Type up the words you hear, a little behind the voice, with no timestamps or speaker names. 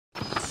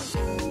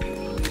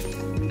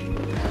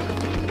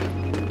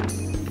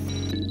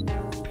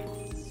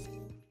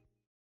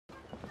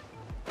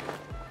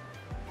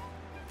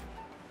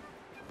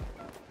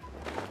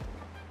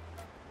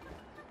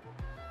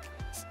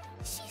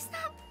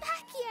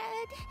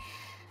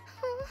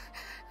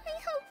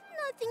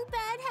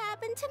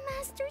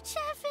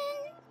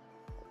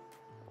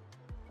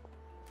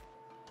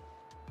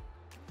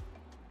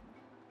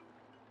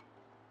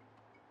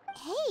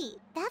Hey,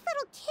 that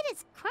little kid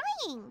is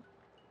crying.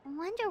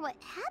 Wonder what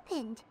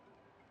happened.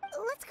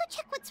 Let's go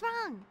check what's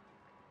wrong.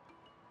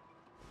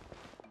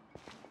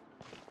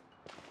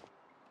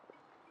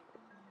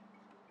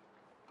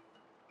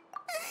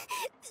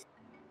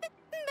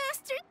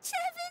 Master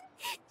Chevin,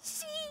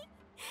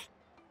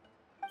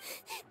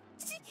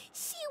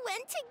 she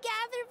went to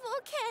gather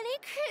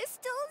volcanic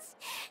crystals,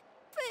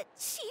 but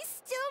she's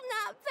still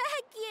not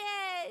back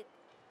yet.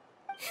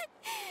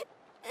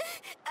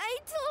 I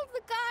told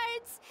the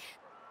guards,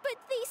 but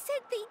they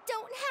said they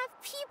don't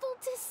have people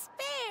to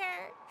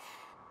spare.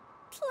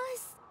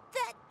 Plus,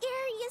 that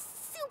area's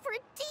super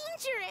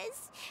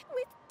dangerous,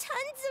 with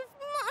tons of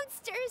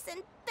monsters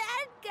and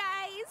bad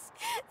guys.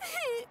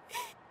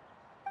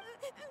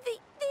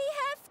 They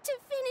have to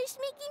finish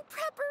making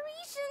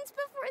preparations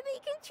before they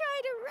can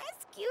try to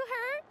rescue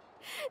her.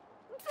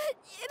 But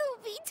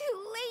it'll be too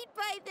late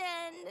by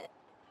then.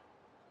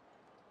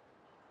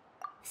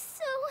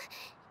 So,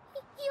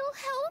 you'll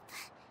help?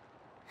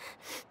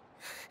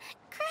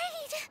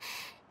 Great!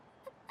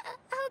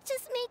 I'll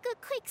just make a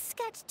quick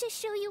sketch to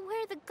show you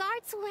where the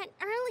guards went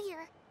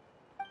earlier.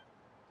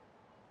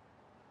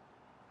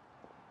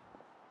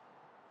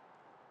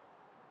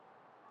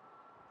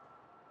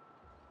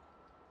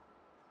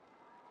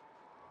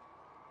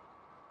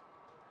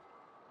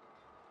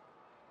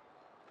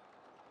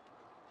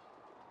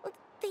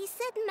 They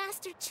said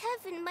Master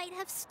Chevin might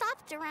have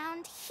stopped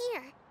around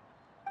here.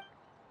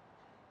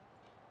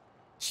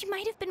 She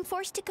might have been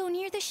forced to go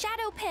near the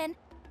shadow pin.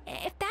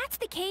 If that's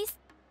the case,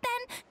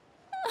 then...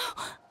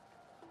 Oh.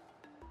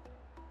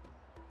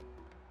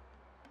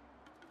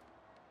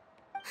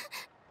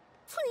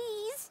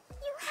 Please,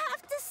 you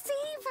have to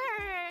save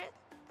her!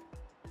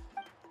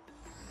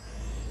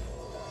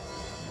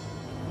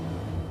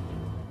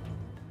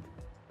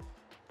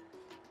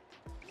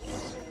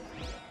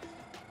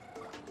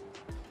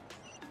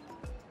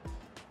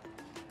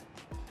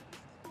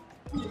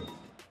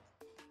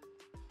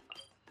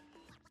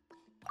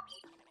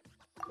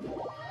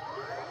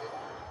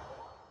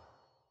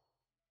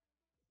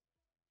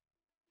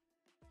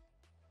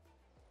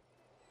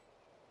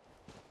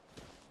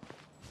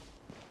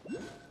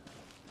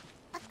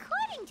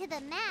 According to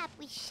the map,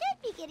 we should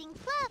be getting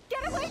close.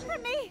 Get away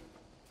from me!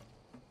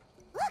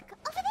 Look,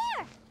 over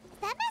there! Is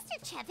that Master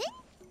Chevin?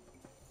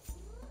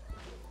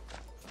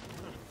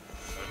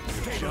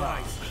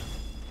 Stabilize!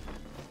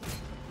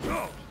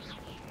 Go!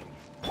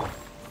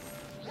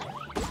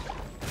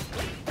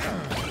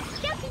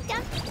 Jumpy,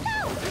 jumpy, go!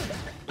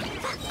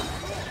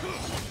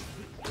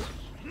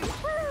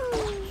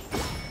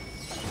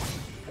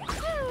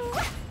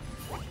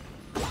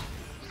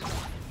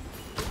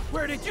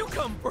 Where did you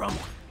come from?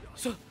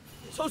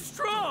 So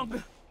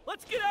strong!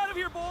 Let's get out of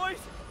here, boys!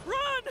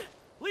 Run!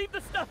 Leave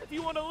the stuff if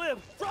you want to live!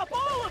 Drop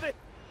all of it!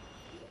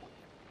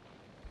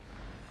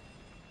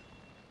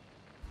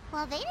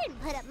 Well, they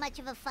didn't put up much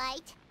of a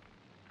fight.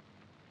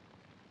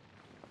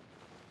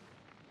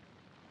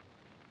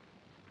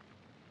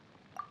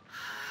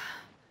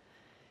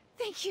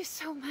 Thank you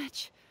so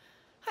much.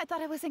 I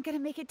thought I wasn't gonna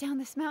make it down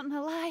this mountain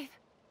alive.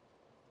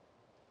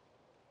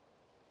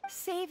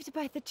 Saved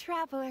by the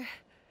Traveler.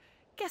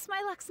 Guess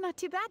my luck's not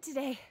too bad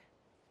today.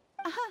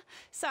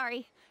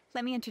 Sorry.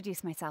 Let me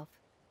introduce myself.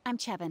 I'm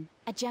Chevin,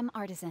 a gem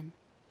artisan.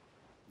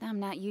 I'm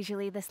not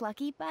usually this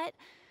lucky, but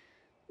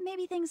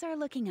maybe things are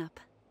looking up.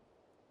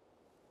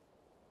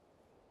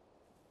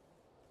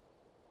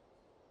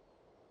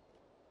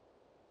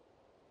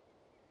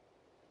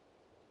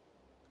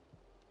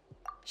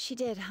 She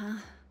did,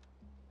 huh?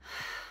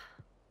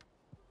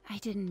 I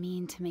didn't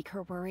mean to make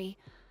her worry.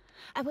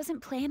 I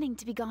wasn't planning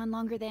to be gone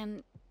longer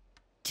than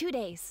 2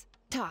 days,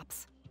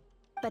 tops.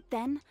 But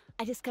then,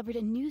 I discovered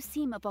a new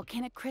seam of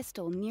volcanic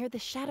crystal near the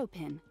shadow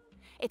pin.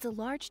 It's a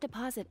large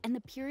deposit and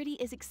the purity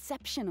is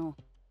exceptional.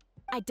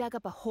 I dug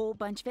up a whole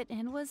bunch of it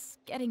and was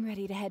getting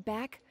ready to head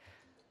back.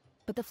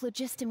 But the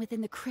phlogiston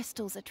within the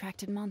crystals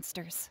attracted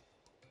monsters.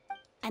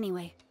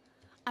 Anyway,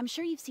 I'm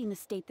sure you've seen the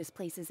state this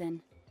place is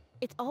in.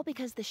 It's all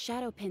because the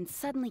shadow pin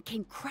suddenly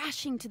came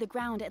crashing to the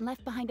ground and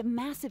left behind a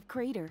massive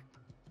crater.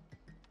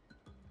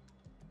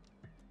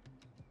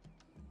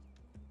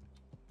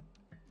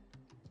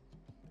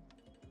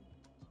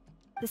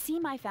 The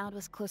seam I found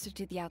was closer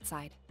to the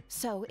outside,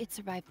 so it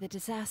survived the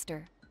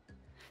disaster.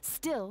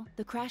 Still,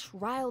 the crash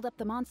riled up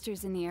the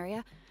monsters in the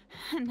area,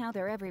 and now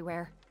they're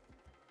everywhere.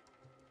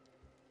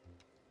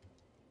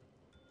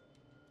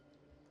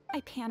 I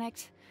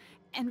panicked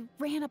and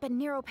ran up a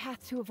narrow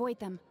path to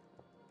avoid them.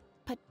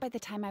 But by the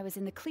time I was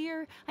in the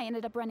clear, I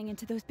ended up running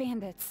into those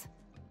bandits.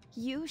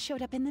 You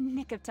showed up in the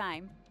nick of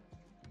time.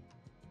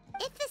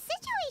 If the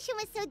situation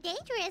was so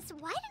dangerous,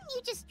 why didn't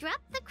you just drop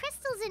the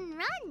crystals and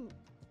run?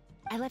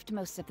 I left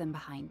most of them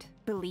behind,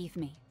 believe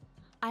me.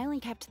 I only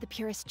kept the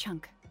purest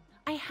chunk.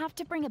 I have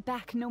to bring it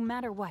back no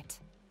matter what.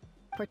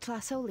 For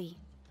Tlasoli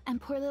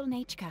and poor little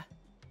Nachka.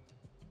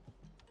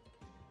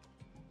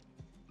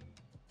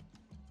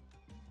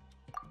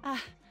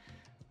 Ah,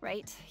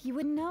 right, you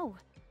wouldn't know.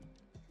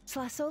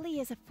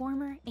 Tlasoli is a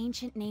former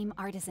ancient name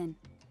artisan,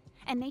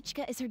 and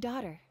Nachka is her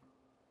daughter.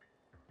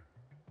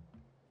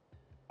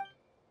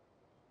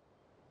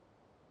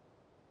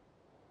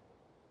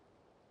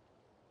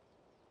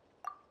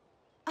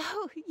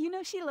 Oh, you know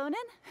Shilonen?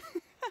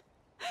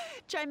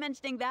 Try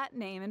mentioning that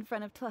name in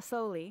front of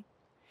Tlasoli.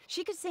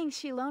 She could sing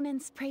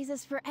Shilonen's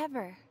praises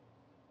forever.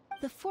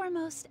 The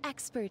foremost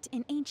expert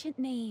in ancient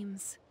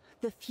names,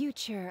 the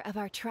future of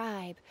our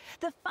tribe,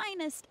 the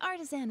finest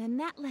artisan in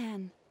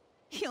Natlan.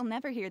 You'll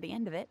never hear the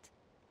end of it.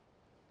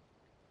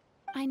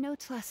 I know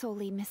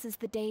Tlasoli misses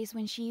the days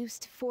when she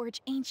used to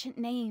forge ancient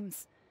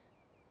names.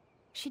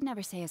 She'd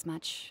never say as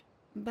much,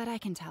 but I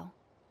can tell.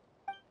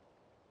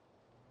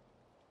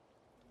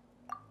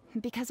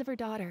 Because of her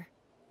daughter.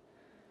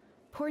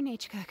 Poor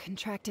Nechka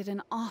contracted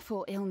an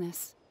awful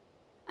illness,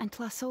 and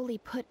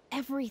Tlasoli put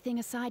everything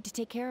aside to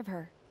take care of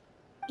her.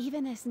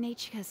 Even as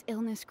Nechka's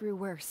illness grew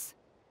worse,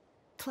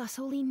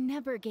 Tlasoli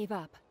never gave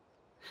up.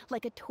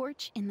 Like a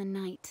torch in the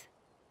night,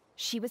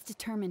 she was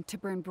determined to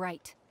burn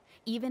bright,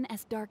 even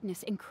as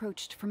darkness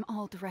encroached from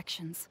all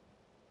directions.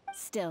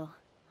 Still,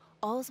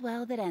 all's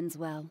well that ends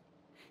well.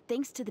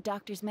 Thanks to the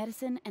doctor's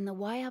medicine and the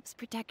Wyop's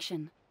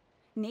protection,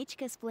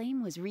 Nechka's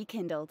flame was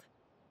rekindled.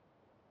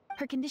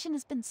 Her condition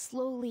has been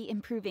slowly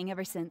improving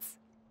ever since.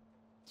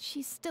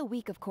 She's still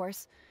weak, of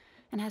course,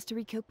 and has to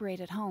recuperate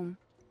at home.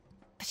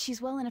 But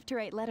she's well enough to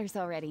write letters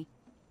already.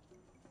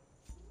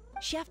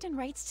 She often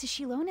writes to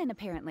Shilonen,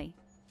 apparently.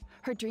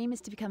 Her dream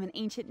is to become an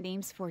ancient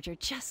names forger,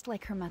 just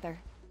like her mother.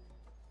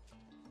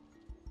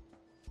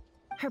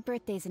 Her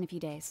birthday's in a few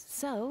days,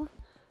 so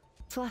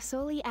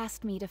Tlasoli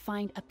asked me to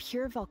find a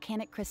pure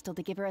volcanic crystal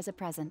to give her as a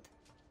present.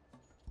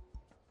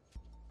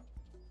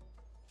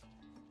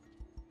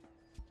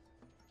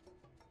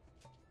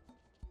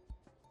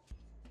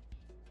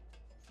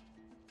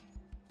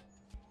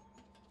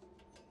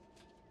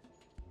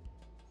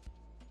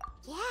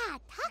 Yeah,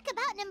 talk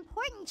about an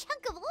important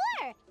chunk of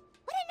ore!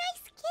 What a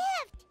nice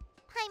gift!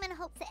 Paimon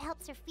hopes it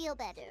helps her feel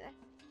better.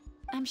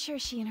 I'm sure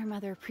she and her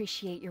mother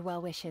appreciate your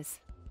well wishes.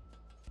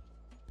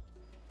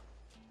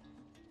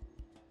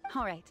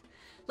 All right,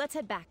 let's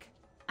head back.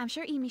 I'm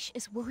sure Imish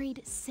is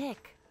worried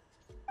sick.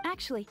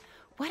 Actually,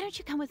 why don't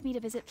you come with me to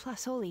visit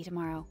Tlasoli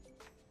tomorrow?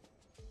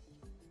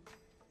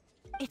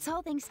 It's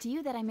all thanks to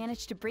you that I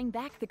managed to bring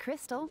back the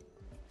crystal.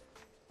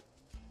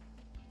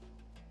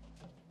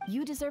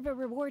 You deserve a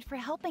reward for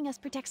helping us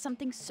protect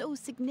something so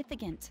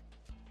significant.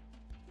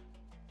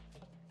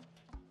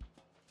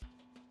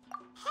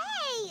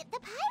 Hey, the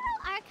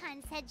Pyro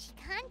Archon said she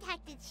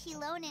contacted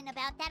Shilonen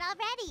about that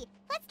already.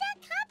 Let's not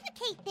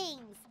complicate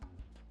things.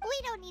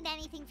 We don't need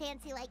anything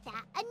fancy like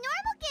that. A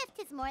normal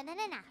gift is more than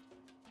enough.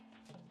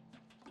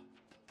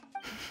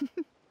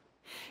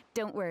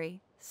 Don't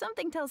worry.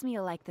 Something tells me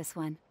you'll like this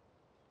one.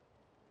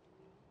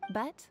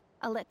 But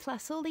I'll let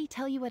Tlasoli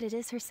tell you what it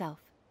is herself.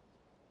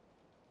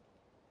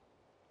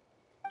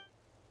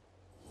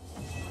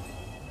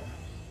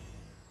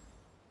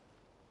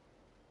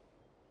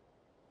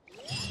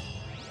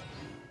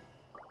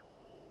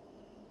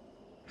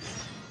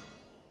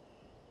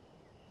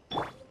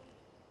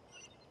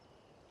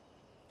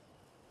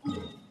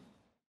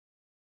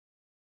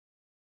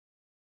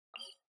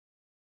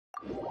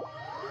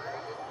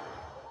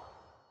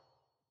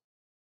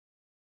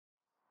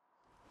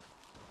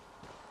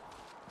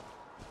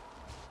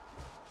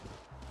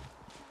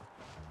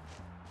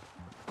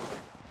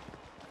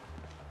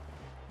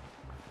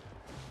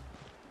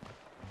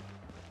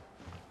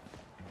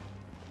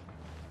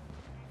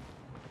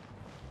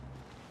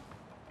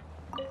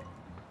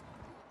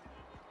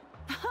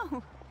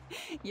 Oh,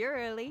 you're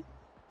early.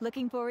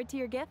 Looking forward to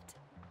your gift?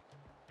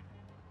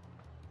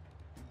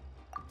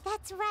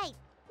 That's right.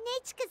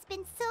 Nechka's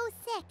been so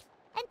sick,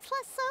 and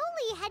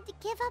Tlasoli had to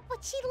give up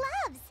what she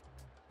loves.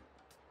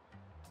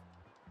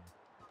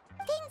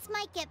 Things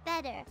might get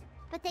better,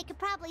 but they could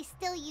probably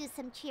still use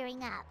some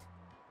cheering up.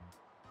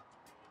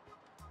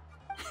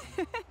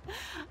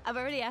 I've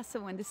already asked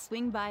someone to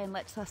swing by and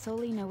let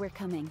Tlasoli know we're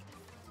coming.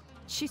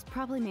 She's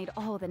probably made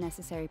all the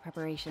necessary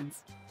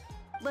preparations.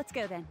 Let's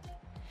go then.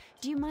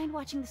 Do you mind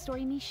watching the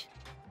story, Mish?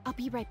 I'll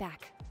be right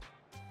back.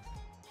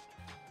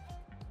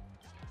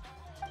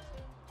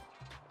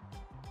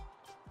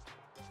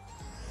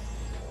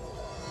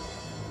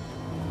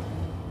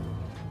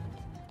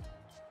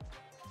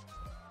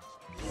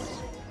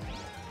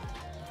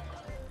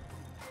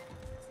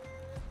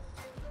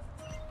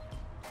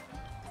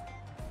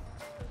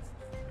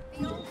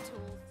 The old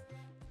tool.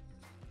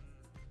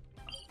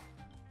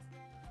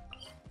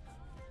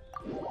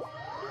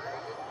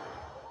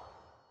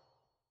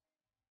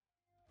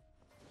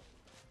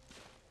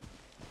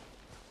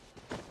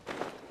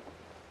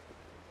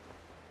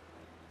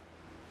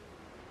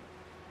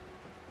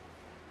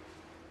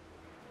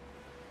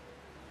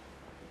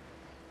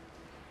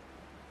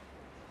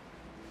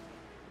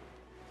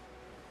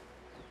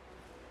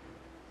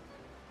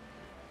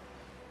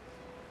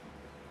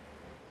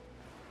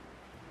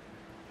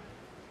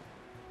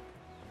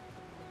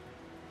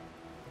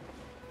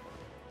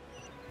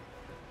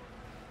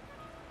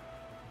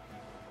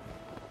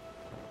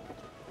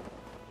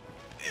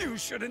 You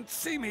shouldn't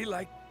see me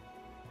like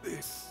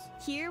this.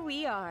 Here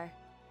we are.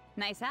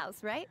 Nice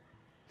house, right?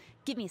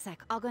 Give me a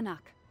sec, I'll go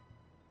knock.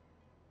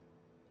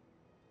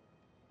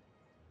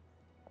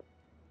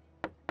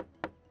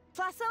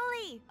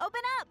 Tlasoli,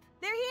 open up!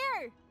 They're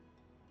here!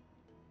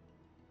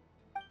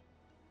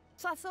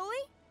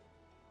 Tlasoli?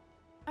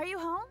 Are you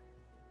home?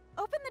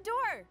 Open the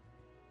door!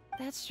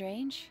 That's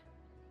strange.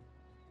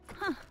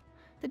 Huh,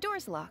 the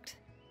door's locked.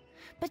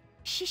 But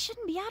she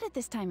shouldn't be out at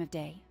this time of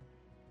day.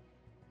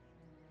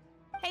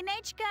 Hey,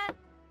 Nechka!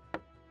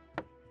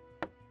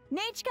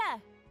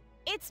 Nechka!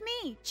 It's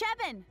me,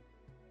 Chevin!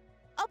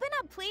 Open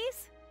up,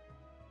 please!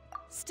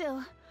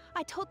 Still,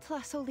 I told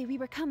Tlasoli we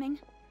were coming.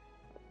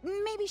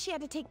 Maybe she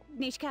had to take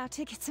Nechka out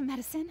to get some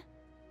medicine.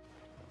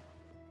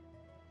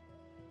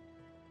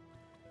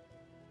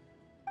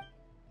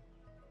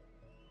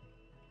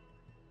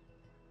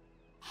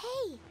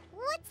 Hey,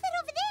 what's that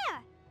over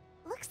there?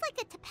 Looks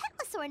like a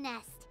Tapetlosaur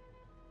nest.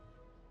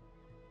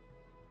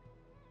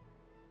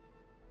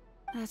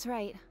 That's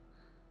right.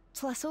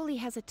 Tlasoli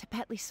has a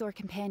Tapetlosaur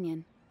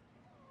companion.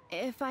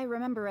 If I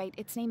remember right,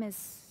 its name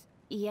is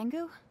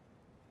Iengu?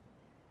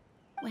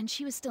 When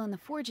she was still in the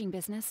forging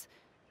business,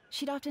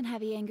 she'd often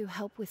have Iengu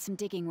help with some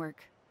digging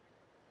work.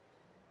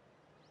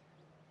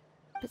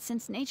 But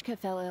since Nechka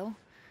fell ill,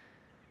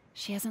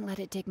 she hasn't let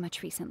it dig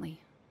much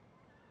recently.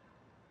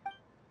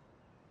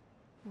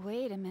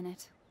 Wait a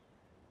minute.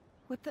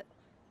 What the...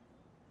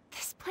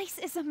 This place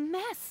is a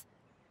mess!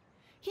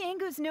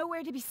 Iengu's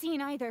nowhere to be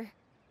seen either.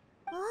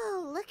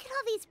 Whoa, look at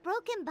all these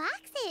broken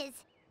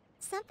boxes!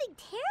 Something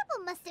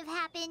terrible must have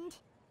happened.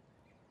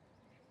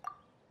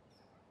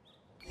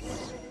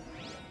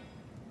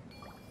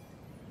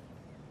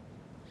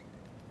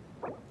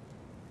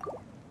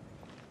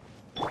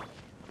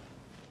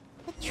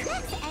 The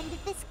tracks end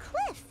at this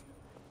cliff.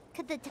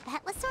 Could the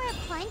Tapetlosaur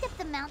have climbed up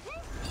the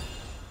mountain?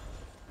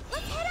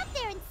 Let's head up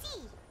there and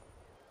see.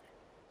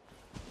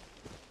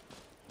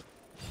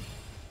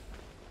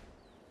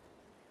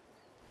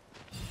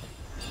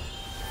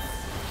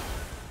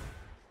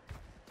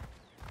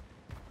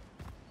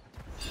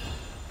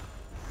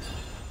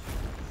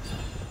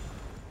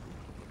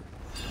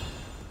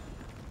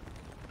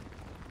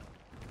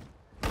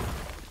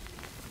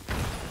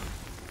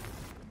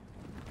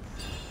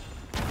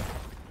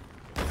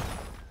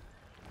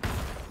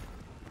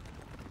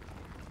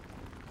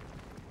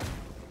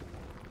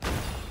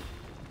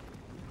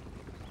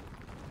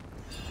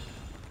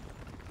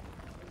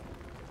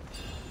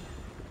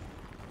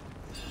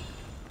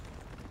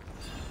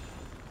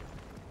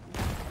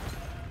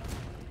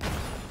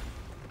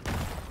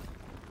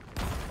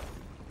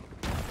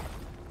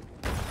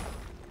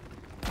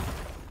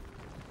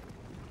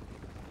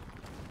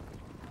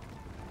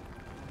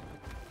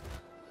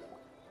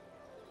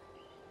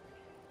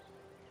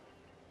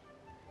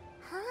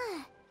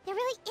 There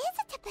really is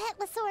a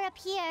Tapetlosaur up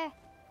here.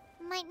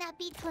 Might not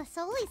be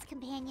Tlasoli's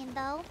companion,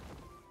 though.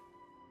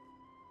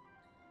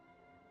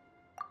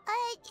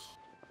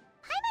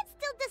 Paimon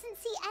still doesn't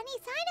see any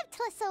sign of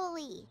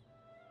Tlasoli.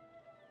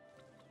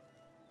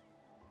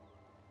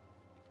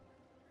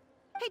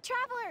 Hey,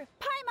 Traveler!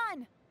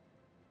 Paimon!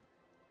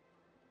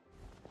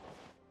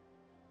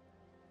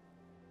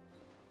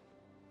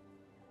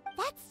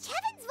 That's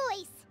Chevin's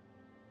voice!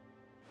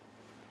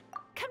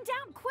 Come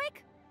down,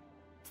 quick!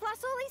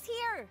 Tlasoli's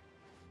here!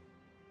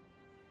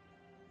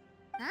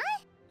 Huh?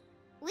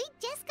 We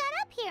just got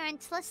up here and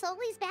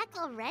Tlasoli's back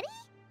already?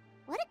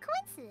 What a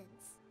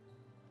coincidence.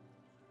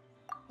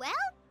 Well,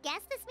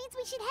 guess this means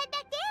we should head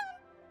back down.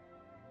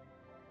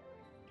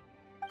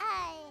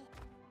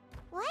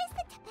 Why is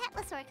the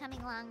Tapetlosaur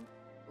coming along?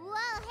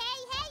 Whoa,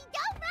 hey,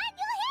 don't run,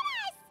 you'll hit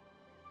us!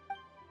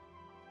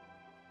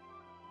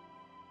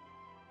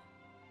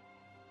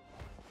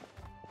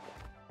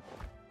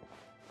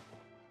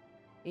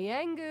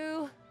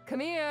 Iengu, come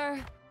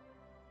here.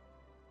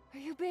 Are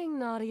you being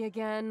naughty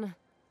again?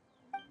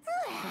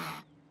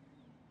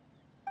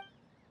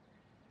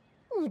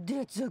 Oh,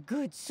 that's a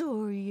good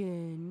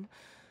saurian.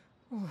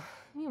 Oh,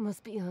 you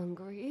must be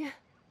hungry.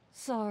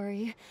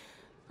 Sorry.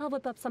 I'll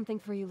whip up something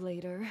for you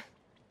later.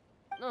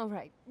 All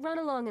right, run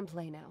along and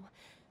play now.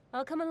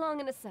 I'll come along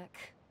in a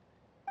sec.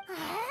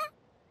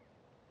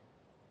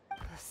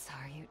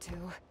 Sorry, you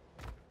two.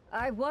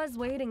 I was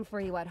waiting for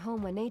you at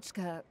home when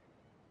Nechka...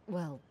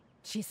 Well,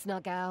 she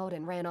snuck out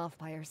and ran off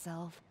by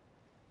herself.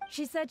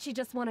 She said she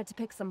just wanted to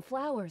pick some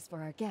flowers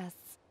for our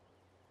guests.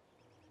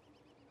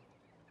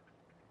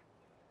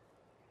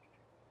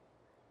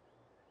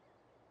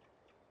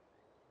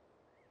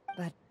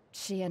 But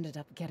she ended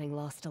up getting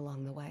lost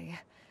along the way.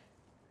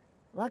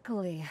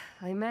 Luckily,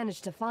 I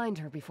managed to find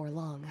her before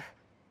long.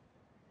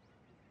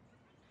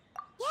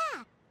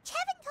 Yeah,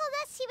 Chevin told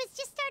us she was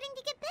just starting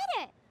to get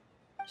better.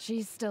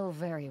 She's still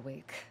very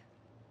weak.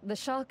 The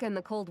shock and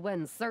the cold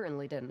winds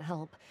certainly didn't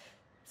help,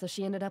 so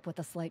she ended up with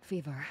a slight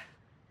fever.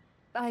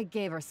 I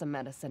gave her some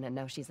medicine and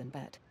now she's in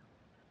bed.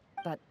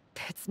 But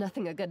it's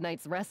nothing a good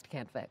night's rest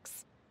can't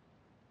fix.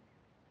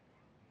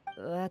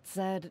 That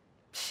said,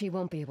 she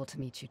won't be able to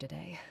meet you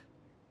today.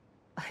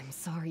 I'm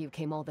sorry you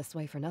came all this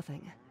way for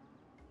nothing.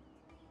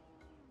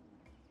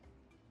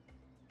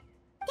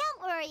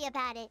 Don't worry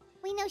about it.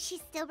 We know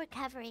she's still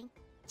recovering.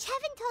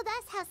 Chevin told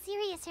us how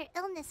serious her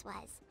illness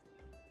was.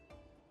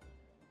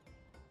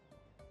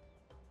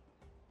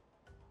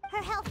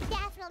 Her health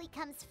definitely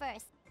comes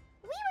first.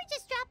 We were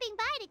just dropping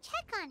by to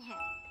check on her.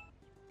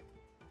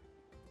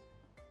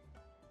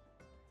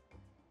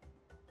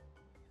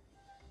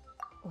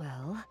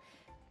 Well,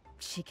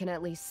 she can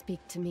at least speak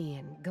to me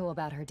and go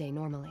about her day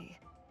normally.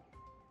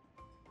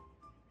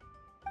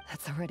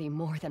 That's already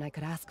more than I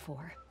could ask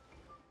for.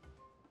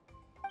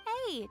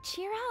 Hey,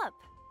 cheer up!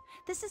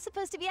 This is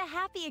supposed to be a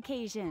happy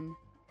occasion.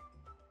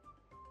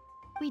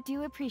 We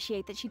do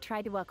appreciate that she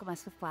tried to welcome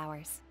us with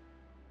flowers.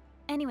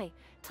 Anyway,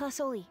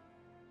 Tlasoli,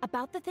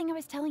 about the thing I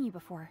was telling you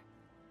before.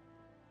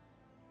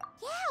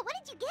 Yeah, what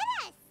did you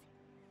get us?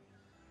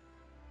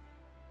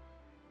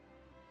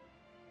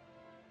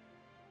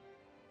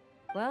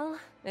 Well,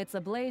 it's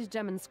a blaze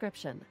gem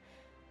inscription.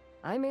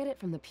 I made it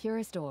from the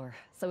purest ore,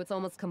 so it's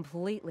almost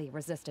completely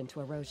resistant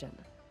to erosion.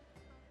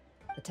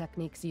 The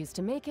techniques used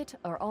to make it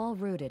are all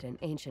rooted in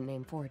ancient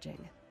name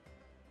forging.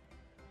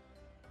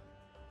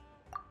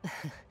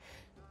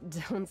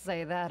 Don't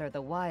say that or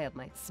the Wyatt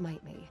might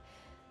smite me.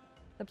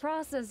 The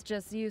process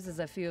just uses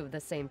a few of the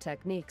same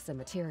techniques and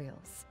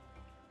materials.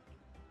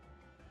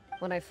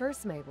 When I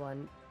first made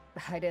one,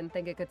 I didn't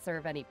think it could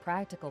serve any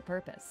practical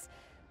purpose,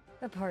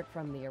 apart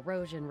from the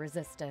erosion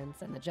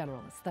resistance and the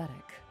general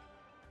aesthetic.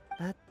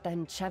 But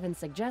then Chevin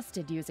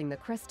suggested using the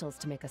crystals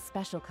to make a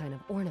special kind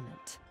of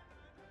ornament.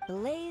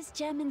 Blaze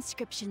gem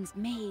inscriptions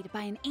made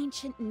by an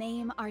ancient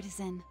name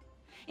artisan,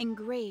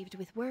 engraved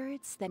with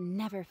words that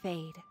never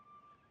fade.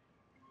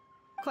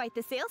 Quite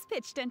the sales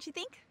pitch, don't you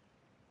think?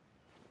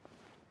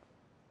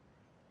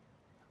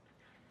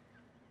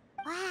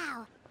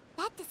 Wow,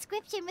 that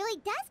description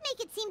really does make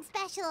it seem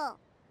special.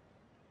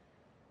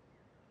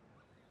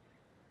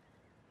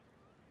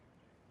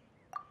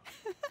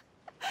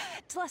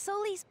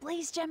 Tlasoli's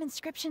blaze gem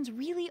inscriptions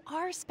really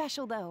are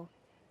special, though.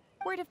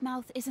 Word of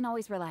mouth isn't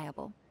always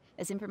reliable.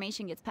 As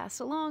information gets passed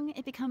along,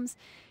 it becomes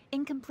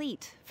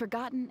incomplete,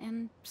 forgotten,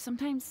 and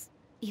sometimes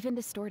even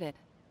distorted.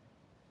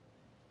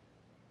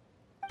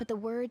 But the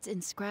words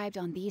inscribed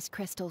on these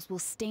crystals will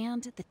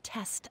stand the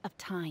test of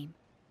time.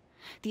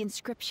 The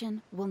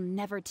inscription will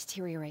never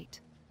deteriorate,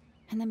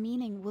 and the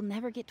meaning will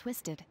never get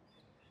twisted.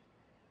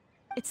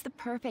 It's the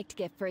perfect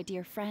gift for a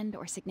dear friend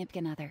or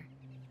significant other.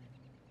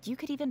 You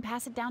could even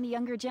pass it down to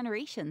younger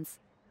generations.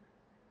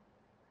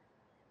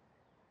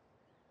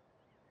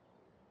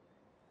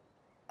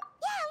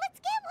 Yeah, let's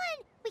get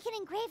one! We can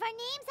engrave our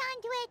names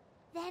onto it.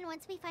 Then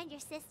once we find your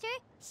sister,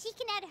 she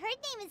can add her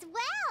name as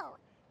well.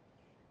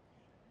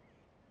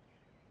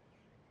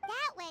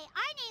 That way,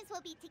 our names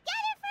will be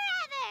together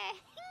forever!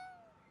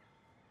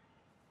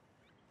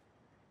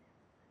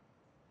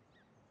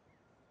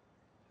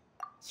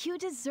 You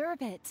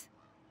deserve it.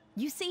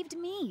 You saved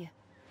me.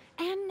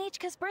 And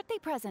Nechka's birthday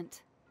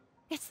present.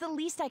 It's the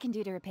least I can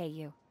do to repay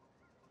you.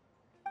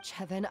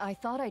 Chevin, I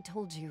thought I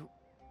told you.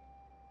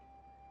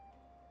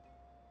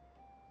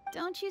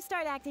 Don't you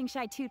start acting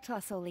shy too,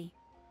 Tlasoli.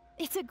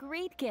 It's a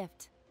great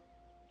gift.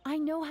 I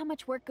know how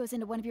much work goes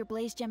into one of your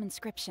blaze gem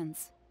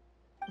inscriptions.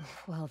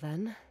 Well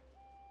then,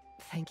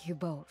 thank you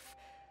both.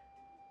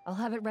 I'll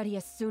have it ready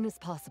as soon as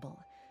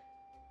possible.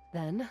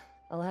 Then,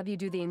 I'll have you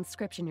do the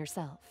inscription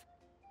yourself.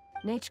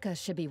 Nechka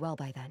should be well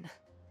by then.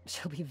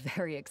 She'll be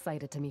very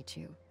excited to meet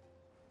you.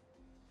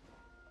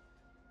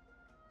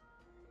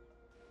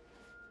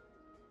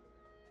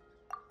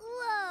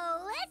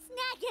 Whoa, let's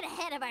not get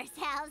ahead of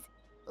ourselves.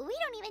 We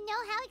don't even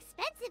know how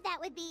expensive that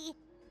would be.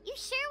 You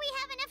sure we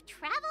have enough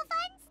travel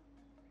funds?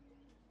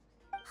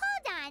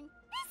 Hold on,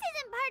 this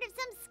isn't part of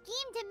some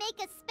scheme to make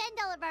us spend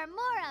all of our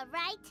mora,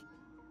 right?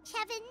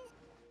 Chevin?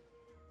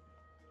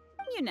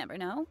 You never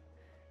know.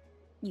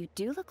 You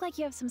do look like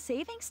you have some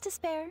savings to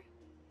spare.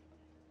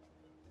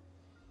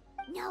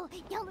 No,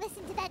 don't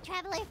listen to that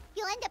traveler.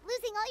 You'll end up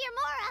losing all your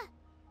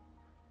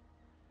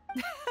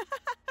mora.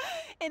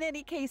 In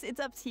any case, it's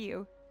up to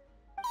you.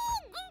 Oh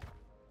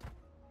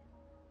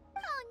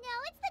no,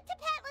 it's the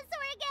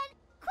Tapatlasaur again!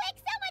 Quick,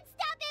 someone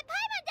stop it!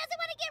 Paimon doesn't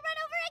want to get run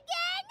over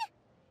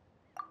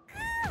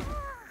again!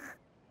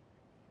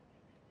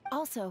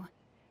 Also,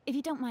 if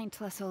you don't mind,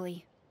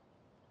 Tlasoli,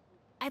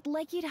 I'd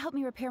like you to help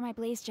me repair my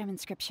blaze gem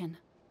inscription.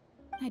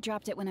 I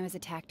dropped it when I was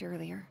attacked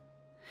earlier.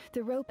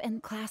 The rope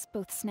and clasp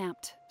both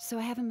snapped, so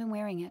I haven't been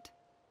wearing it.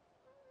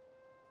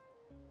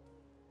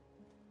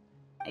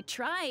 I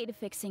tried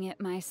fixing it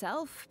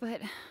myself,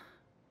 but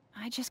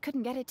I just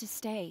couldn't get it to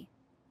stay.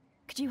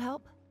 Could you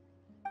help?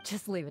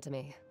 Just leave it to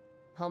me.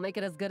 I'll make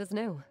it as good as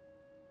new.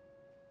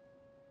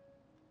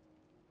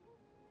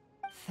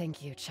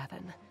 Thank you,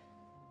 Chevin,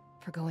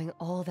 for going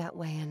all that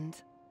way and...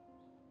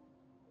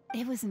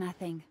 It was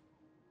nothing.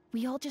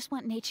 We all just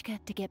want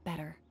Nechka to get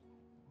better.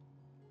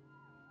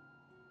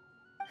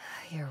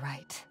 You're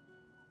right.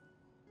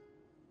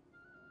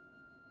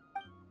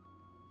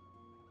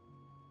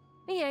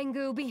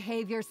 Yangu,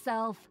 behave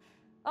yourself.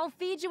 I'll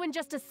feed you in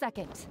just a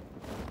second.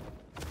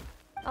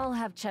 I'll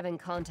have Chevin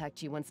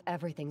contact you once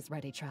everything's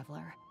ready,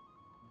 Traveler.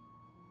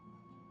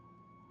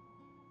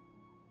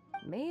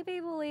 Maybe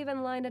we'll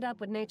even line it up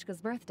with Nechka's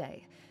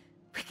birthday.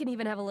 We can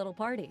even have a little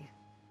party.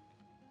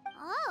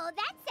 Oh,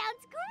 that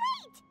sounds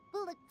great! Will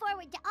we'll look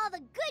forward to all the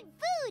good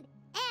food,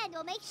 and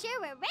we'll make sure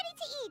we're ready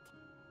to eat.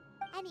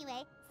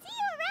 Anyway, see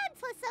you around,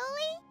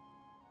 Plisoli!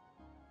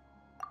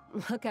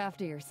 Look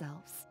after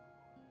yourselves.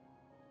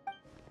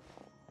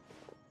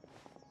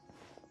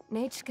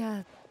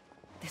 Nechka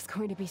is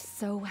going to be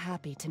so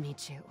happy to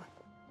meet you.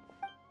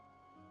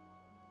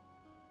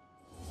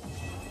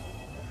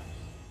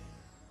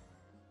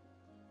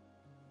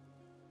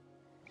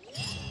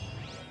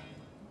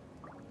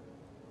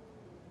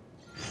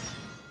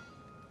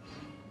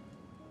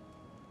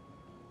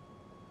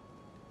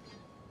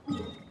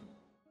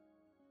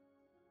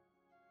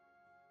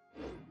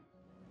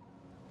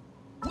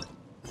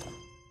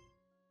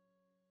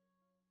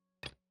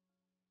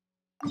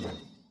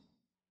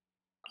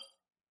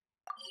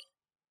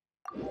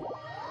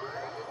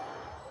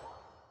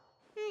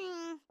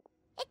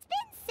 It's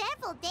been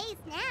several days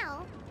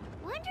now.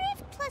 Wonder if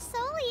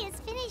Plisoli has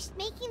finished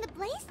making the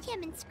Blaze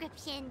Gem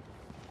inscription.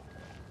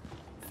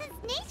 Since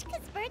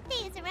Nechka's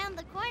birthday is around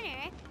the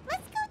corner,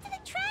 let's go to the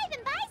tribe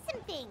and buy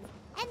some things,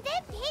 and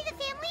then pay the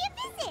family a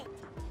visit.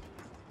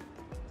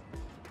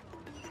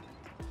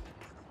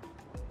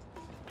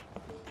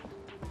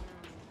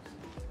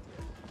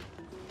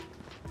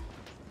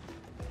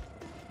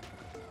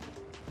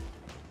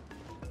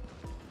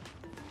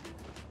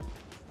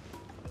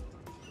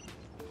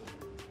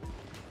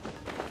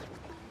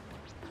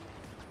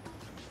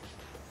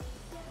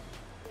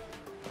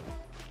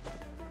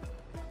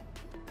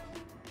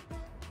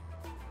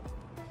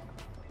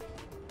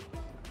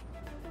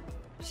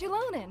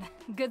 Shilonin,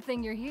 good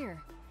thing you're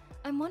here.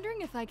 I'm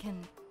wondering if I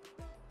can...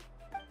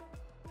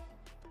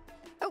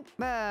 Oh,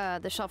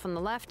 the shelf on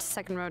the left,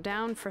 second row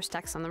down, first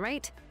X on the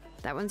right.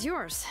 That one's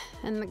yours.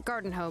 And the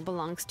garden hoe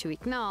belongs to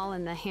Ignal,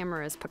 and the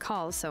hammer is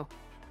Pakal's, so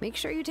make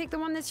sure you take the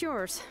one that's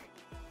yours.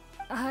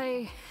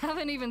 I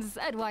haven't even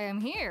said why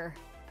I'm here.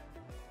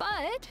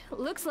 But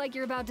looks like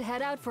you're about to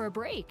head out for a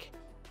break.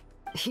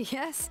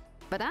 Yes,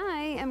 but I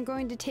am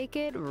going to take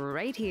it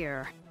right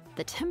here.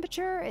 The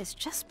temperature is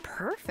just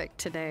perfect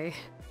today.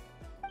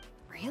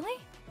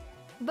 Really?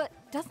 But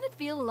doesn't it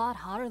feel a lot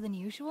hotter than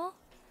usual?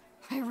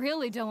 I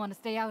really don't want to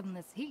stay out in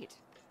this heat.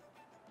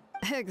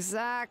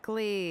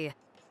 Exactly.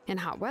 In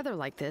hot weather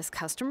like this,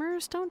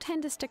 customers don't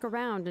tend to stick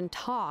around and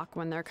talk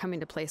when they're coming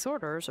to place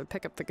orders or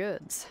pick up the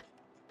goods.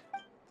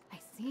 I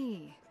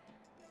see.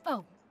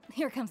 Oh,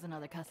 here comes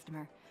another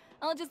customer.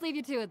 I'll just leave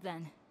you to it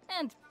then,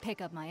 and pick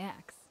up my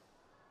axe.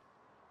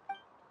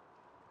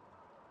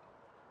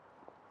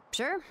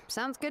 Sure,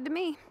 sounds good to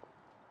me.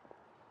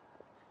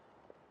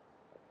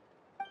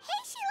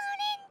 Hey,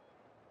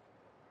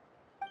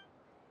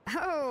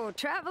 Shilonin! Oh,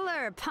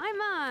 Traveler,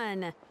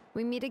 Paimon!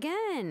 We meet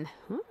again.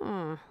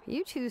 Oh,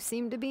 you two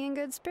seem to be in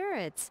good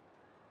spirits.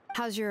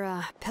 How's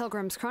your,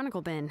 Pilgrim's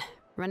Chronicle been?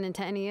 Run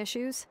into any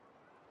issues?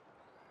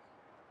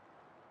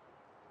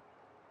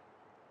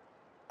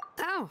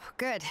 Oh,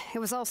 good. It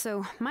was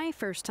also my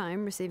first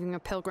time receiving a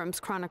Pilgrim's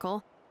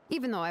Chronicle,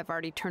 even though I've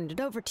already turned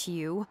it over to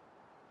you.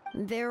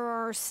 There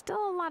are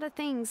still a lot of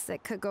things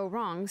that could go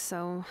wrong,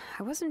 so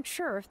I wasn't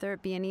sure if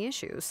there'd be any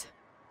issues.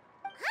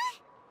 Huh?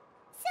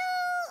 So,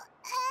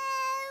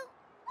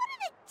 what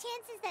are the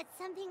chances that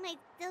something might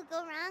still go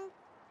wrong?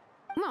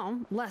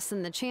 Well, less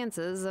than the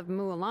chances of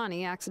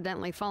Mualani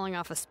accidentally falling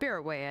off a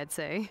spirit way, I'd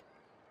say.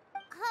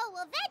 Oh,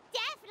 well, that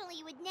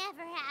definitely would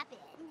never happen.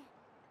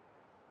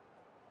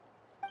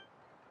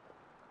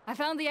 I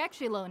found the axe,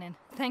 Shilonin.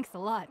 Thanks a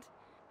lot.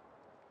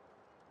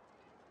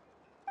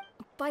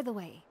 By the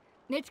way,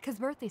 Nechka's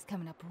birthday's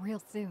coming up real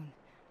soon.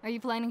 Are you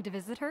planning to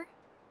visit her?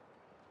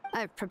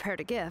 I've prepared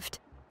a gift,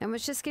 and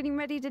was just getting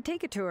ready to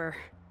take it to her.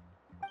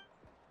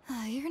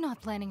 You're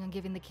not planning on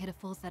giving the kid a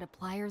full set of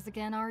pliers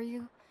again, are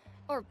you?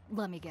 Or,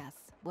 let me guess,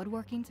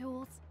 woodworking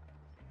tools?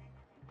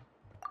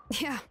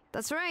 Yeah,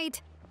 that's right.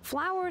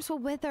 Flowers will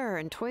wither,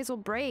 and toys will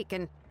break,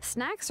 and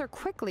snacks are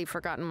quickly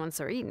forgotten once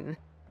they're eaten.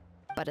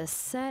 But a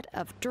set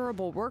of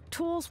durable work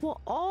tools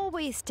will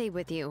always stay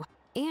with you,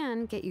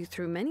 and get you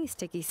through many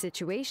sticky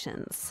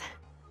situations.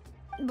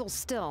 Well,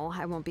 still,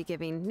 I won't be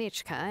giving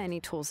Nechka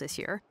any tools this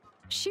year.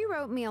 She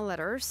wrote me a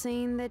letter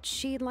saying that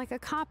she'd like a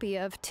copy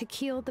of To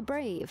Kill the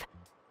Brave.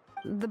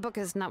 The book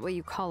is not what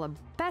you call a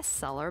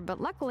bestseller,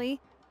 but luckily,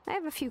 I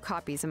have a few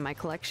copies in my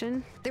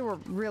collection. They were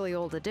really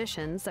old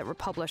editions that were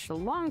published a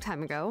long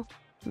time ago,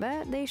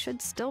 but they should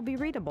still be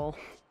readable.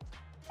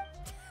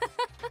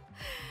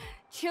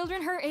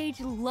 Children her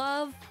age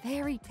love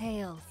fairy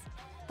tales.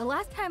 The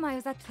last time I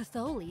was at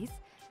Plisoli's,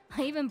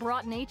 I even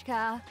brought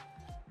Nechka...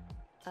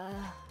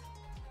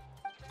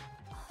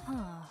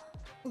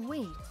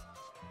 Wait.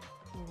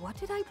 What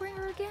did I bring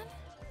her again?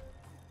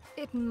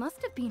 It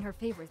must have been her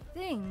favorite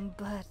thing,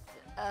 but,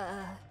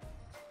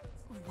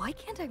 why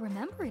can't I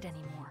remember it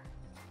anymore?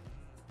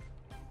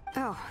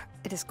 Oh,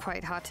 it is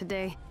quite hot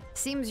today.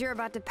 Seems you're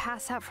about to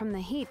pass out from the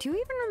heat. Do you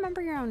even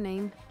remember your own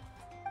name?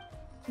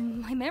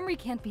 My memory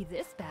can't be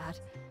this bad.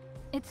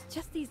 It's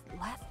just these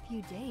last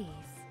few days.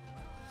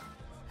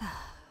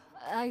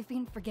 I've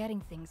been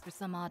forgetting things for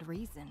some odd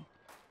reason.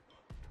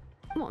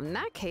 Well, in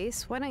that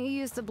case, why don't you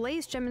use the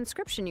Blaze Gem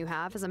inscription you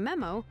have as a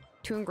memo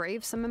to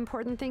engrave some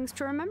important things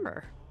to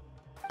remember.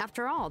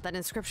 After all, that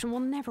inscription will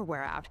never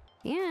wear out,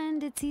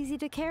 and it's easy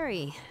to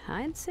carry.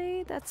 I'd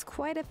say that's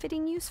quite a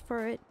fitting use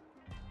for it.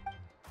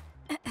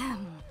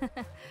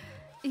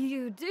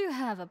 You do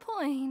have a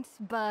point,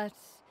 but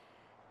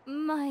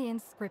my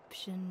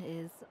inscription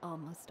is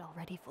almost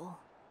already full.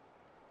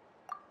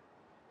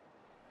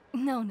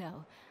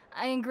 No.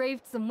 I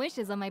engraved some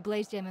wishes on my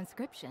Blaze Gem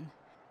inscription.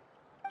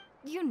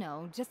 You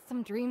know, just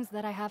some dreams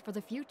that I have for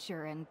the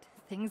future and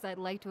things I'd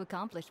like to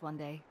accomplish one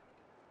day.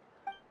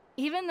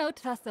 Even though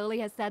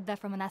Tassoli has said that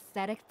from an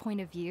aesthetic point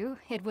of view,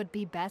 it would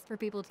be best for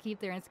people to keep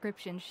their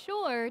inscription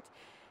short,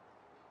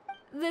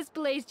 this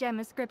Blaze Gem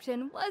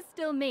inscription was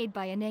still made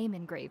by a name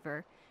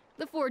engraver,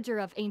 the forger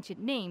of ancient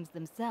names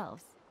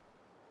themselves.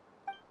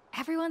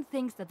 Everyone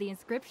thinks that the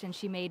inscription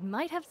she made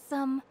might have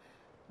some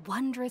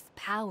wondrous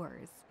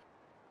powers.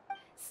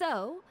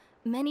 So,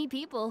 many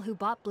people who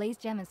bought Blaze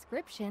Gem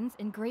inscriptions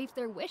engraved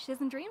their wishes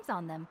and dreams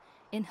on them,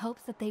 in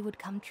hopes that they would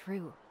come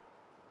true.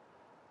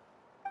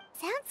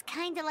 Sounds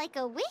kinda like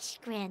a wish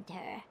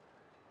granter.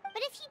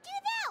 But if you do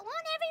that,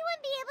 won't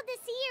everyone be able to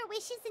see your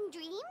wishes and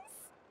dreams?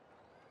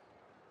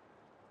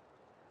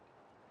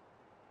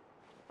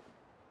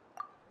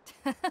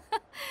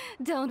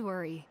 Don't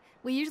worry.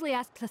 We usually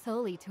ask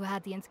Tassoli to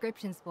add the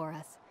inscriptions for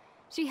us.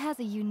 She has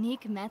a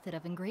unique method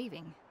of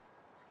engraving.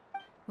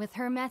 With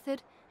her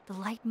method, the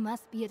light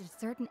must be at a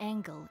certain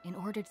angle in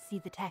order to see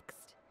the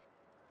text.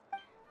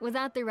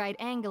 Without the right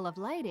angle of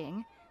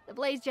lighting, the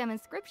Blaze Gem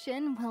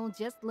inscription will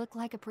just look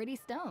like a pretty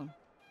stone.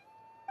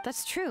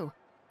 That's true.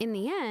 In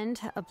the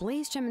end, a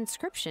Blaze Gem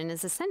inscription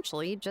is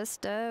essentially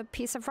just a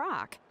piece of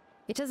rock.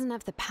 It doesn't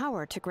have the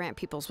power to grant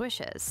people's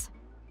wishes.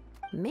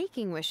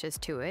 Making wishes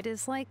to it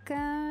is like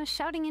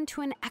shouting into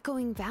an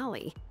echoing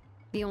valley.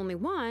 The only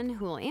one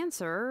who will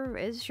answer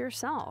is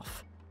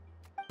yourself.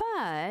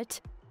 But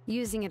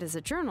using it as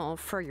a journal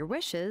for your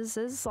wishes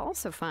is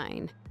also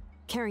fine.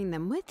 Carrying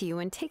them with you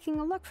and taking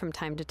a look from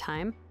time to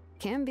time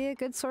can be a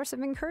good source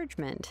of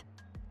encouragement.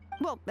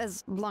 Well,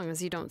 as long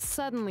as you don't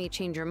suddenly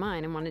change your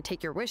mind and want to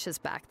take your wishes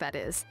back, that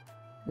is.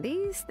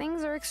 These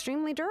things are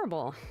extremely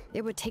durable.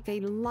 It would take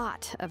a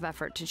lot of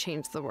effort to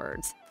change the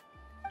words.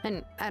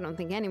 And I don't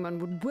think anyone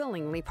would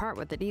willingly part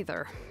with it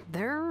either.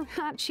 They're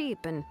not cheap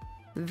and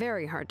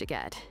very hard to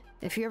get.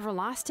 If you ever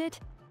lost it,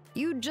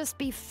 you'd just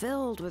be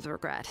filled with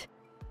regret.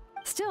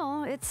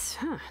 Still, it's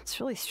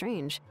really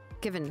strange.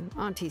 Given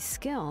Auntie's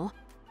skill,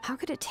 how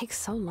could it take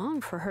so long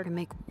for her to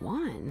make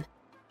one?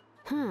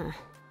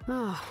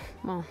 Oh,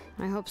 well,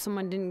 I hope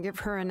someone didn't give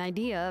her an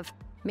idea of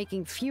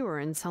making fewer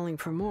and selling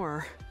for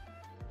more.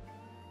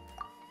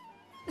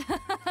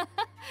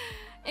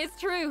 It's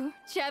true.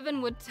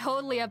 Chevin would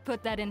totally have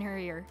put that in her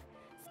ear.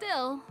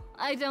 Still,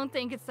 I don't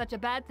think it's such a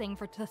bad thing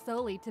for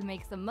Tassoli to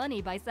make some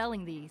money by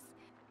selling these.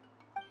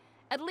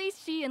 At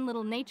least she and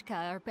little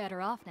Nachka are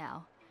better off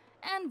now,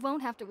 and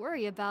won't have to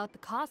worry about the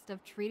cost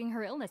of treating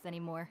her illness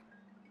anymore.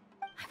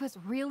 I was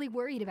really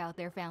worried about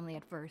their family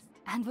at first,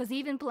 and was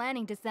even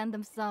planning to send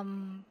them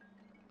some...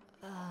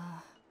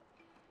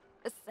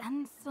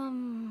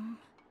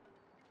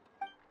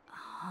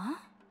 Huh?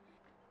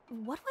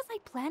 What was I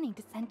planning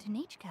to send to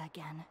Nachka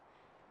again?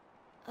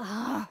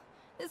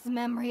 This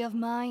memory of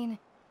mine.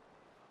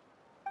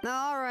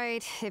 All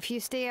right, if you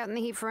stay out in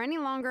the heat for any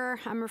longer,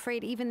 I'm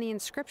afraid even the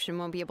inscription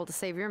won't be able to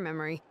save your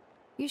memory.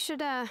 You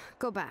should,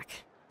 go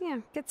back.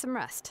 Yeah, get some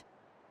rest.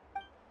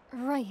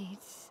 Right.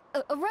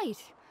 Right.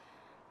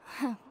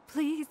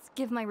 Please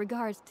give my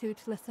regards to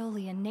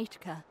Tassoli and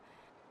Nachka.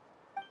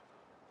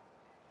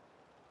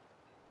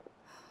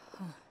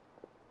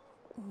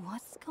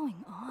 What's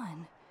going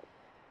on?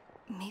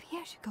 Maybe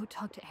I should go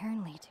talk to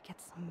Ernly to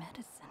get some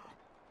medicine.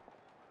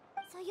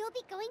 So you'll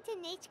be going to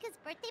Nachka's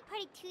birthday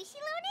party too,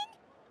 Shilonen?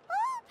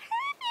 Oh,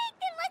 perfect!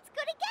 Then let's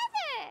go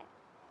together!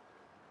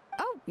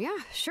 Oh, yeah,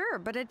 sure,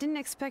 but I didn't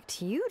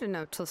expect you to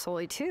know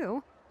Tassoli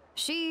too.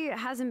 She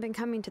hasn't been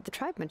coming to the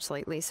tribe much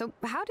lately, so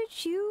how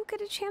did you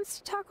get a chance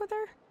to talk with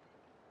her?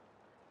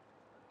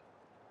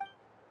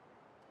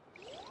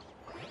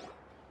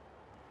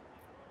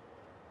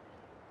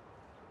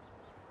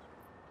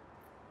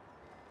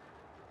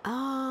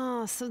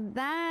 Oh, so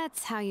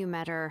that's how you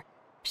met her.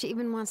 She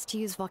even wants to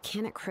use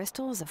volcanic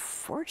crystal as a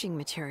forging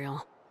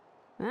material.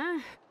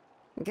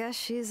 Guess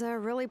she's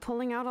really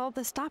pulling out all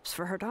the stops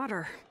for her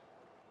daughter.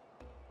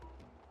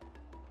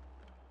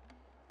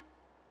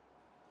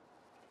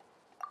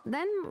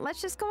 Then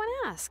let's just go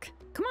and ask.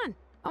 Come on,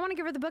 I want to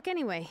give her the book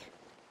anyway.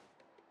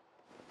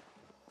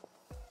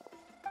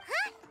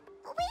 Huh?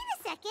 Wait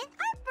a second,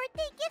 our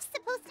birthday gift's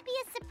supposed to be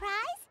a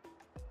surprise?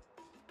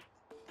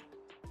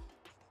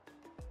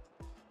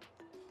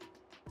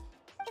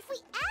 If we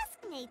ask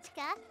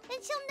Nachka,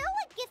 then she'll know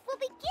what gift we'll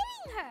be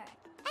getting her.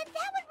 And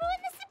that would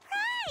ruin the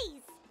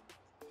surprise!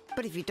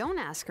 But if you don't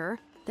ask her,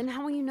 then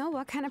how will you know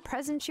what kind of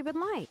present she would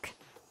like?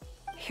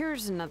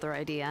 Here's another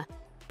idea.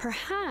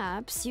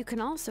 Perhaps you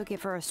can also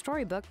give her a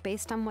storybook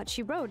based on what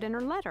she wrote in her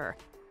letter.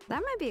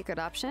 That might be a good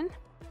option.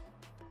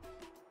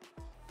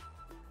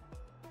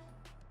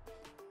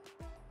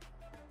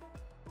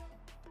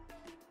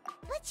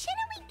 But But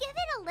shouldn't we give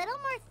it a little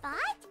more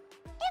thought?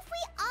 If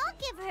we all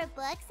give her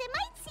books, it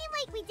might seem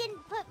like we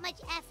didn't put much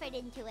effort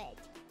into it.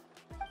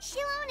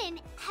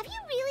 Shilonen, have you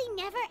really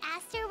never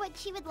asked her what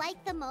she would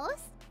like the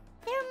most?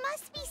 There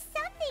must be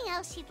something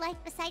else she'd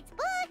like besides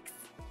books.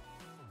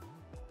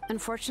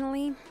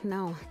 Unfortunately,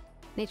 no.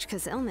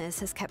 Nechka's illness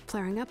has kept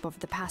flaring up over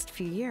the past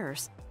few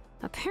years.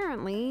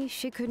 Apparently,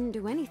 she couldn't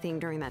do anything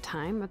during that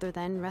time other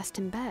than rest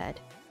in bed.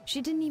 She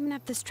didn't even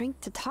have the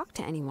strength to talk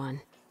to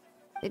anyone.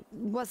 It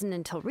wasn't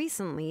until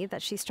recently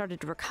that she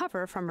started to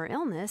recover from her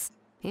illness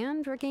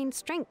and regained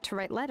strength to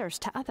write letters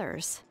to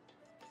others.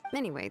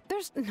 Anyway,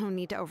 there's no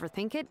need to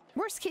overthink it.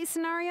 Worst case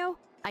scenario,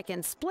 I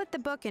can split the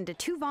book into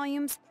 2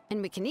 volumes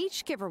and we can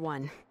each give her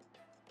one.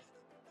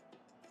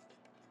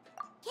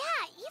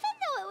 Yeah, even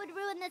though it would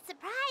ruin the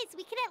surprise,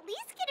 we could at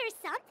least get her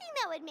something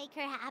that would make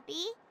her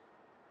happy.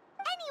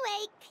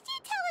 Anyway, could you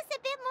tell us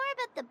a bit more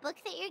about the book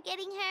that you're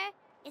getting her?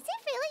 Is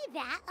it really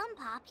that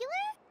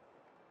unpopular?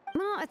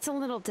 Well, it's a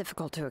little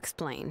difficult to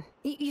explain.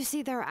 You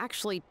see, there are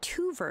actually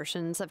 2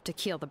 versions of To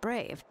Kill the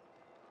Brave.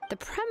 The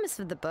premise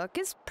of the book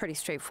is pretty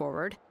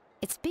straightforward.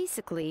 It's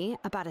basically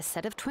about a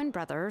set of twin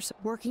brothers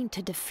working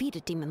to defeat a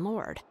demon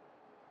lord.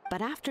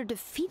 But after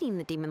defeating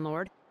the demon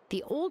lord,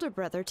 the older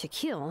brother, To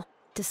Kill,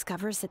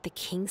 discovers that the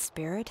king's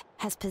spirit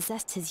has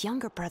possessed his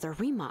younger brother,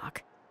 Remak.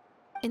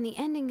 In the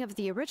ending of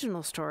the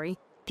original story,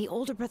 the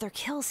older brother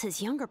kills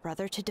his younger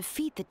brother to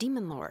defeat the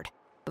demon lord,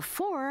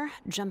 before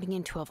jumping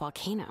into a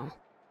volcano.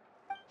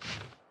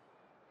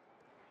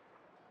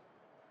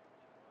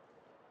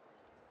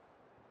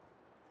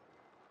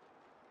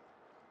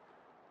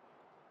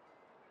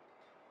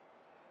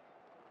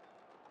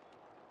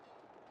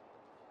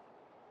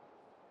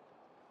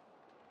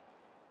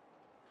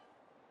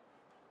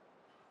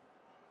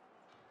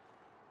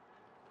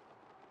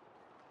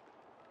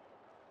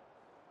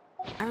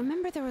 I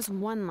remember there was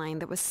one line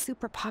that was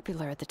super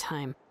popular at the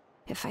time.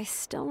 If I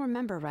still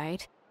remember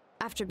right,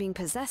 after being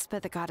possessed by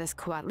the goddess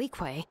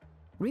Coatlicue,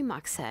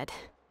 Remak said,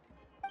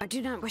 "I do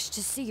not wish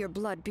to see your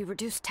blood be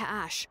reduced to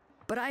ash,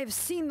 but I have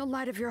seen the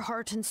light of your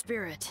heart and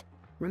spirit.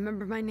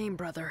 Remember my name,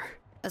 brother.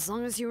 As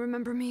long as you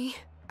remember me,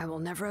 I will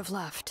never have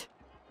left."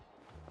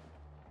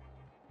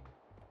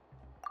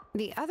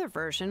 The other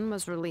version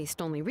was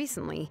released only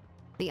recently.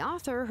 The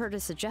author heard a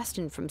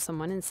suggestion from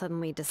someone and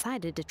suddenly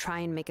decided to try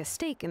and make a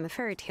stake in the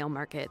fairy tale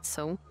market,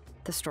 so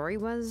the story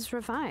was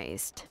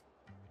revised.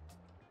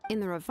 In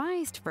the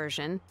revised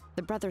version,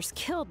 the brothers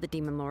killed the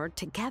demon lord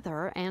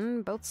together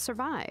and both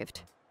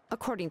survived.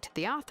 According to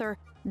the author,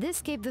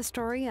 this gave the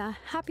story a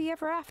happy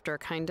ever after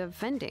kind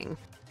of ending.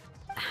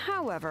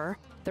 However,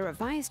 the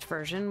revised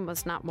version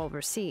was not well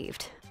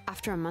received.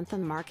 After a month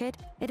on the market,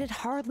 it had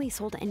hardly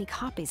sold any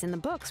copies and the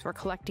books were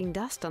collecting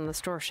dust on the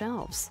store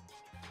shelves.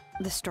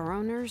 The store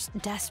owners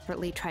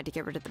desperately tried to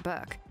get rid of the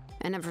book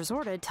and have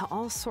resorted to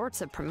all sorts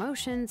of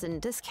promotions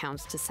and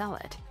discounts to sell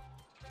it.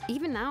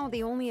 Even now,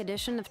 the only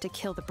edition of To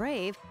Kill the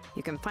Brave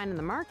you can find in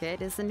the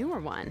market is the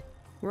newer one,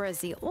 whereas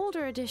the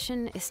older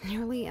edition is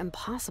nearly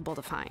impossible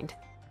to find.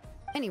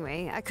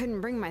 Anyway, I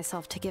couldn't bring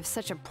myself to give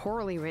such a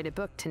poorly rated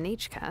book to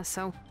Nechka,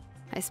 so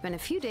I spent a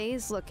few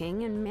days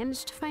looking and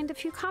managed to find a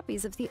few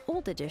copies of the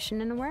old edition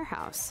in a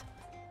warehouse.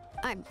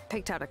 I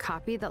picked out a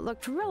copy that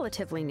looked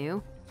relatively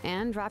new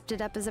and wrapped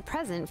it up as a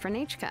present for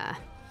Nechka.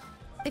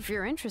 If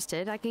you're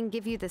interested, I can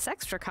give you this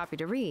extra copy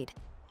to read.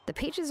 The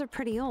pages are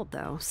pretty old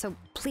though, so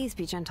please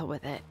be gentle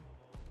with it.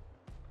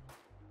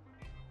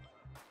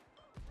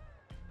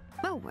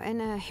 Oh,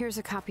 and here's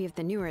a copy of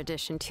the newer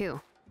edition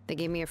too. They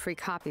gave me a free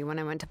copy when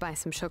I went to buy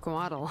some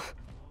chocowaddle.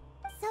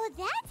 So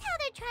that's how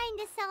they're trying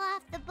to sell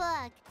off the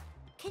book.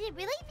 Could it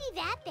really be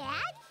that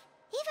bad?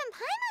 Even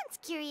Paimon's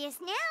curious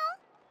now.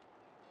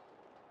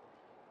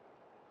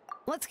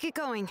 Let's get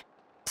going.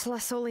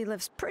 Celesoli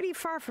lives pretty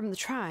far from the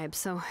tribe,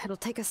 so it'll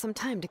take us some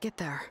time to get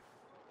there.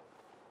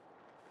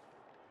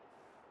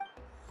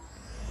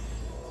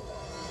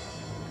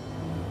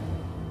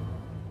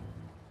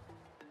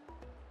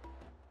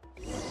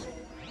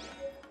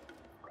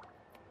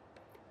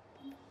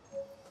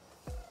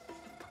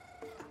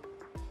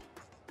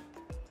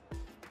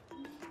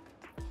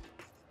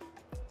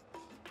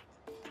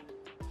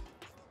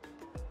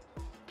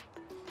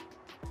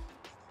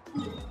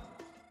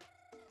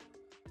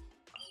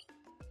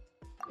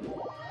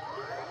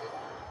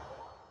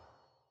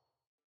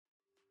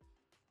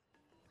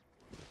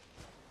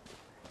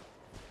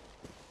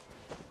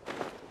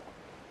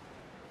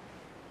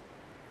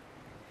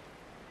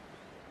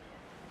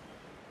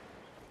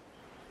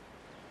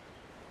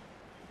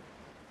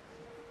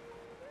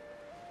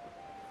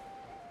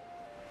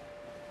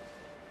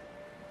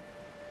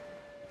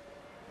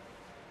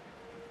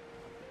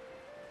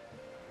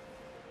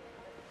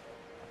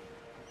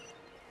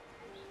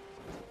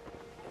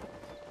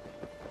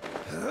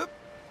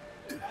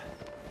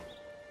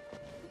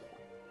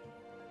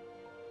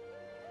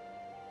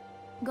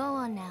 Go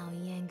on now,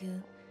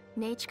 Yengu.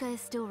 Nechka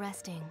is still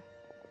resting.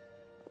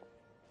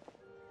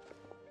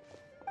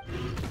 Hey,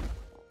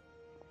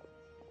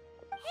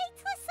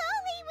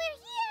 Tlasoli, we're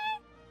here!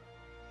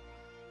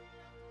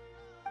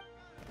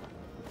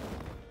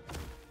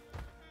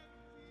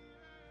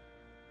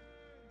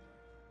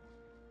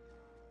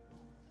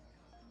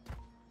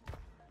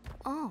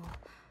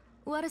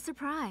 What a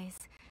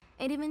surprise.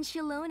 And even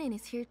Shilonen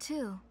is here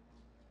too.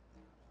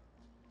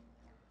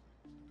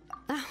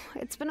 Oh,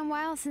 it's been a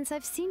while since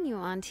I've seen you,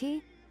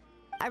 Auntie.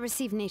 I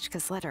received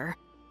Nechka's letter.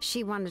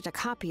 She wanted a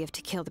copy of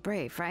To Kill the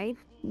Brave, right?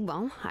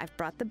 Well, I've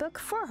brought the book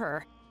for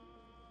her.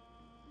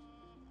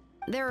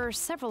 There are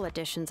several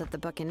editions of the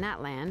book in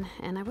Natlan,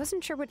 and I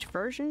wasn't sure which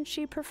version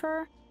she'd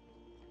prefer.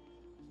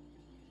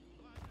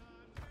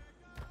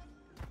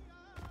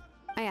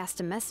 I asked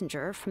a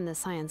messenger from the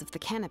Scions of the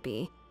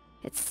Canopy.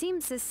 It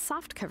seems this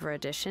softcover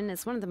edition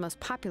is one of the most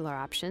popular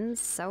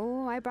options,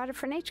 so I brought it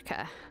for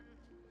Nechka.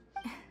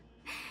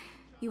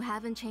 You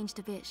haven't changed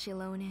a bit,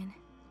 Shilonen.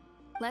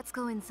 Let's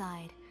go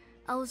inside.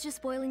 I was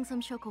just boiling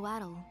some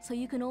chocoatl, so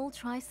you can all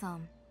try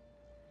some.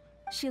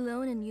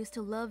 Shilonen used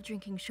to love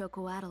drinking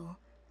chocoatl.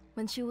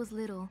 When she was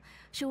little,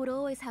 she would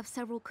always have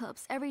several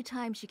cups every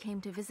time she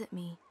came to visit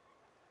me.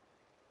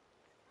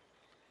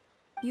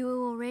 You were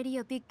already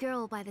a big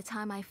girl by the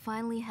time I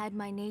finally had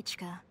my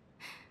Nechka.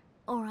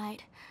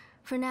 Alright,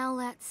 for now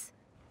let's...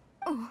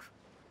 Oh,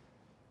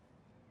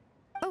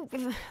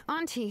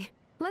 Auntie,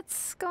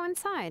 let's go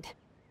inside.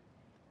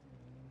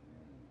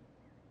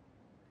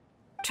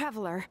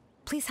 Traveler,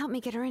 please help me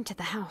get her into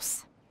the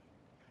house.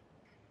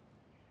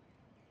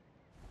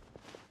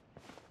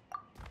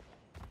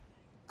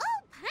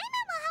 Oh,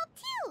 Paimon will help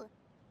too!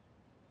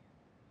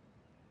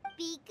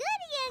 Be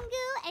good,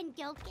 Yangu, and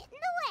don't get in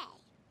the way.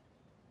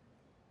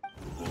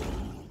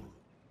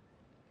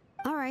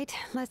 All right,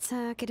 let's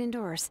get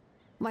indoors.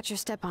 Watch your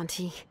step,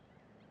 Auntie.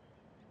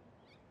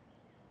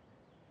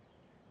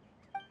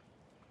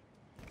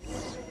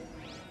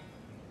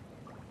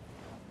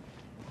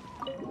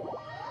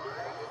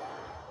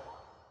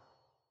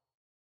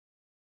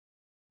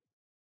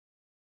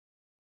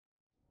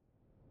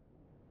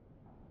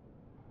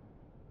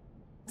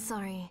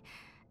 Sorry.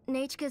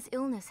 Nechka's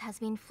illness has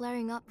been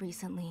flaring up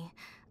recently,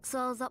 so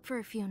I was up for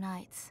a few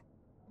nights.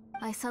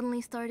 I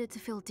suddenly started to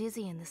feel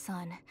dizzy in the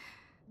sun.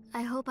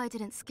 I hope I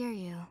didn't scare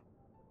you.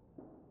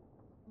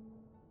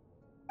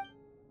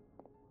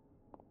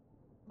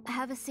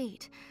 Have a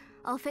seat.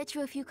 I'll fetch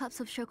you a few cups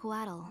of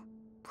chocoatl.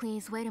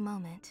 Please wait a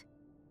moment.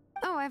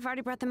 Oh, I've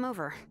already brought them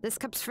over. This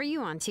cup's for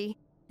you, Auntie.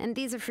 And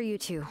these are for you,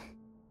 too.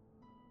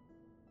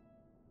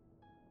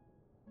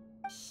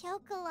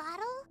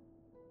 Chocolatl?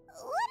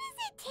 What does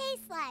it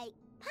taste like?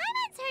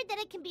 Paimon's heard that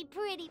it can be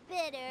pretty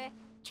bitter.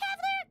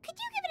 Traveler, could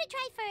you give it a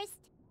try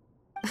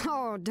first?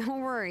 Oh,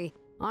 don't worry.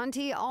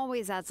 Auntie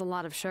always adds a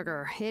lot of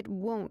sugar. It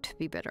won't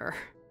be bitter.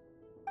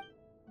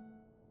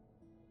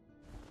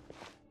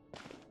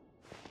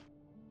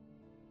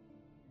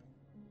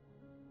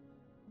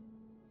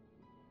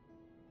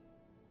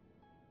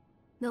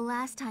 The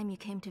last time you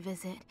came to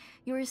visit,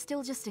 you were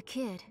still just a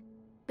kid.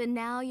 But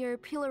now you're a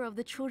pillar of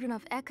the Children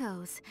of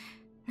Echoes.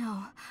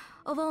 No,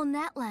 of all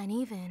Natlan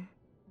even.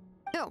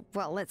 Oh,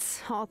 well,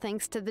 it's all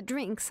thanks to the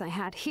drinks I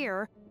had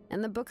here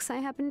and the books I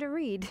happened to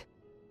read.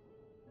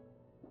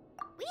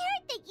 We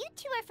heard that you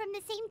two are from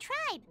the same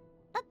tribe,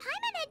 but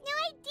Paimon had no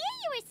idea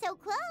you were so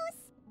close.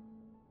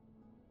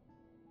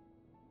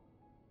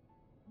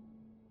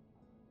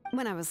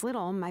 When I was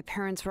little, my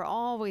parents were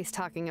always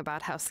talking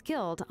about how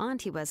skilled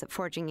Auntie was at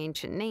forging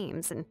ancient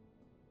names and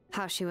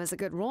how she was a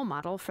good role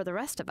model for the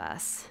rest of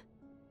us.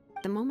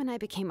 The moment I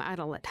became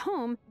idle at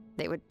home,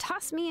 they would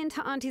toss me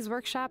into Auntie's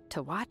workshop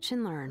to watch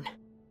and learn.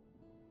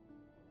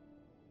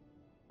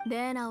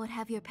 Then I would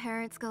have your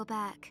parents go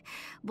back,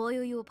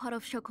 boil you a pot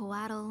of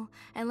chocoatl,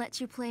 and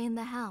let you play in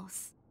the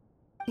house.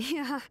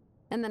 Yeah,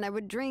 and then I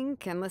would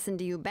drink and listen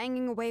to you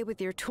banging away with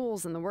your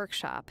tools in the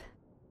workshop.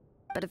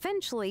 But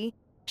eventually,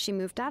 she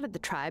moved out of the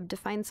tribe to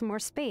find some more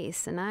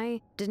space, and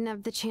I didn't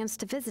have the chance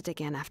to visit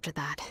again after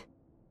that.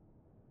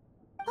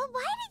 But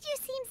why did you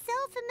seem so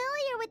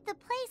familiar with the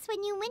place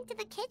when you went to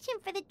the kitchen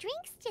for the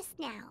drinks just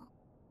now?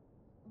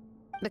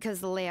 Because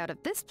the layout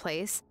of this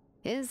place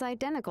is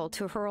identical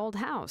to her old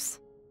house.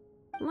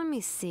 Let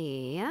me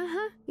see.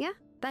 Yeah,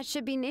 that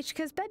should be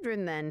Nechka's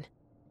bedroom then.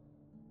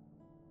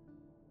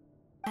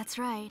 That's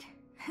right.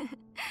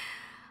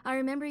 I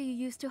remember you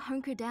used to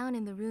hunker down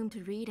in the room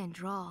to read and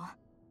draw.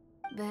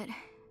 But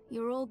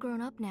you're all grown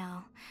up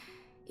now.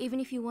 Even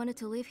if you wanted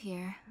to live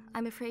here,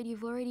 I'm afraid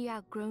you've already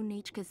outgrown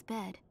Nechka's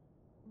bed.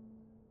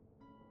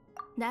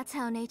 That's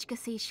how Nechka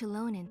sees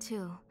Shilonen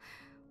too.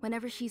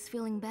 Whenever she's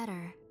feeling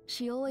better,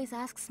 she always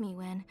asks me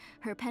when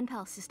her pen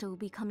pal sister will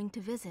be coming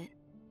to visit.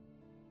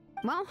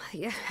 Well,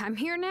 yeah, I'm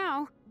here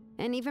now,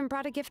 and even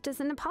brought a gift as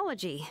an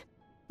apology.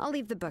 I'll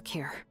leave the book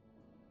here.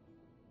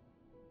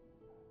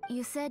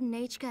 You said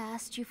Nechka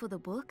asked you for the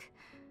book?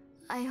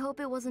 I hope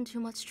it wasn't too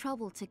much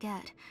trouble to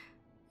get.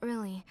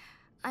 Really,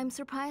 I'm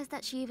surprised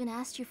that she even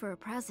asked you for a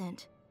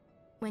present.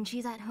 When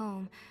she's at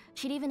home,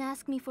 she'd even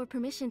ask me for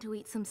permission to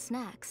eat some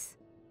snacks.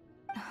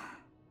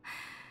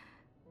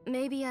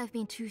 Maybe I've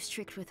been too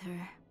strict with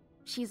her.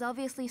 She's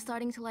obviously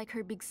starting to like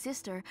her big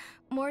sister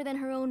more than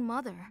her own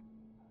mother.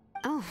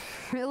 Oh,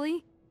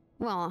 really?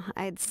 Well,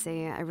 I'd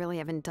say I really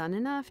haven't done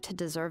enough to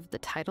deserve the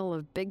title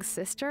of Big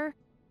Sister.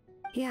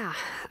 Yeah,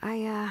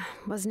 I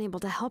wasn't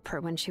able to help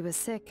her when she was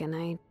sick, and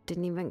I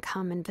didn't even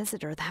come and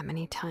visit her that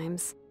many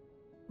times.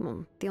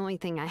 Well, the only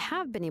thing I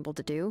have been able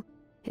to do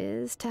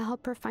is to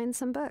help her find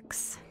some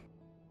books.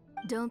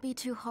 Don't be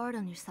too hard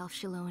on yourself,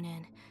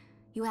 Shilonen.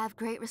 You have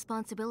great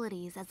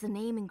responsibilities as the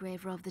name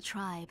engraver of the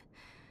tribe.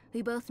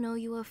 We both know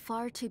you are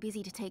far too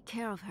busy to take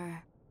care of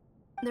her.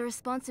 The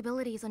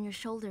responsibilities on your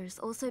shoulders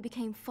also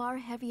became far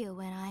heavier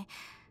when I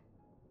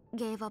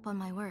gave up on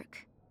my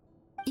work.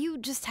 You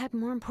just had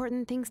more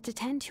important things to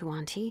tend to,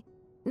 Auntie.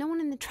 No one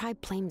in the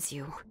tribe blames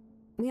you.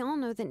 We all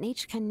know that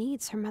Nachka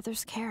needs her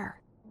mother's care.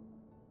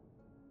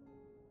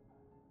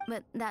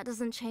 But that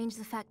doesn't change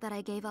the fact that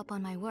I gave up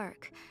on my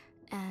work.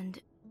 And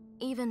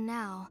even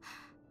now,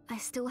 I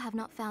still have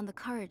not found the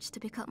courage to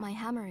pick up my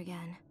hammer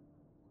again.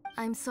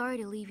 I'm sorry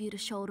to leave you to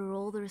shoulder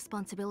all the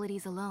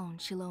responsibilities alone,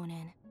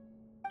 Shilonen.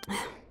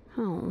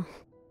 Oh.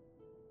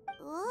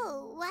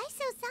 Ooh, why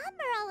so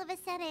somber all of a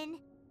sudden?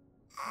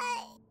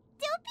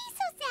 Don't be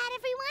so sad,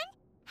 everyone!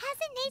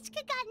 Hasn't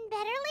Nachka gotten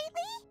better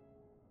lately?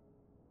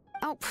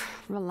 Oh,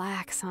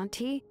 relax,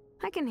 Auntie.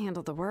 I can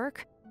handle the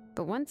work.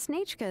 But once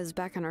Nachka is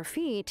back on her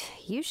feet,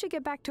 you should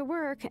get back to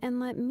work and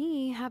let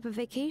me have a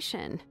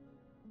vacation.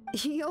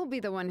 You'll be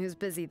the one who's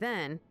busy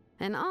then,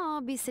 and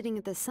I'll be sitting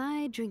at the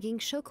side drinking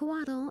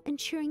chocolatl and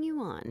cheering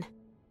you on.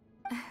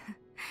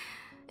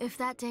 If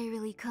that day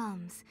really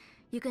comes,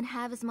 you can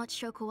have as much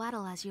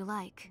chocolatl as you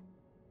like.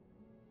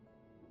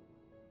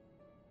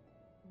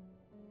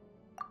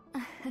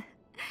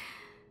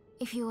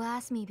 If you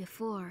asked me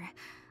before,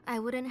 I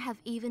wouldn't have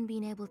even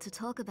been able to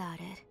talk about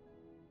it.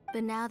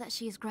 But now that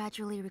she is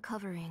gradually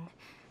recovering,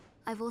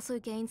 I've also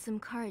gained some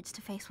courage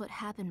to face what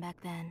happened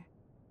back then.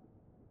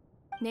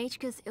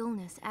 Nachka's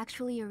illness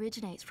actually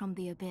originates from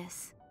the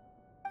Abyss.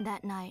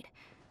 That night,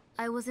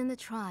 I was in the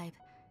tribe,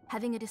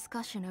 having a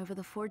discussion over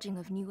the forging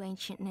of new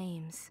ancient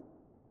names.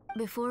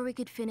 Before we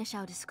could finish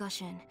our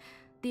discussion,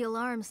 the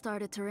alarm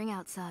started to ring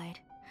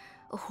outside.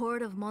 A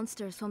horde of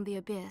monsters from the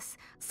Abyss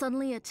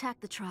suddenly attacked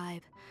the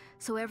tribe,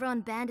 so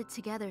everyone banded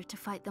together to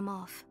fight them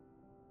off.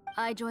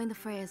 I joined the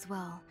fray as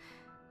well,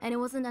 and it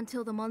wasn't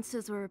until the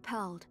monsters were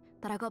repelled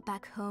that I got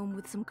back home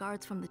with some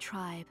guards from the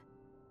tribe.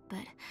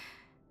 But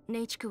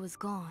Nachka was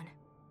gone.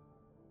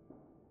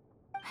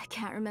 I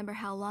can't remember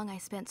how long I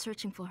spent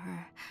searching for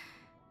her.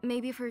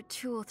 Maybe for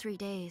 2 or 3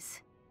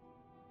 days.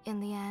 In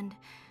the end,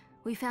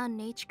 we found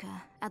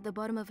Nachka at the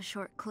bottom of a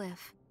short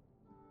cliff.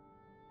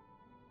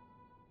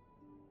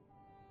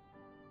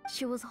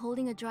 She was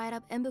holding a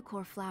dried-up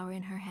embercore flower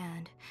in her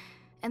hand,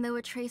 and there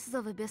were traces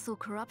of abyssal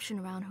corruption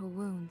around her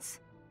wounds.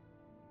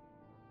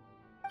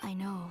 I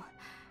know.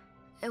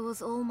 It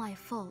was all my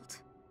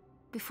fault.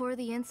 Before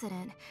the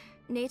incident,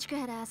 Nachka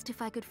had asked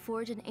if I could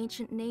forge an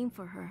ancient name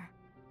for her.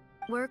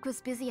 Work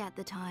was busy at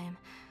the time,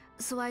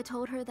 so I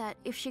told her that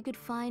if she could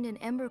find an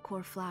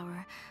embercore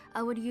flower,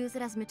 I would use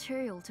it as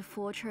material to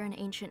forge her an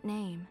ancient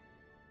name.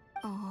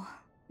 Oh,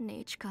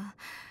 Nachka,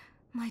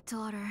 my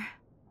daughter.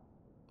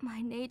 My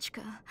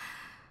Nachka.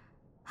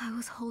 I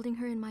was holding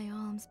her in my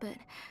arms, but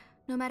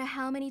no matter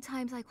how many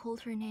times I called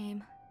her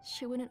name,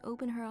 she wouldn't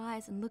open her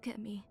eyes and look at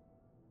me.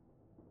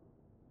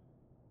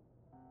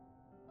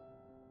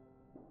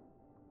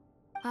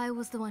 I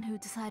was the one who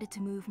decided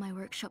to move my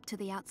workshop to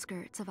the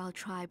outskirts of our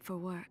tribe for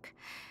work,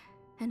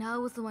 and I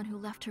was the one who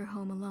left her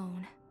home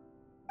alone.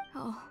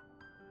 Oh,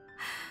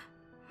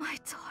 my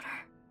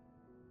daughter.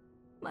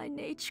 My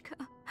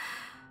Nachka.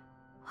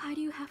 Why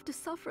do you have to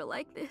suffer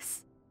like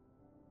this?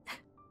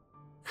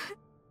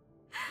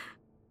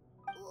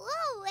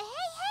 Whoa,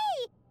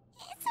 hey!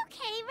 It's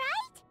okay,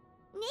 right?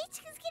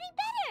 Nachka's getting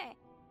better!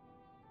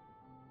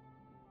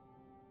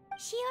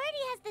 She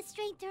already has the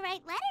strength to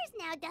write letters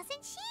now,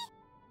 doesn't she?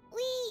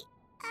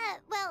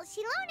 Well,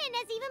 Shilonen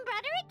has even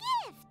brought her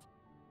a gift!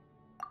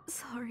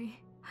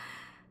 Sorry.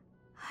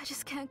 I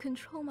just can't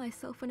control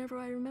myself whenever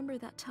I remember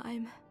that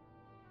time.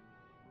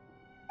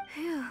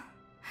 Phew.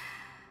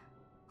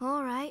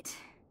 Alright.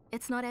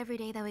 It's not every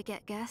day that we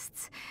get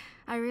guests.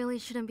 I really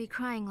shouldn't be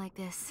crying like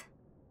this.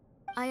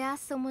 I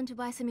asked someone to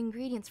buy some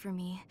ingredients for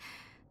me.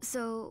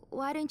 So,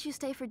 why don't you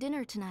stay for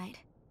dinner tonight?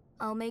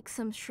 I'll make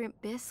some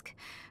shrimp bisque,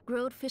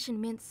 grilled fish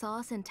and mint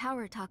sauce, and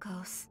tower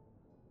tacos.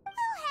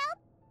 We'll help!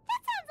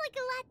 That sounds like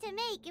a lot to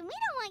make, and we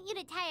don't want you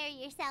to tire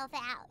yourself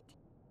out.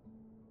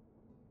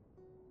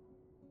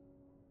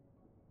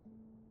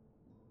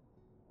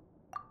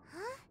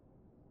 Huh?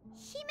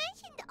 She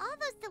mentioned all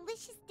those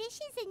delicious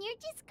dishes, and you're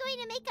just going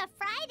to make a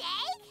fried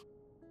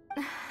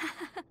egg?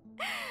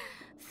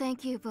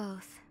 Thank you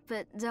both,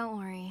 but don't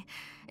worry.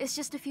 It's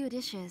just a few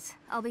dishes.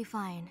 I'll be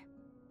fine.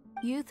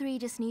 You three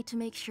just need to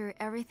make sure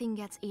everything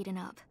gets eaten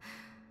up.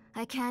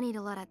 I can't eat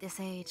a lot at this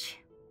age.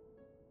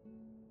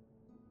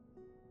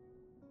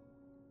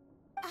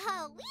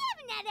 Oh, we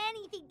haven't had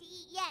anything to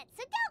eat yet,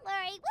 so don't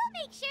worry.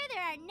 We'll make sure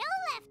there are no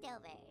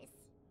leftovers.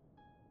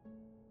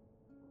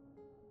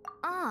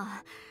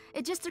 Ah,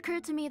 it just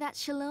occurred to me that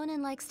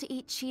Shilonen likes to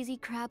eat cheesy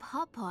crab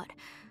hot pot.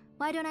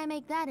 Why don't I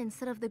make that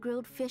instead of the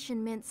grilled fish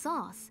and mint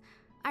sauce?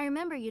 I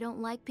remember you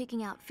don't like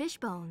picking out fish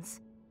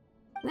bones.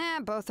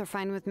 Both are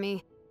fine with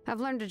me. I've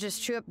learned to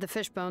just chew up the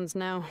fish bones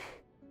now.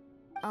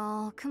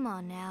 Oh, come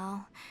on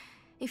now.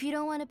 If you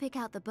don't want to pick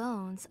out the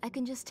bones, I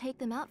can just take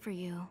them out for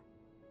you.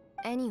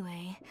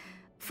 Anyway,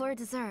 for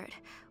dessert,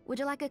 would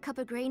you like a cup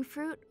of grain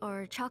fruit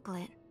or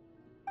chocolate?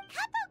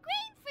 Cup of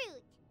grain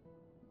fruit!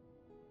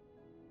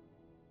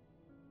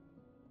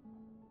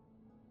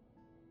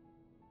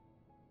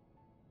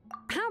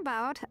 How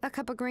about a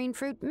cup of green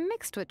fruit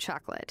mixed with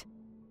chocolate?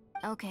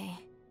 Okay,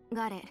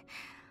 got it.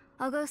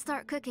 I'll go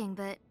start cooking,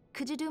 but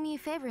could you do me a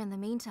favor in the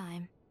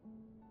meantime?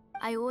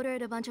 I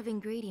ordered a bunch of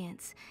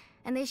ingredients,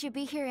 and they should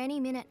be here any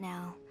minute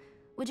now.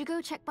 Would you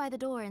go check by the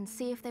door and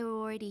see if they were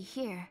already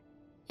here?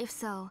 If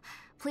so,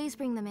 please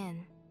bring them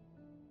in.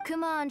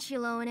 Come on,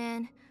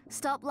 Shilonen.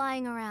 Stop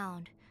lying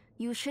around.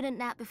 You shouldn't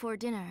nap before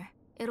dinner.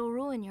 It'll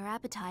ruin your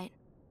appetite.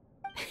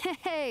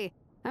 Hey,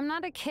 I'm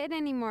not a kid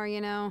anymore,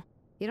 you know.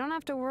 You don't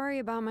have to worry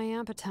about my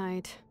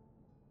appetite.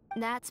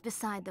 That's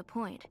beside the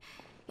point.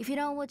 If you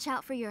don't watch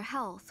out for your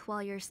health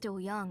while you're still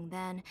young,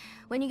 then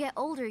when you get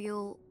older,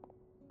 you'll...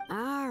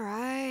 All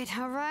right.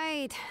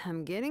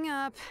 I'm getting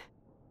up.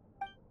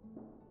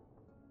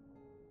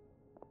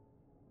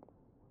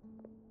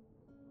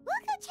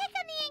 We'll go check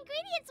on the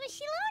ingredients with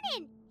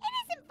Shilonen. It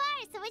isn't far,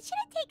 so it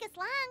shouldn't take us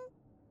long.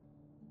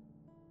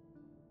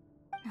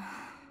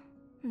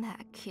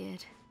 That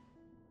kid.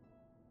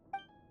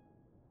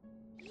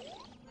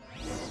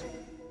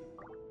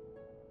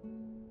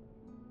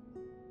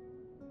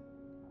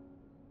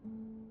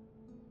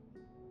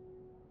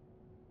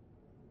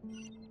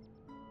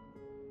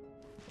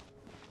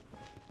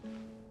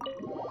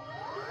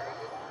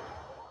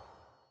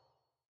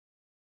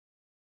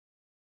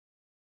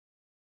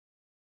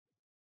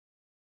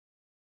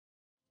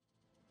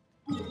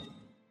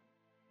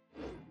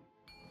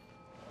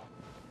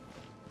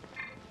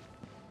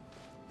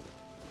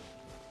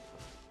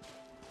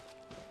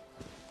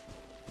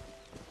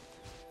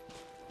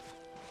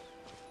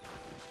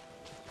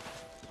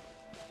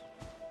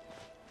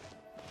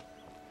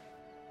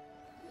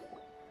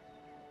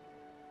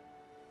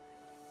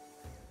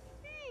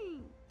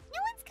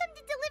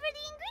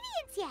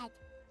 Yet.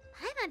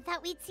 Paimon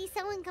thought we'd see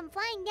someone come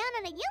flying down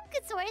on a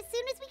Yunkasaur as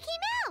soon as we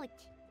came out.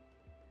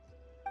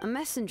 A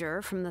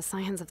messenger from the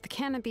Scions of the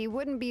Canopy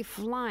wouldn't be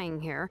flying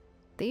here.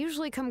 They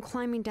usually come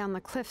climbing down the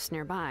cliffs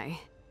nearby.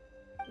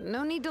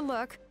 No need to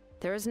look.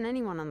 There isn't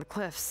anyone on the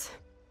cliffs.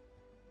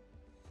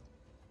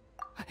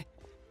 I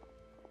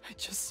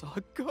just saw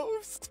a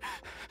ghost.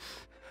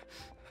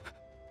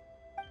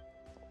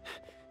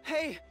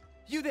 Hey,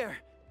 you there.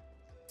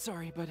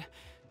 Sorry, but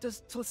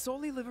does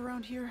Tlisoli live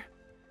around here?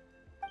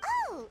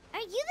 Oh, are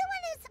you the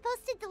one who's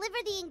supposed to deliver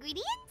the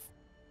ingredients?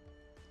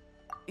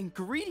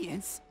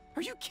 Ingredients?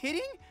 Are you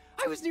kidding?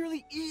 I was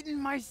nearly eaten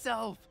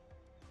myself.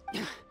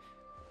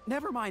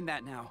 Never mind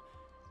that now.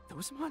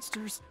 Those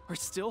monsters are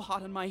still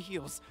hot on my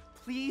heels.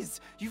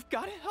 Please, you've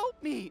got to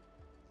help me.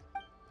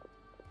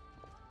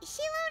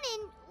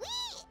 Shilonen,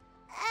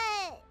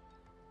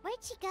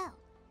 where'd she go?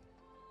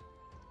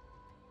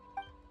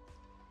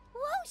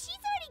 Whoa, she's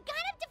already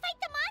gone up to fight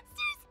the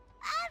monsters?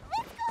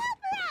 Let's go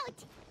help her out!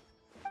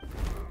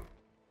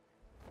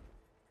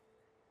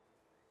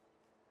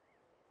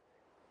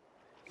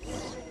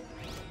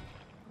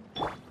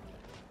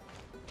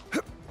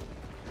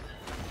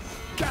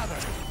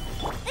 Gather!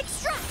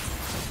 Extract!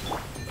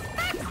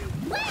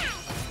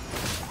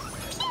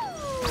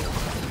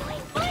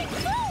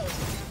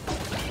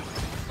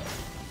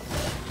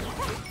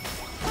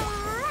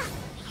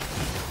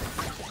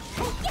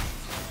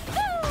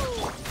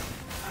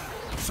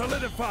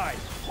 Solidify!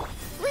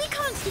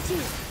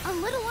 Reconstitute! A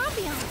little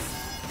ambiance!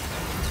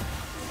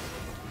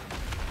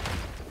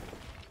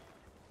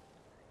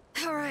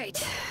 All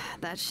right,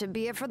 that should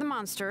be it for the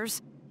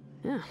monsters.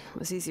 Yeah, it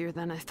was easier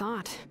than I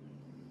thought.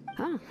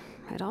 Oh,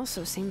 it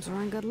also seems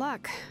we're in good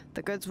luck.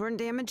 The goods weren't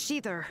damaged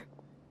either.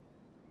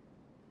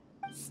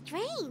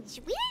 Strange.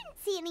 We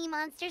didn't see any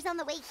monsters on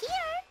the way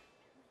here.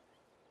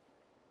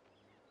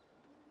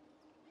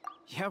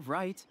 Yeah,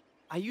 right.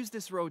 I use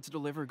this road to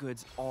deliver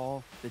goods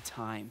all the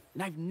time,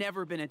 and I've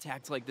never been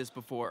attacked like this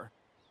before.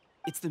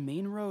 It's the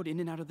main road in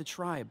and out of the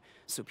tribe,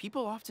 so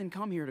people often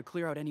come here to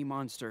clear out any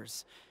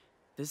monsters.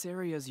 This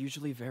area is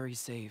usually very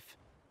safe.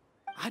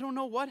 I don't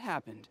know what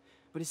happened,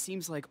 but it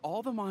seems like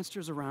all the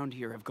monsters around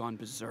here have gone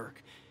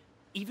berserk.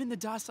 Even the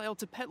docile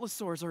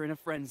Tepetlosaurs are in a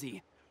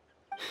frenzy.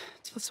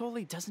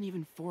 Tlisoli doesn't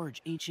even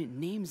forge ancient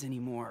names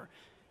anymore,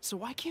 so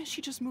why can't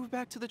she just move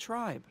back to the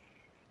tribe?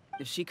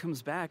 If she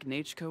comes back,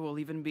 Nachko will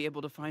even be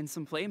able to find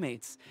some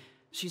playmates.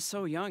 She's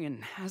so young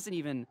and hasn't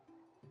even...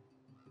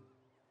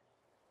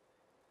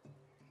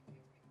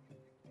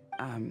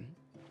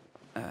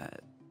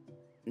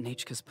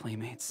 Nachka's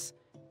playmates.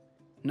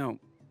 No,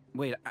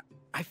 wait,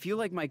 I feel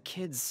like my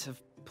kids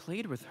have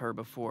played with her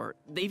before.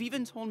 They've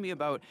even told me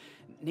about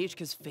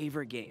Nachka's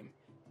favorite game.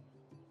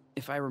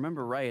 If I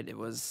remember right, it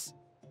was...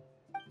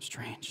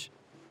 strange.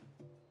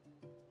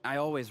 I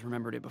always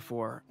remembered it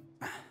before.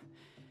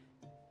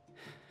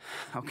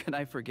 How could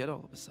I forget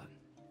all of a sudden?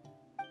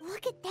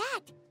 Look at that!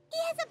 He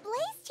has a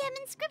blaze gem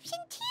inscription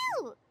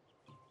too!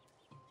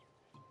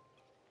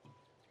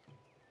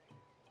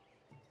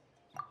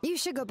 You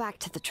should go back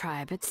to the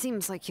tribe. It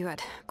seems like you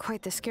had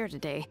quite the scare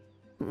today.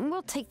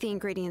 We'll take the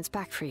ingredients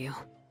back for you.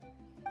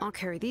 I'll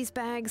carry these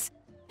bags,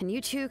 and you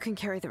two can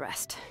carry the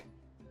rest.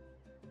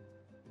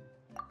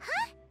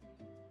 Huh?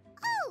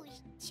 Oh,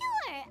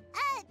 sure.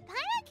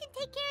 Paimon can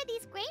take care of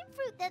these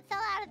grapefruit that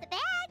fell out of the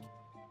bag.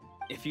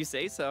 If you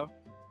say so.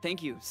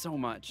 Thank you so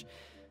much.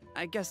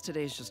 I guess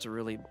today's just a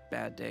really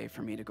bad day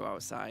for me to go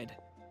outside.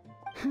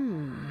 That's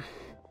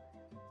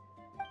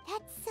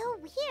so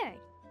weird.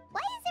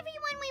 Why is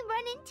everyone we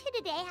run into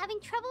today having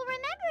trouble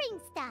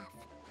remembering stuff?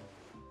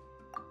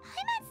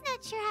 Paimon's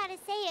not sure how to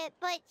say it,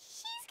 but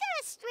she's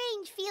got a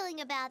strange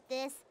feeling about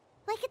this.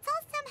 Like it's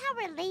all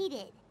somehow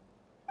related.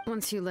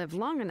 Once you live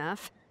long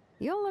enough,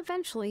 you'll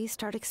eventually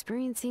start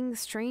experiencing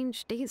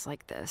strange days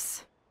like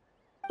this.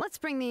 Let's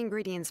bring the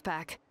ingredients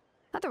back.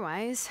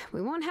 Otherwise,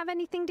 we won't have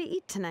anything to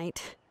eat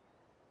tonight.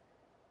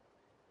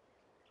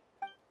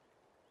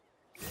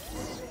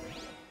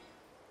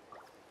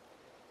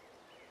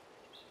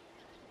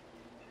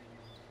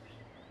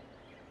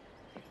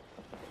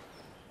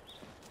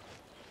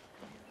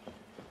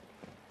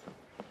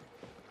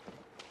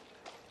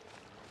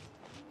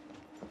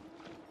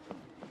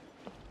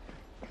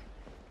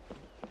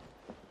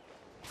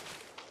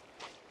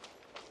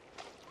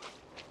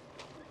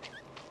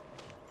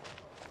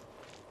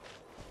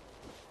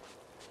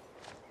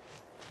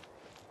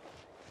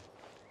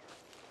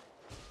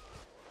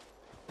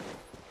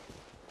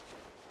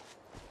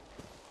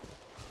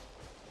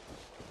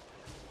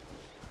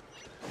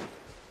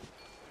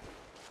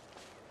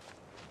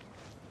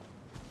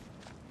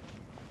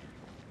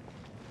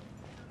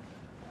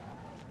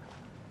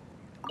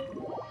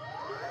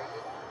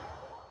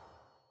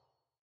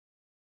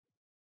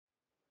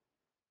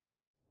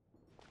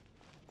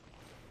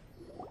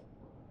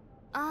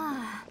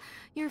 Ah,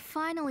 you're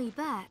finally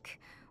back.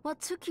 What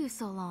took you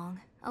so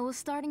long? I was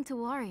starting to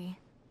worry.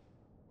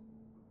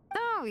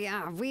 Oh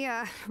yeah, we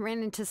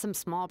ran into some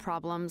small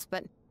problems,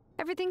 but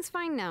everything's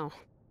fine now.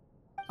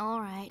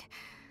 Alright.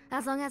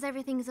 As long as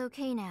everything's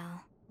okay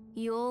now.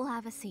 You all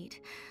have a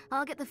seat.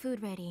 I'll get the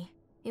food ready.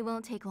 It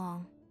won't take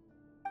long.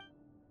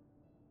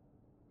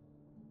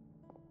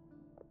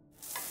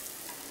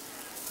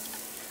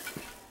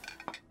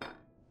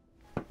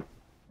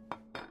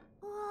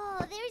 Whoa,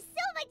 there's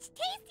so much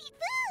tasty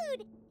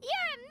food!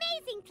 You're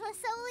amazing,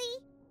 Tlasoli!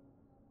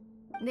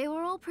 They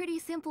were all pretty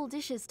simple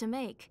dishes to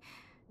make.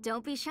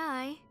 Don't be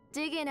shy.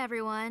 Dig in,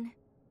 everyone.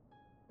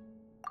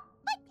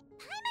 But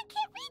Paimon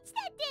can't reach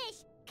that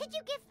dish! Could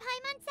you give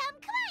Paimon some?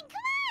 Come on,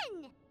 come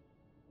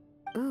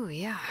on! Ooh,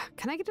 yeah.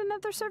 Can I get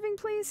another serving,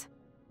 please?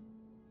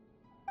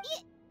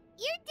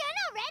 You're done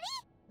already?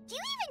 Do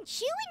you even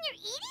chew when you're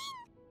eating?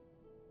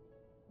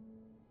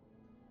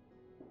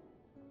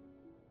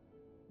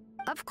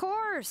 Of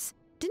course!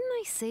 Didn't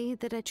I say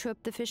that I chew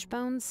up the fish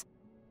bones?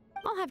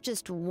 I'll have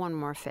just one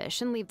more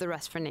fish and leave the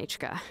rest for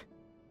Nachka.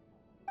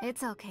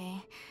 It's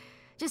okay.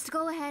 Just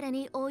go ahead and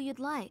eat all you'd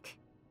like.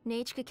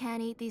 Nachka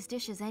can't eat these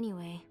dishes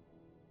anyway.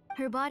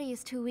 Her body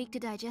is too weak to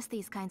digest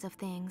these kinds of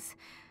things.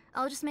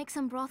 I'll just make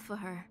some broth for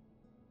her.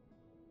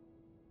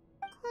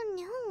 Oh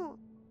no,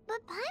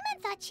 but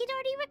Paimon thought she'd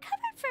already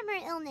recovered from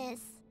her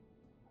illness.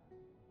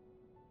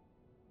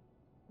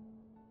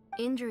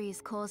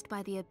 Injuries caused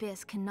by the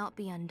abyss cannot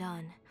be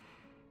undone.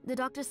 The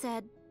doctor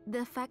said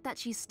the fact that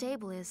she's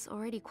stable is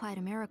already quite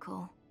a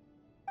miracle.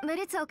 But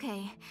it's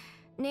okay.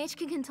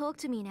 Nachka can talk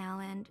to me now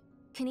and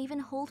can even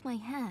hold my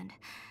hand.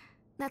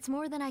 That's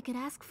more than I could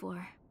ask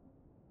for.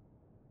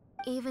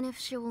 Even if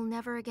she will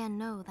never again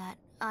know that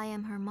I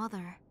am her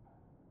mother.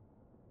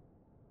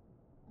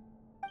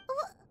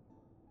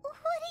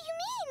 What do you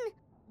mean?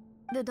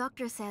 The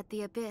doctor said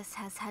the abyss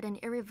has had an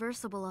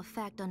irreversible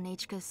effect on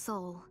Nachka's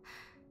soul.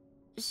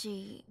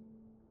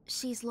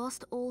 She's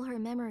lost all her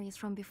memories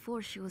from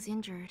before she was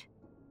injured.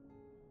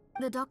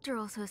 The doctor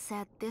also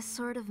said this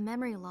sort of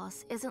memory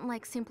loss isn't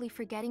like simply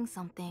forgetting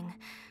something.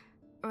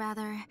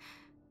 Rather,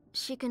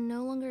 she can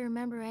no longer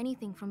remember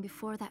anything from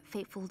before that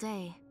fateful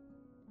day.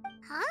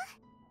 Huh?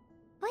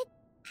 But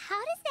how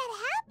does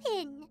that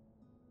happen?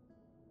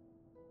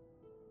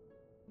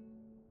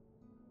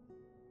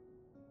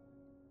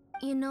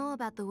 You know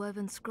about the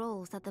woven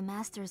scrolls that the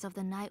Masters of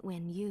the Night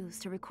Wind use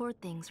to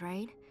record things,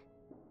 right?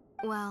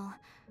 Well,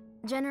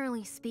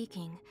 generally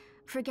speaking,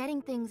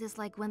 forgetting things is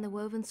like when the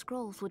woven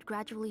scrolls would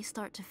gradually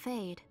start to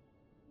fade.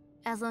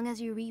 As long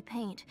as you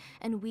repaint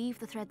and weave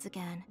the threads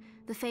again,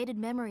 the faded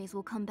memories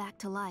will come back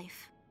to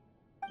life.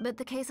 But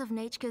the case of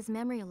Nachka's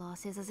memory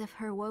loss is as if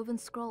her woven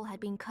scroll had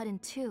been cut in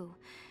two,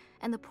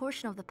 and the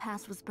portion of the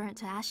past was burnt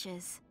to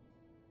ashes.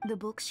 The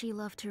books she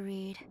loved to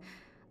read,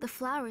 the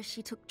flowers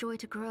she took joy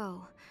to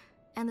grow,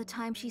 and the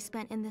time she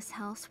spent in this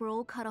house were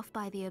all cut off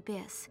by the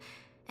abyss,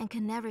 and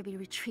can never be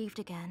retrieved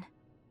again.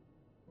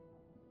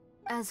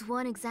 As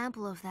one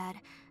example of that,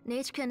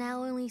 Nachka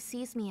now only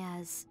sees me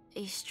as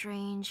a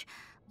strange,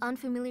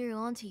 unfamiliar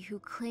auntie who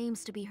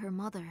claims to be her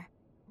mother.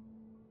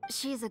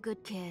 She's a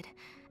good kid,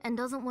 and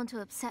doesn't want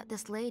to upset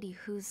this lady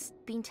who's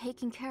been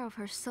taking care of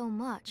her so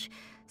much,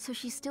 so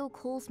she still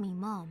calls me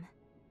Mom.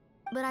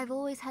 But I've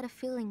always had a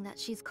feeling that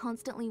she's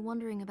constantly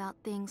wondering about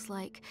things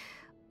like,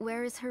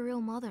 where is her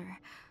real mother?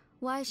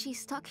 Why is she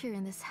stuck here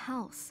in this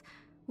house?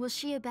 Was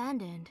she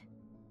abandoned?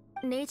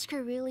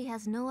 Nechka really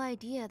has no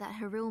idea that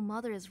her real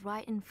mother is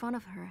right in front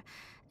of her,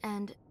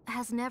 and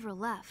has never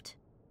left.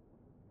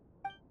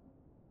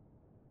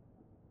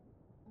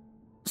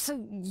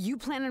 So you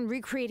plan on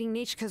recreating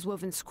Nechka's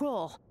woven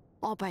scroll,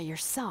 all by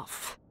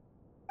yourself?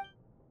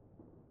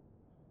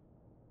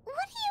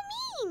 What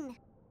do you mean?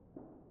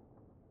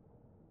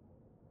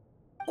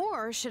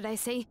 Or should I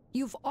say,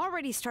 you've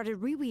already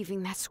started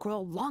reweaving that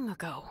scroll long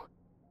ago.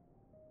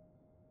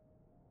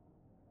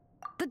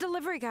 The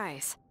delivery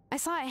guys. I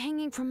saw it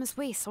hanging from his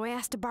waist, so I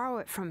asked to borrow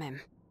it from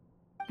him.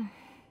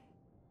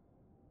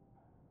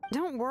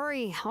 Don't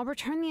worry, I'll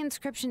return the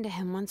inscription to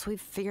him once we've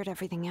figured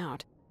everything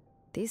out.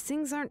 These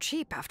things aren't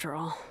cheap, after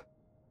all.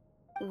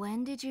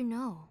 When did you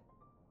know?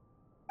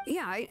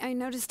 Yeah, I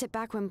noticed it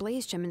back when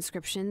blaze gem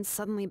inscriptions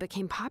suddenly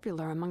became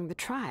popular among the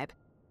tribe.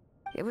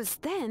 It was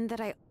then that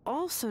I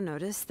also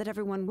noticed that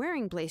everyone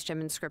wearing blaze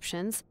gem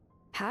inscriptions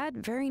had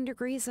varying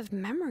degrees of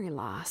memory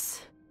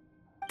loss.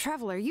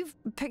 Traveler, you've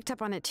picked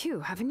up on it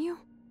too, haven't you?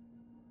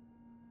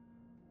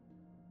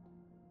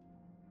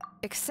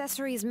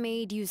 Accessories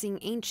made using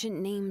ancient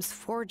names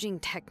forging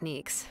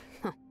techniques.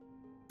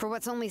 For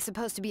what's only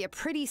supposed to be a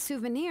pretty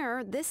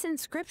souvenir, this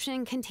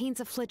inscription contains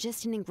a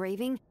phlogiston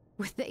engraving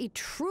with a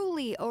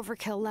truly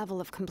overkill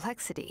level of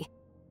complexity.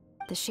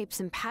 The shapes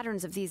and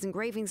patterns of these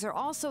engravings are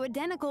also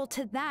identical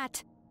to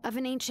that of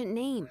an ancient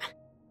name.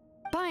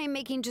 By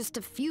making just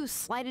a few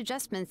slight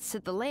adjustments to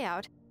the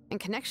layout and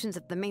connections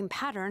of the main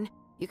pattern,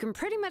 you can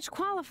pretty much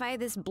qualify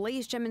this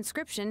blaze gem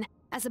inscription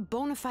as a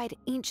bona fide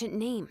ancient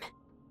name.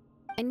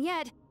 And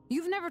yet,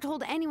 you've never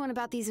told anyone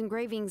about these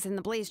engravings in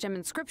the blaze gem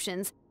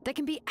inscriptions that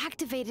can be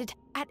activated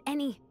at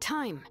any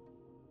time.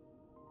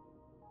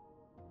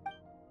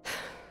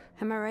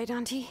 Am I right,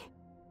 Auntie?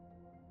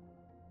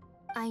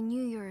 I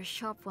knew you were a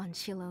sharp one,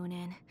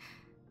 Shilonen.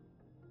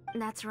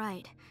 That's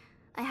right.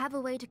 I have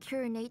a way to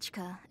cure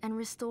Nechka and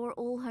restore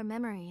all her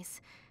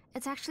memories.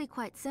 It's actually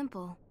quite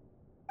simple.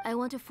 I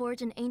want to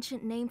forge an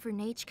ancient name for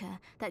Nechka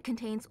that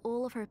contains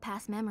all of her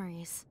past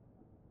memories.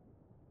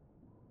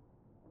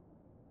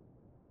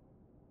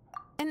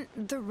 And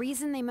the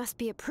reason they must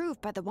be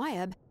approved by the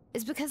Wyab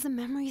is because the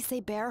memories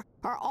they bear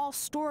are all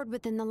stored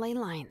within the ley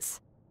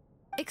lines.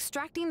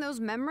 Extracting those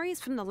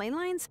memories from the ley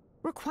lines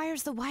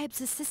requires the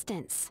Wyab's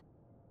assistance.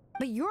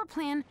 But your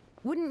plan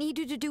wouldn't need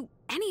you to do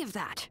any of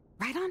that,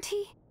 right,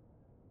 Auntie?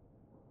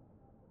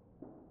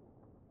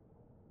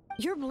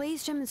 Your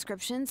blaze gem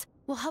inscriptions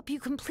will help you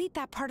complete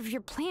that part of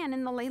your plan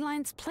in the ley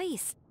line's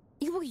place.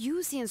 You will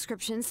use the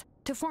inscriptions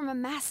to form a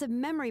massive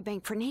memory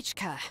bank for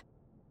Nechka.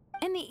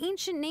 And the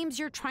ancient names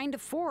you're trying to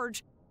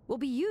forge will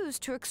be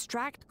used to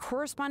extract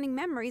corresponding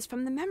memories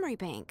from the memory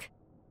bank.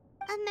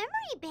 A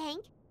memory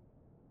bank?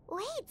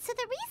 Wait, so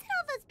the reason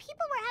all those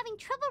people were having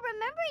trouble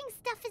remembering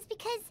stuff is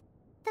because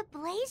the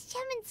blaze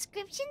gem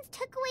inscriptions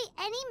took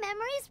away any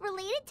memories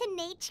related to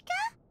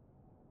Nechka?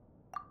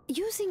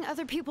 Using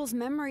other people's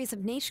memories of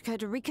Nechka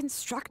to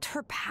reconstruct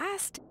her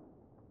past?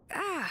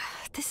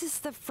 This is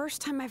the first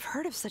time I've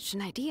heard of such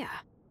an idea.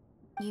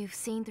 You've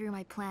seen through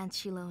my plans,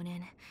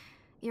 Shilonen.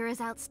 You're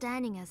as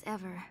outstanding as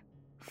ever.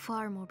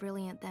 Far more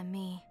brilliant than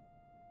me.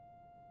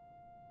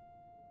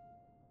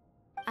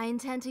 I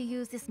intend to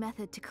use this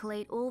method to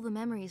collate all the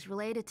memories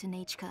related to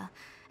Nechka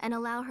and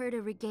allow her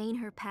to regain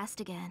her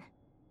past again.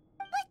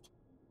 But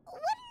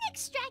wouldn't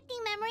extracting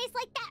memories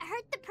like that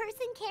hurt the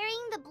person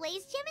carrying the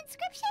blaze gem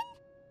inscription?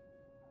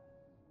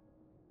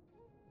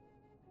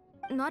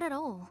 Not at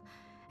all.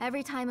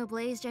 Every time a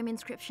blaze gem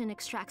inscription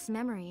extracts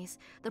memories,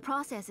 the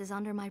process is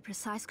under my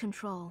precise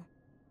control.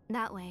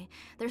 That way,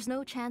 there's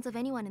no chance of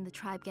anyone in the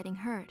tribe getting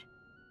hurt.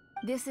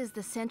 This is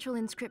the central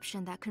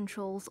inscription that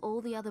controls all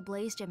the other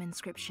blaze gem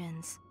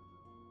inscriptions,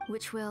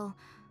 which will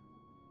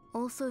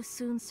also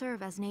soon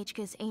serve as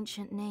Nechka's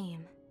ancient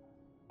name.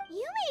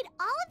 You made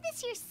all of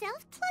this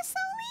yourself,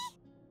 Tlusoli?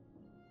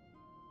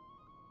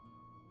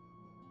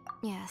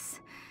 Yes,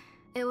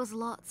 it was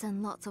lots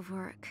and lots of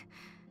work.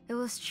 It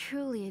was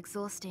truly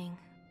exhausting.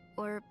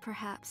 Or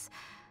perhaps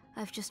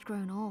I've just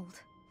grown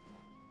old.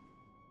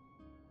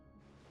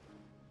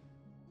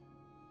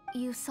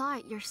 You saw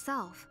it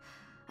yourself.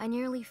 I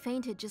nearly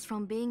fainted just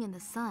from being in the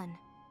sun.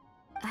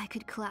 I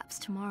could collapse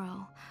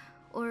tomorrow,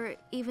 or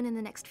even in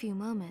the next few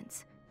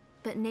moments.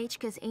 But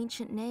Nechka's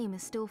ancient name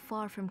is still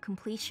far from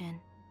completion.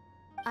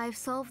 I've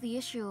solved the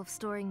issue of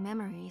storing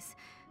memories,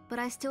 but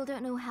I still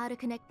don't know how to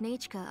connect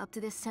Nechka up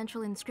to this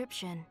central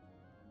inscription.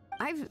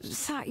 I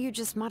thought you'd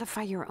just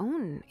modify your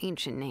own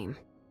ancient name.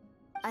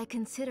 I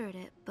considered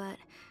it, but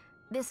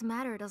this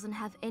matter doesn't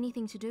have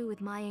anything to do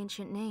with my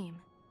ancient name.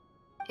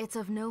 It's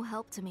of no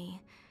help to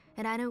me,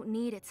 and I don't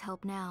need its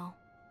help now.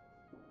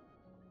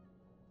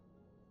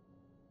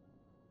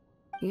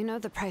 You know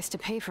the price to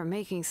pay for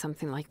making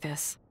something like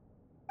this.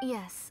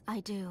 Yes,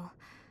 I do.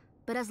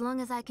 But as long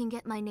as I can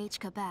get my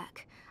Nechka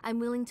back, I'm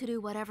willing to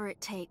do whatever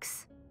it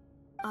takes.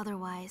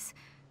 Otherwise,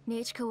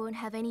 Nechka won't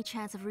have any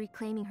chance of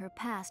reclaiming her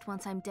past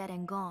once I'm dead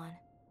and gone.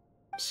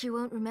 She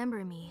won't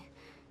remember me,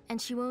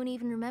 and she won't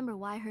even remember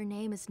why her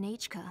name is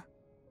Nechka.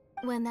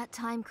 When that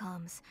time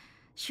comes,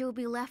 she'll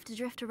be left to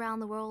drift around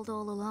the world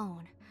all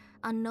alone,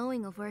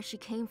 unknowing of where she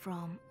came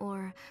from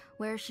or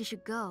where she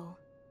should go.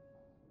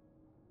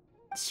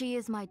 She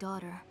is my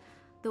daughter,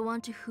 the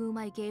one to whom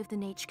I gave the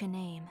Nechka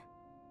name.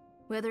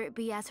 Whether it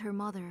be as her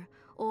mother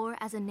or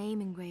as a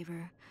name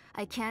engraver,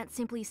 I can't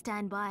simply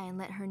stand by and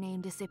let her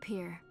name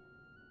disappear.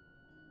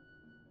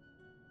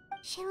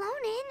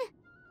 Shilonin!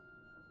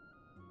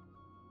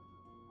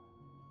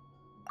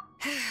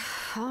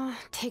 I'll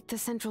take the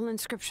central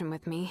inscription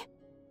with me.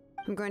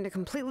 I'm going to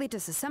completely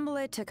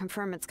disassemble it to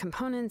confirm its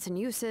components and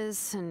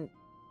uses, and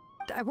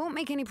I won't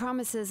make any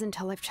promises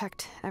until I've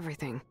checked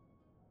everything.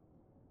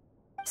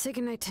 Say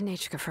goodnight to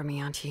Nechka for me,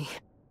 Auntie.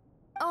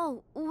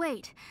 Oh,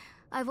 wait.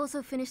 I've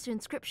also finished the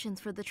inscriptions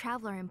for the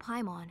Traveler in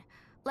Paimon.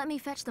 Let me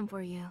fetch them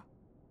for you.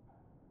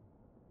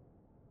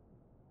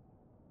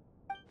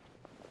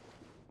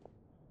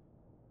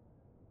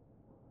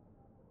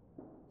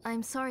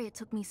 I'm sorry it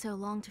took me so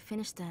long to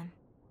finish them.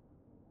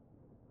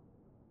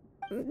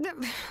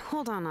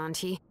 Hold on,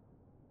 Auntie.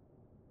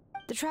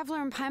 The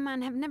Traveler and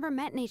Paimon have never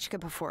met Nechka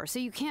before, so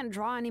you can't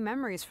draw any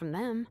memories from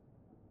them.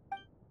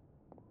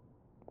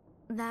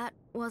 That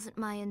wasn't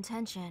my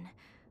intention.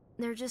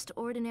 They're just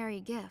ordinary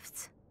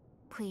gifts.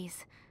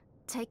 Please,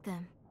 take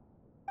them.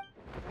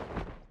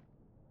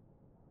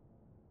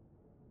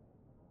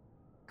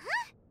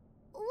 Huh?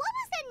 What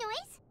was that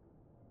noise?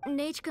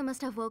 Nechka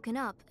must have woken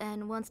up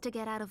and wants to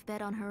get out of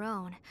bed on her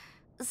own.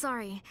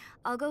 Sorry,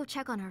 I'll go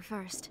check on her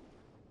first.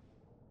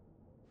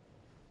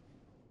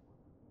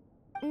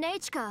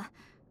 Nechka,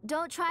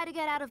 don't try to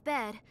get out of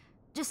bed.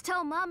 Just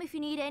tell Mom if you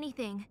need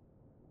anything.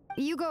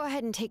 You go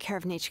ahead and take care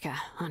of Nechka,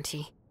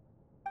 Auntie.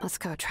 Let's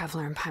go,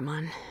 Traveler and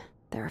Paimon.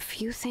 There are a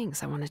few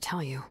things I want to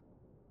tell you.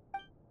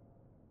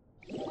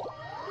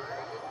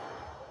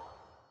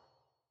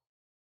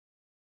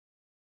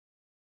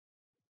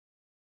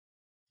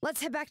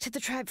 Let's head back to the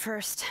tribe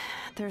first.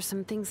 There are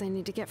some things I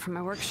need to get from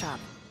my workshop.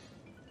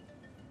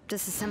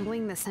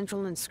 Disassembling the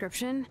central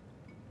inscription?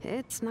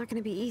 It's not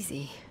going to be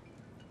easy.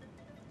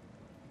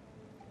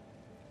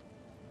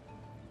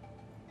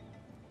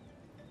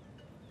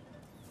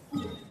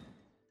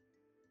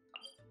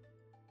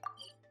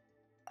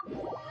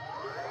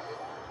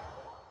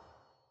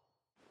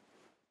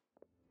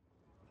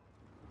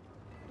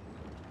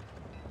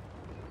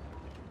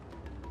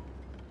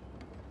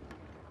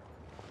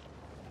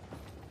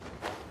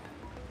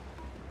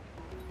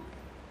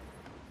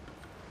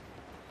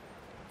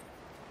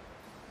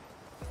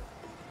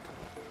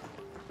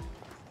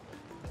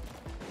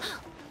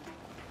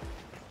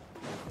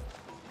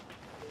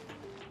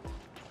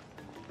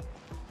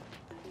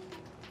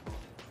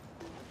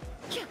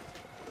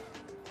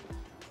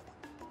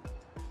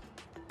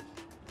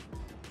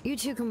 You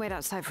two can wait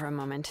outside for a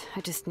moment.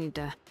 I just need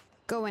to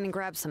go in and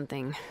grab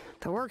something.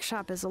 The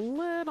workshop is a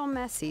little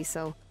messy,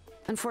 so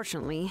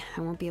unfortunately,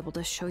 I won't be able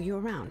to show you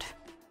around.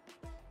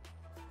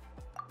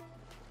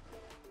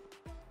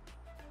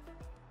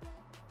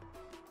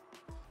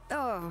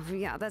 Oh,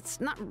 yeah, that's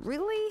not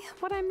really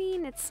what I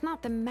mean. It's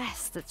not the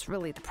mess that's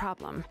really the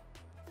problem.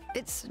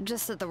 It's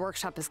just that the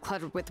workshop is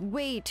cluttered with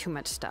way too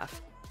much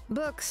stuff.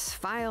 Books,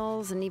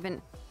 files, and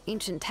even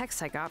ancient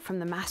texts I got from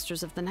the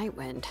Masters of the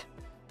Nightwind.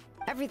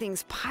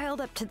 Everything's piled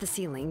up to the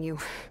ceiling. You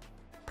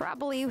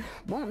probably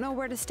won't know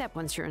where to step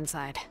once you're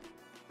inside.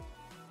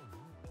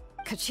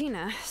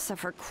 Kachina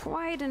suffered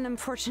quite an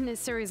unfortunate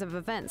series of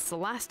events the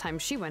last time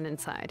she went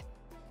inside.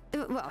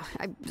 Well,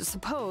 I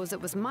suppose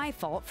it was my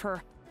fault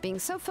for being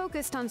so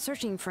focused on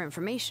searching for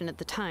information at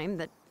the time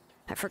that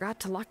I forgot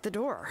to lock the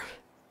door.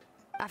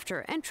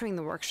 After entering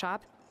the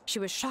workshop, she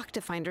was shocked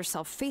to find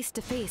herself face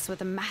to face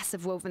with a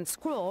massive woven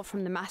scroll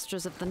from the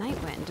Masters of the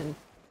Nightwind, and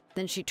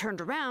then she turned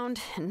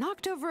around and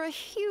knocked over a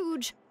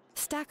huge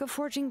stack of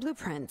forging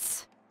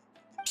blueprints.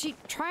 She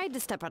tried to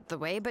step out of the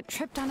way, but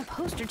tripped on a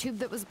poster tube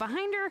that was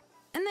behind her,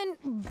 and then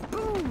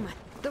boom!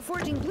 The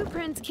forging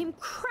blueprints came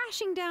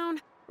crashing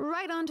down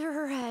right onto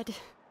her head.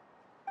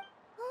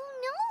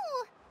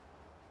 Oh no!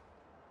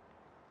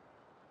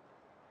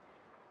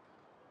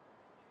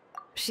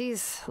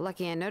 She's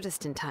lucky I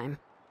noticed in time.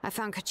 I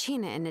found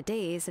Kachina in a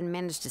daze and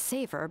managed to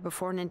save her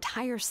before an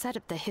entire set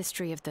of the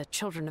history of the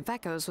Children of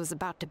Echoes was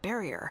about to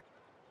bury her.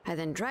 I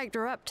then dragged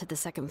her up to the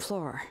second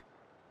floor.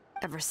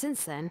 Ever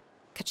since then,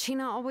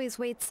 Kachina always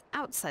waits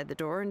outside the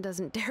door and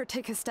doesn't dare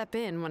take a step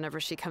in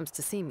whenever she comes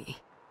to see me.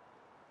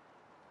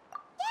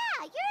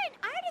 Yeah, you're an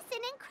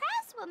artisan and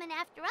craftswoman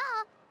after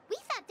all. We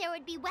thought there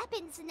would be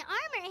weapons and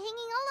armor hanging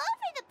all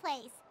over the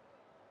place.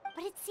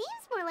 But it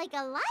seems more like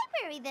a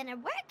library than a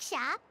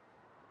workshop.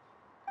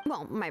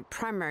 Well, my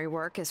primary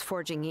work is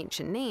forging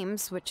ancient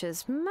names, which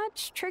is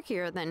much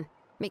trickier than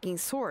making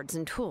swords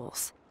and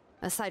tools.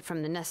 Aside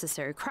from the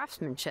necessary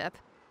craftsmanship,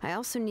 I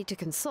also need to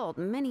consult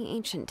many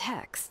ancient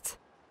texts.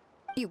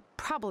 You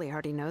probably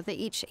already know that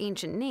each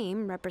ancient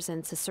name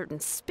represents a certain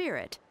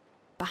spirit,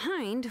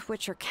 behind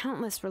which are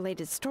countless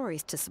related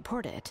stories to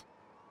support it.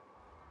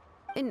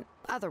 In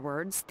other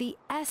words, the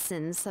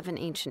essence of an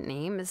ancient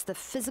name is the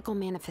physical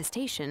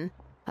manifestation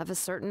of a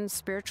certain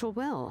spiritual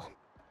will.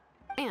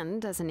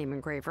 And as a name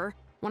engraver,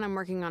 when I'm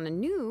working on a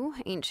new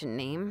ancient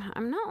name,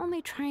 I'm not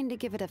only trying to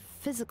give it a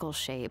physical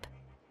shape,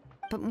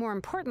 but more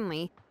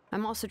importantly,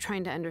 I'm also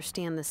trying to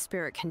understand the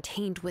spirit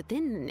contained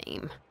within the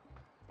name.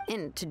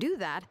 And to do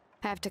that,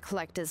 I have to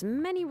collect as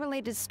many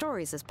related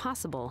stories as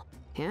possible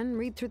and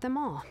read through them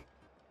all.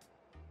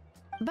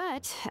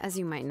 But, as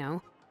you might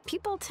know,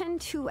 people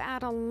tend to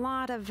add a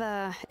lot of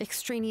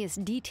extraneous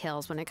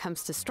details when it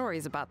comes to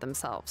stories about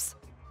themselves.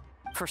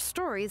 For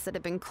stories that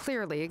have been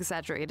clearly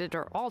exaggerated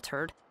or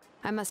altered,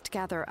 I must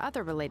gather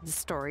other related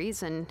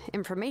stories and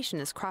information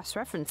as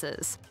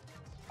cross-references.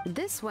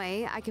 This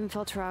way, I can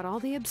filter out all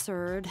the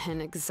absurd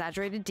and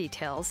exaggerated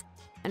details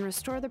and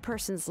restore the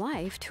person's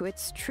life to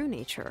its true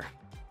nature.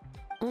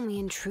 Only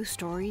in true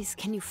stories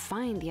can you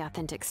find the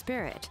authentic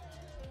spirit.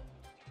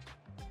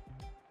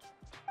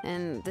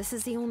 And this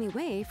is the only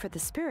way for the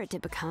spirit to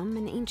become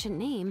an ancient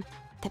name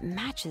that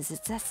matches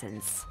its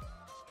essence.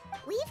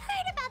 We've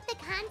heard about the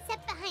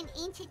concept behind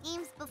ancient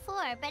names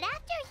before, but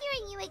after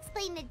hearing you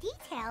explain the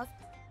details,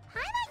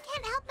 Paimon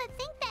can't help but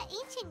think that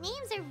ancient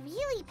names are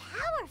really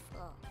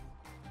powerful.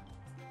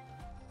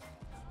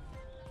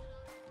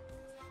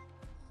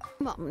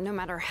 Well, no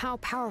matter how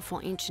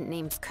powerful ancient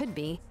names could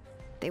be,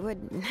 they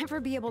would never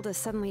be able to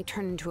suddenly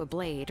turn into a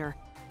blade or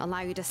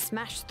allow you to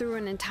smash through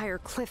an entire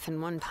cliff in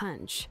one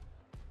punch.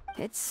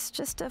 It's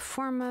just a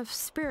form of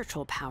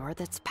spiritual power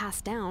that's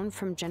passed down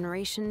from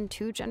generation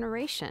to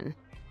generation.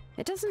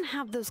 It doesn't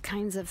have those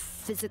kinds of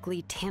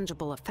physically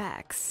tangible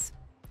effects.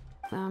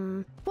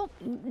 Well,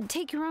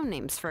 take your own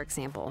names, for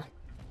example.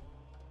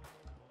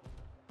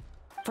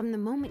 From the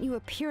moment you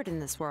appeared in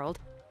this world,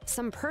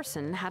 some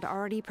person had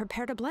already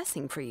prepared a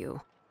blessing for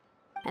you.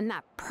 And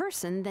that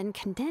person then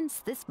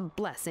condensed this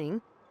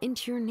blessing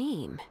into your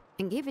name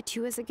and gave it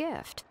to you as a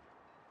gift.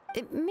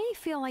 It may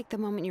feel like the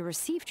moment you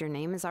received your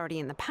name is already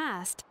in the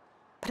past,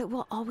 but it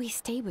will always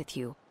stay with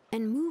you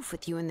and move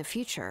with you in the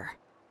future.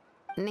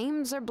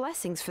 Names are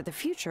blessings for the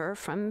future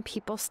from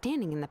people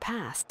standing in the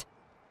past.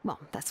 Well,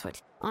 that's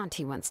what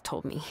Auntie once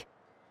told me.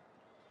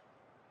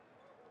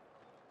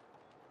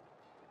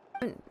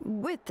 And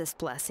with this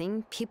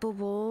blessing, people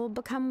will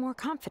become more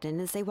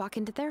confident as they walk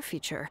into their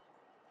future.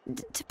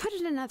 To put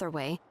it another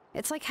way,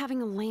 it's like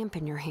having a lamp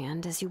in your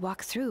hand as you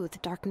walk through the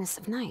darkness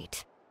of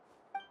night.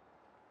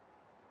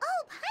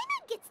 Oh,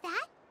 Paimon gets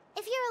that.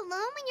 If you're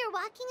alone when you're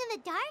walking in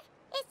the dark,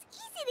 it's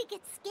easy to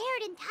get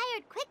scared and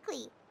tired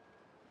quickly.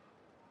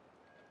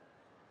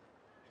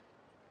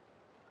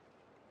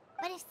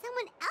 But if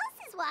someone else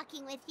is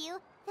walking with you,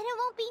 then it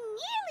won't be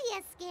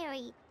nearly as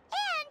scary.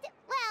 And,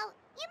 well,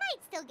 you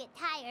might still get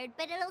tired,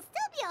 but it'll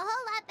still be a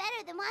whole lot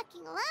better than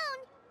walking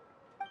alone.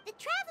 The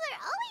Traveler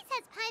always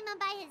has Paimon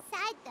by his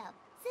side, though,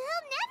 so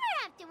he'll never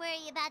have to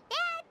worry about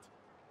that.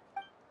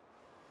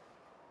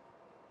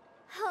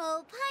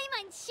 Oh,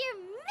 Paimon sure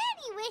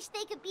many wish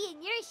they could be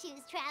in your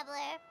shoes,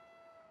 Traveler.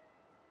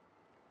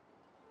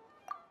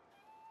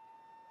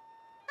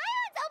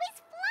 Paimon's always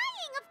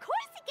flying! Of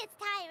course it gets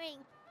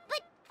tiring!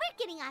 But we're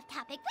getting off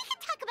topic. We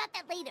can talk about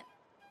that later.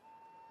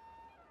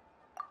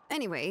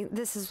 Anyway,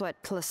 this is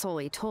what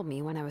Plisoli told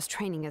me when I was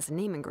training as a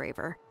name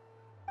engraver.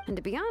 And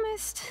to be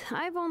honest,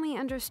 I've only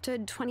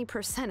understood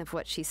 20% of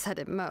what she said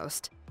at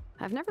most.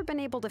 I've never been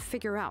able to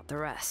figure out the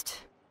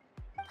rest.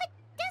 But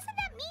doesn't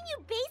that mean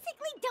you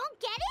basically don't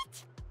get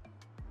it?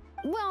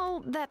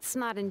 Well, that's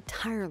not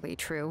entirely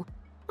true.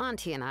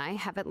 Auntie and I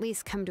have at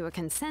least come to a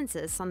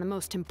consensus on the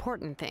most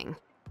important thing.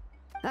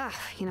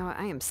 You know what?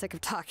 I am sick of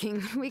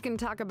talking. We can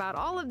talk about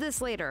all of this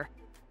later.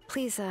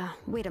 Please,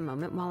 wait a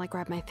moment while I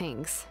grab my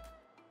things.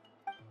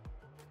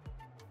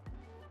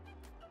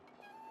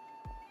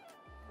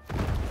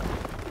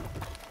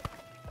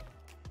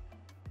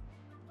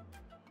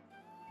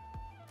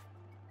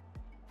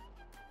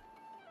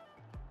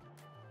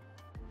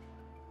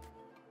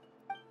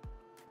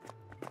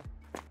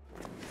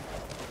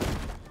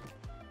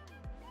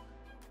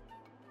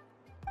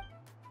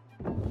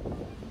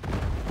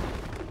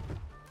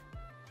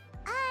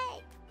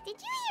 Did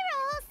you hear a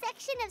whole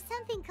section of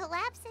something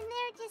collapse in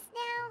there just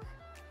now?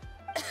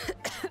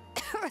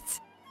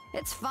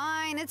 It's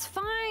fine, it's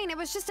fine. It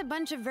was just a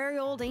bunch of very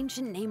old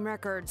ancient name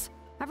records.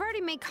 I've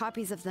already made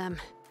copies of them.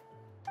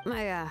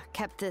 I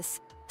kept this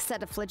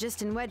set of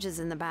phlogiston wedges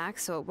in the back,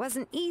 so it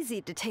wasn't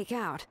easy to take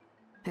out.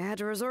 I had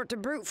to resort to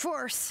brute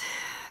force.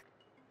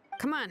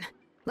 Come on,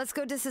 let's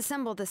go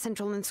disassemble the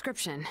central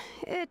inscription.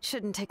 It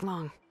shouldn't take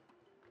long.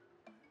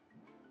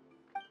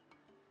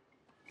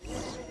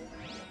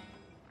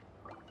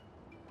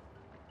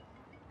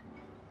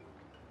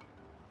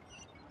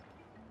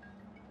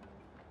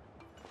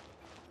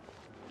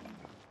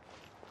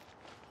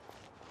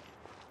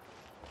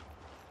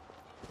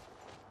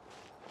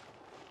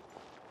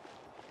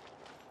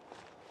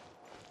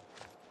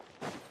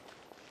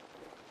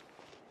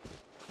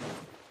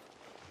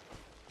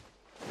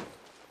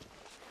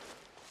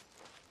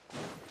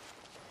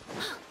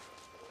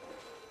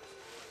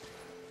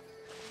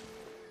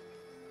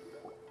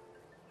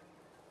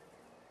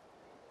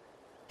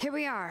 Here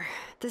we are.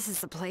 This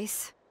is the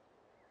place.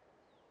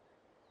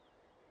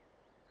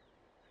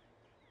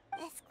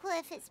 This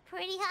cliff is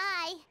pretty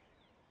high.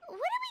 What are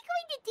we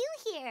going to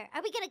do here?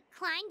 Are we going to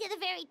climb to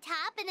the very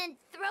top and then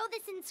throw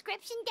this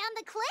inscription down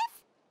the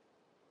cliff?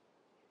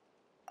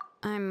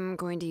 I'm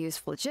going to use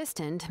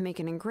phlogiston to make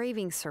an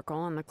engraving circle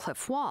on the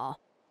cliff wall.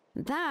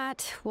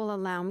 That will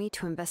allow me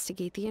to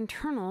investigate the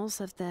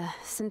internals of the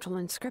central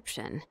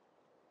inscription.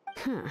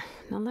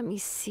 Now let me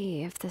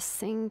see if this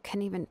thing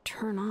can even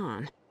turn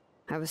on.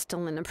 I was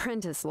still an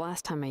apprentice the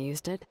last time I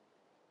used it.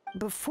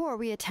 Before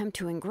we attempt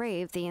to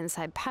engrave the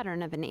inside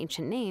pattern of an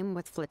ancient name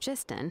with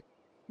phlogiston,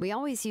 we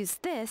always use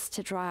this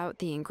to draw out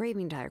the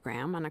engraving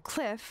diagram on a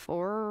cliff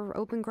or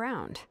open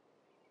ground.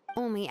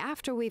 Only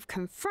after we've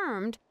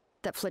confirmed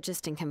that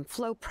phlogiston can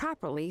flow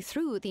properly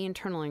through the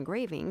internal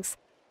engravings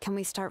can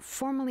we start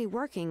formally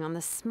working on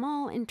the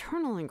small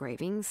internal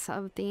engravings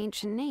of the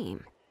ancient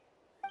name.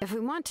 If we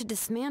want to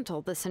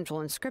dismantle the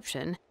central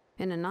inscription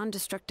in a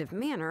non-destructive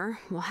manner,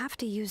 we'll have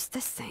to use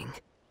this thing.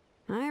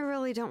 I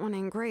really don't want to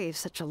engrave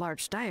such a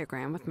large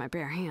diagram with my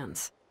bare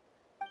hands.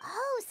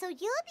 Oh, so you'll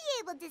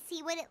be able to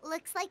see what it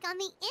looks like on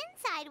the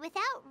inside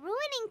without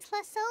ruining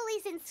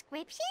Tlasoli's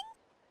inscription?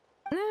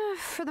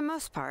 For the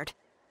most part.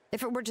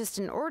 If it were just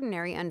an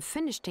ordinary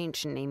unfinished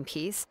ancient name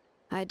piece,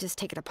 I'd just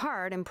take it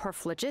apart and pour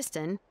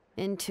phlogiston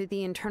into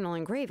the internal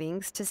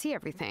engravings to see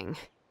everything.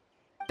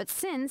 But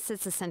since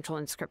it's a central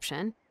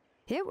inscription,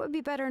 it would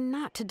be better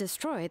not to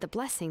destroy the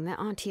blessing that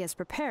Auntie has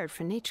prepared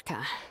for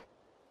Nechka.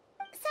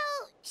 So,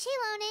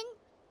 Shilonen,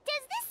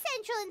 does this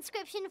central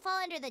inscription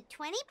fall under the 20%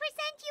 you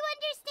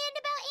understand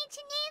about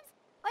ancient names,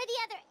 or the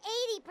other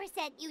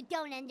 80% you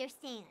don't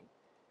understand?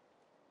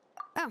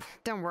 Oh,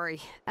 don't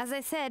worry. As I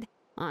said,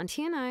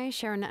 Auntie and I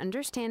share an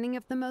understanding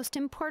of the most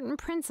important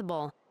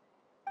principle,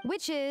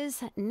 which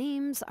is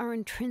names are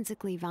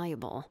intrinsically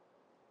valuable.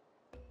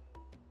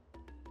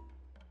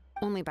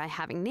 Only by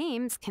having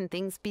names can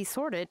things be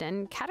sorted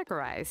and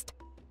categorized.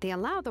 They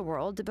allow the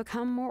world to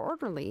become more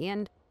orderly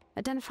and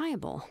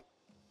identifiable.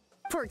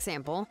 For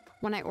example,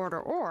 when I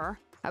order ore,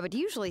 I would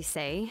usually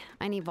say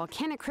I need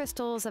volcanic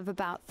crystals of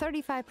about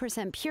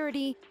 35%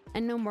 purity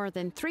and no more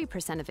than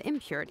 3% of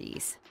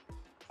impurities.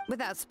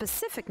 Without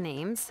specific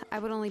names, I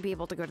would only be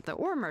able to go to the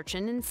ore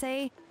merchant and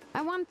say,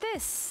 I want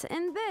this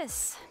and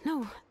this.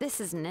 No, this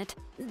isn't it.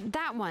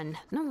 That one.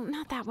 No,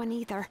 not that one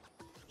either.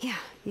 Yeah,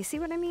 you see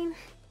what I mean?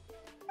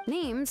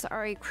 Names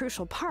are a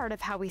crucial part of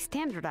how we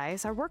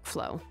standardize our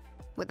workflow.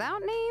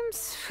 Without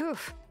names,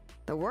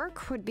 the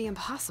work would be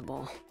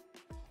impossible.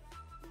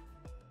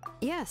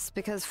 Yes,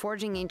 because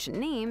forging ancient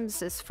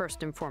names is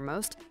first and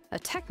foremost a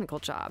technical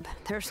job.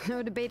 There's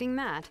no debating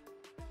that.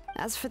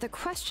 As for the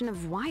question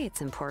of why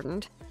it's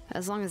important,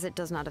 as long as it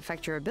does not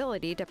affect your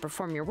ability to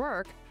perform your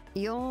work,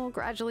 you'll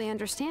gradually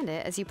understand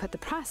it as you put the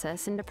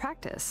process into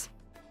practice.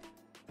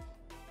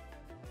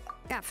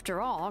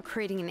 After all,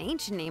 creating an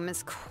ancient name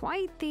is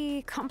quite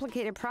the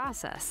complicated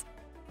process.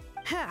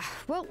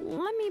 Well,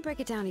 let me break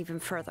it down even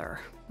further.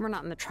 We're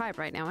not in the tribe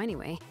right now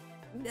anyway.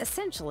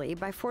 Essentially,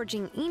 by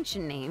forging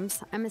ancient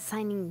names, I'm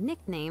assigning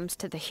nicknames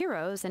to the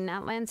heroes in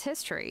Natlan's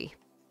history.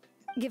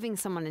 Giving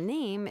someone a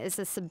name is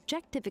a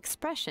subjective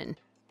expression.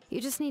 You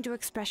just need to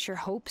express your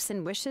hopes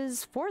and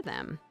wishes for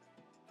them.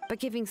 But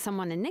giving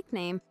someone a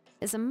nickname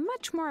is a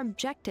much more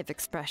objective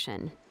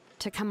expression.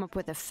 To come up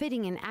with a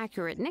fitting and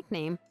accurate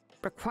nickname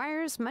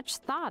requires much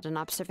thought and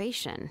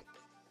observation.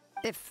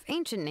 If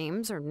ancient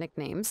names or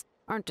nicknames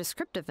aren't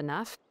descriptive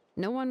enough,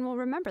 no one will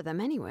remember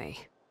them anyway.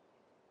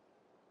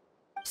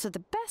 So the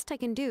best I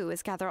can do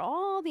is gather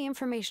all the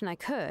information I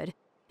could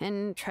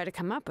and try to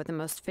come up with the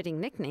most fitting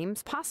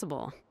nicknames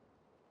possible.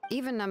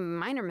 Even a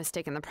minor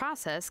mistake in the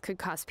process could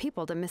cause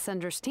people to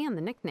misunderstand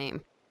the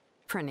nickname.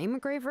 For a name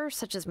engraver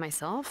such as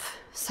myself,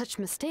 such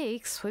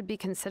mistakes would be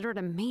considered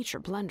a major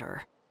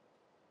blunder.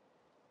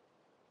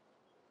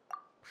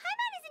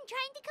 Paimon isn't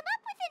trying to come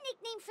up with a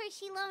nickname for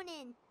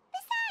Shilonen.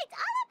 Besides,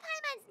 all of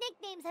Paimon's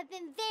nicknames have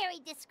been very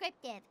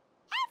descriptive.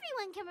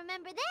 Everyone can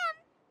remember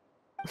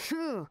them.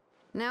 Phew.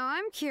 Now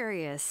I'm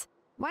curious.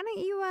 Why don't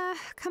you,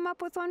 come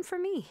up with one for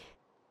me?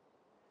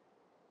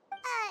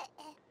 Are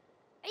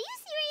you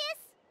serious?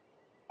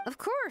 Of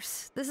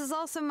course. This is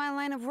also my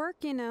line of work,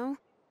 you know.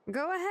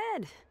 Go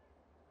ahead.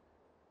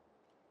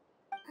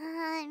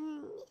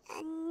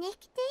 A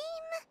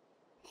nickname?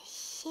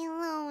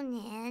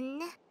 Shilonen.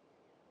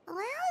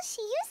 Well,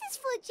 she uses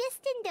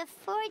phlogiston to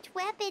forge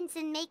weapons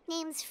and make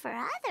names for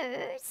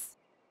others.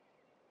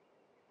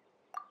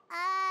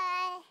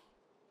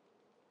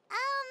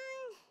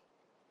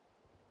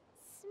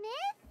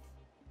 Smith?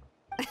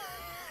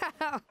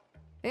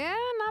 Yeah,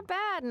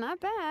 not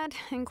bad,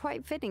 and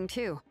quite fitting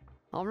too.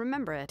 I'll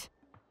remember it.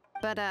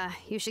 But,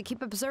 you should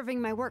keep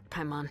observing my work,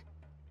 Paimon.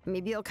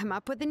 Maybe you'll come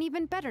up with an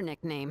even better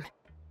nickname.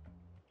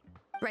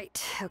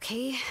 Right,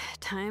 okay.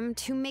 Time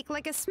to make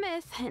like a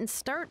smith and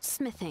start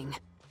smithing.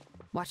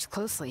 Watch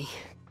closely.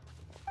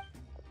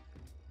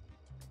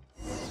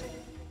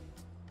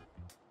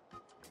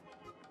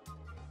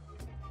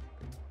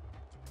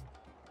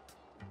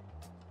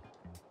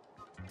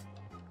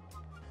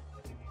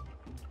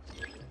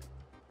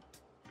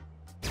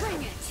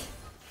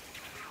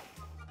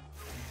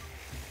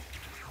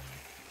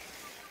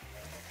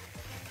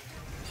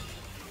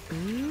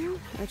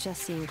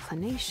 adjust the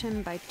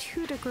inclination by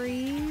 2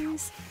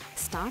 degrees.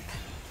 Stop.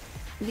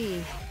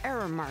 The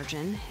error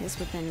margin is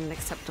within an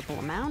acceptable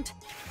amount,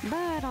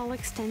 but I'll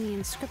extend the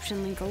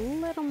inscription link a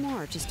little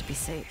more just to be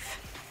safe.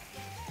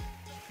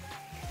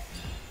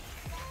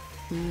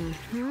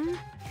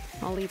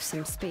 I'll leave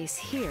some space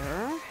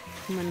here.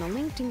 And when the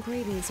linked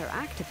engravings are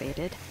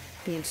activated,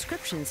 the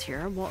inscriptions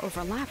here will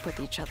overlap with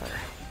each other.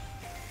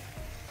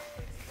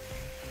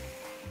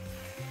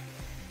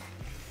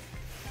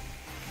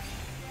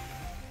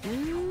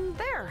 And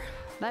there!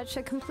 That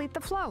should complete the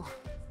flow.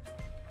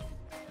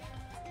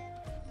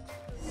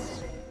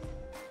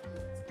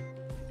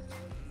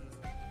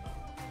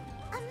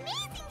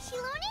 Amazing,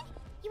 Shilonen!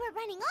 You were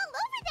running all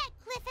over that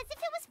cliff as if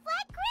it was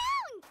flat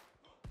ground!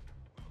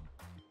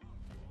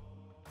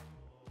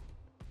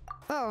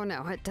 Oh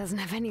no, it doesn't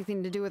have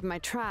anything to do with my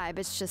tribe.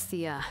 It's just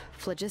the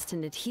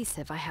phlogiston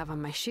adhesive I have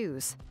on my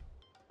shoes.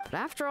 But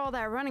after all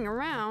that running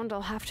around,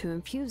 I'll have to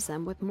infuse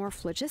them with more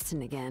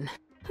phlogiston again.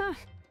 Huh.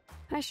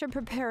 I should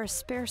prepare a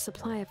spare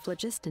supply of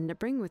phlogiston to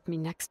bring with me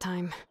next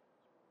time.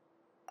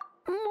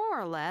 More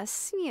or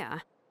less, yeah.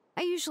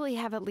 I usually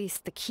have at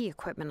least the key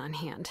equipment on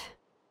hand.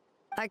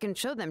 I can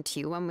show them to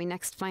you when we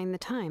next find the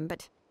time,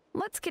 but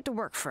let's get to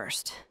work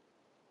first.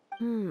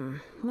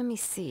 Let me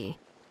see.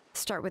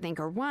 Start with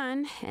Anchor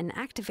 1 and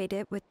activate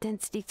it with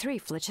Density 3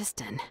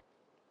 phlogiston.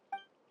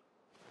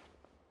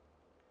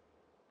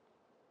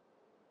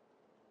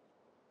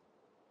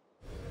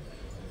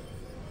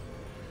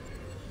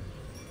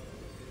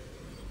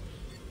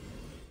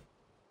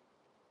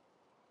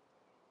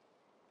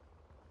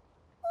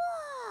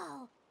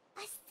 Whoa!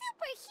 A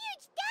super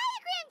huge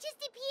diagram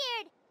just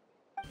appeared!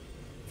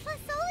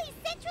 Tlasoli's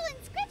central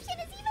inscription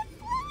is even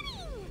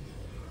floating!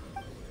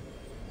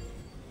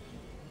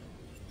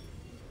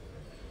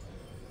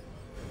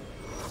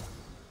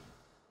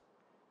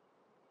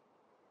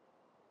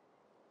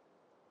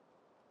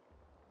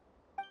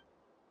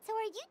 So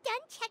are you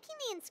done checking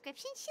the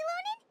inscription,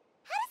 Shilonen?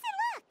 How does it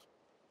look?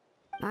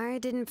 I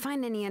didn't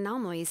find any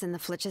anomalies in the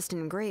phlogiston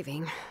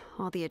engraving.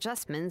 All the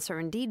adjustments are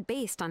indeed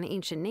based on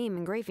ancient name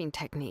engraving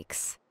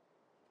techniques.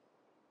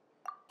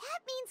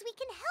 That means we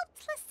can help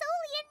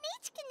Tlasoli and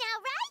Nechka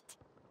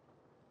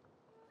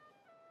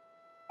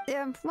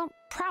now, right? Well,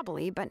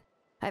 probably, but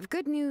I have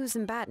good news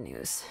and bad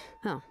news.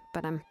 Oh,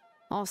 but I'm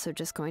also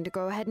just going to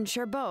go ahead and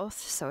share both,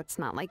 so it's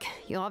not like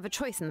you'll have a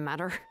choice in the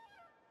matter.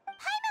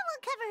 Paimon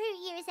will cover her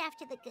ears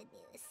after the good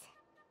news.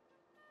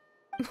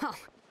 Well,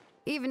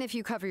 even if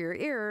you cover your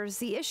ears,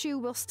 the issue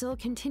will still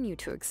continue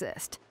to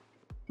exist.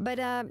 But,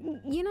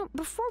 you know,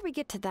 before we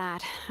get to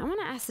that, I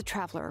want to ask the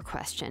Traveler a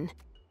question.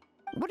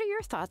 What are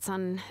your thoughts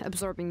on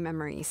absorbing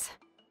memories?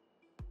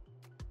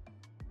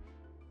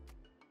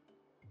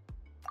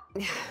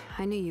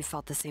 I knew you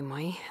felt the same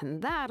way,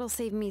 and that'll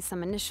save me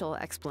some initial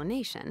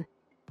explanation.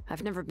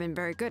 I've never been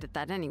very good at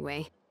that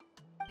anyway.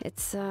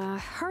 It's,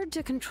 hard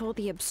to control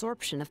the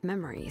absorption of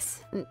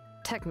memories.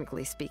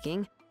 Technically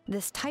speaking,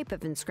 this type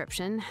of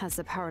inscription has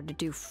the power to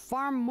do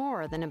far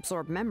more than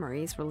absorb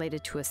memories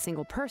related to a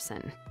single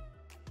person.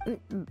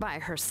 By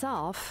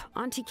herself,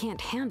 Auntie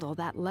can't handle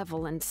that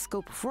level and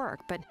scope of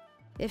work, but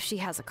if she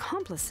has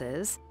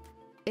accomplices,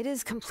 it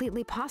is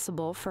completely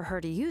possible for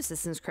her to use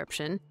this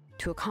inscription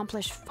to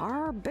accomplish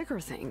far bigger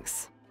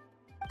things.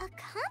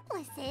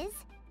 Accomplices?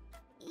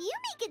 You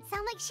make it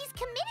sound like she's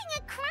committing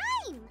a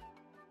crime!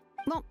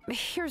 Well,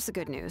 here's the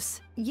good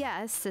news.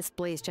 Yes, this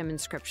Blaze Gem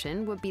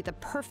inscription would be the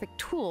perfect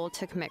tool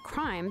to commit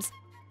crimes,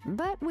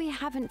 but we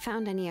haven't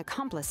found any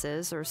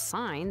accomplices or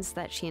signs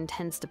that she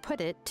intends to put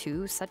it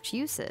to such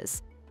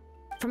uses.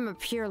 From a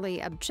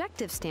purely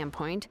objective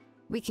standpoint,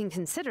 we can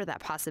consider that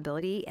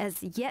possibility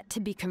as yet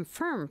to be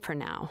confirmed for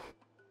now.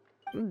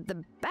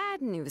 The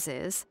bad news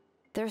is,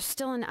 there's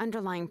still an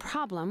underlying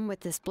problem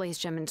with this Blaze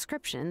Gem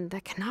inscription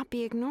that cannot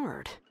be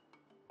ignored.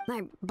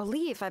 I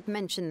believe I've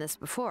mentioned this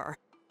before.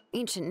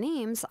 Ancient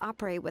names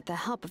operate with the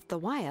help of the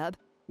Wyab,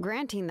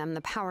 granting them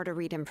the power to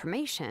read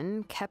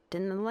information kept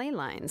in the ley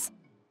lines.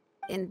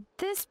 In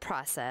this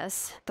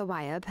process, the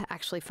Wyab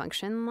actually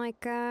function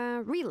like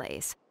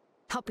relays,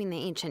 helping the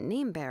ancient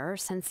name bearer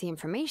sense the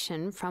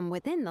information from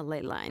within the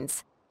ley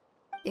lines.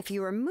 If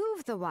you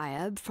remove the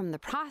Wyab from the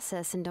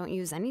process and don't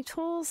use any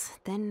tools,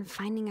 then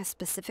finding a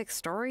specific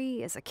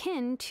story is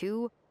akin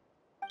to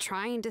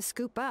trying to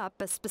scoop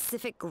up a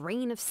specific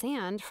grain of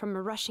sand from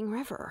a rushing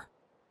river.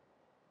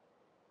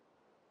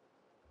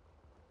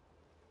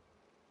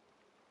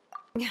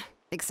 Yeah,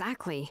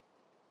 exactly.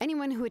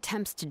 Anyone who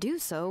attempts to do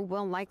so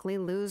will likely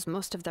lose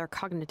most of their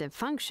cognitive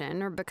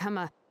function or become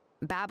a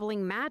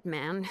babbling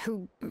madman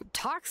who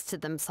talks to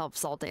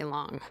themselves all day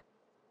long.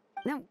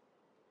 Now,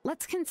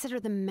 let's consider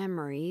the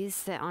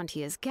memories that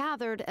Auntie has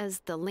gathered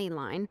as the ley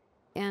line,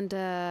 and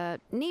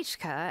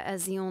Nechka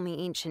as the only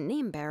ancient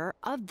name bearer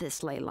of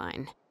this ley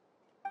line.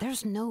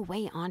 There's no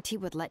way Auntie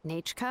would let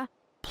Nechka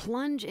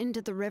plunge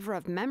into the river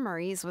of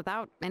memories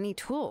without any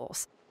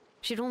tools.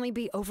 She'd only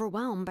be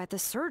overwhelmed by the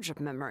surge of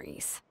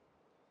memories.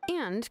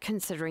 And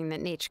considering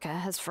that Nechka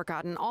has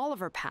forgotten all of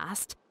her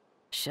past,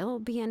 she'll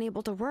be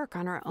unable to work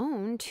on her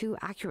own to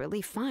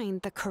accurately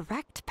find the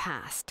correct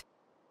past.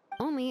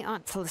 Only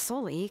Aunt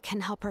Tlisoli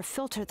can help her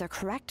filter the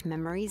correct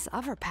memories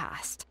of her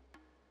past.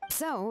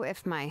 So,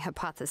 if my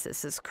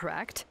hypothesis is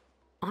correct,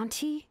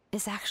 Auntie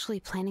is actually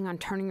planning on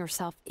turning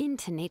herself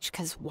into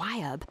Nechka's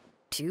Wyab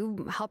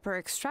to help her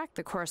extract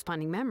the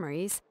corresponding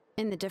memories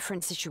in the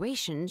different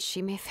situations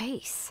she may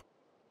face.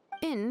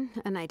 In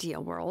an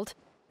ideal world,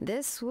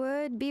 this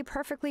would be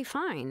perfectly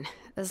fine.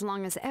 As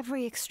long as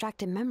every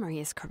extracted memory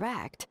is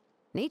correct,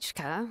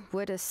 Nechka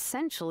would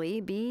essentially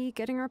be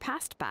getting her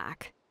past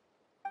back.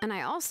 And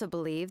I also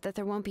believe that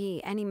there won't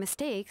be any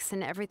mistakes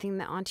in everything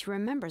that Auntie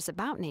remembers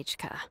about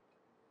Nechka.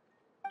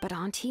 But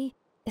Auntie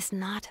is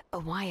not a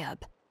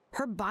Wyab.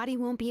 Her body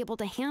won't be able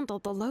to handle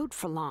the load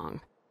for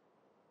long.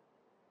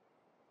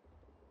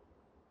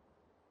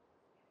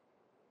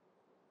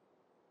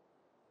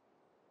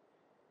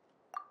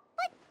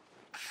 But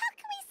how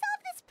can we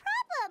solve this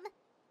problem?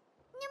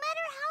 No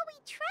matter how we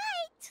try,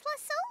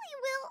 Tlisoli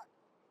will...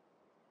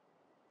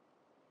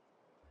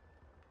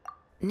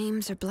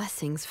 Names are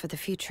blessings for the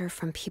future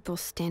from people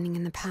standing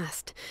in the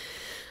past.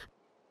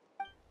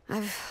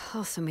 I've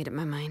also made up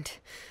my mind.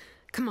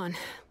 Come on,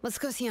 let's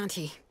go see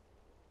Auntie.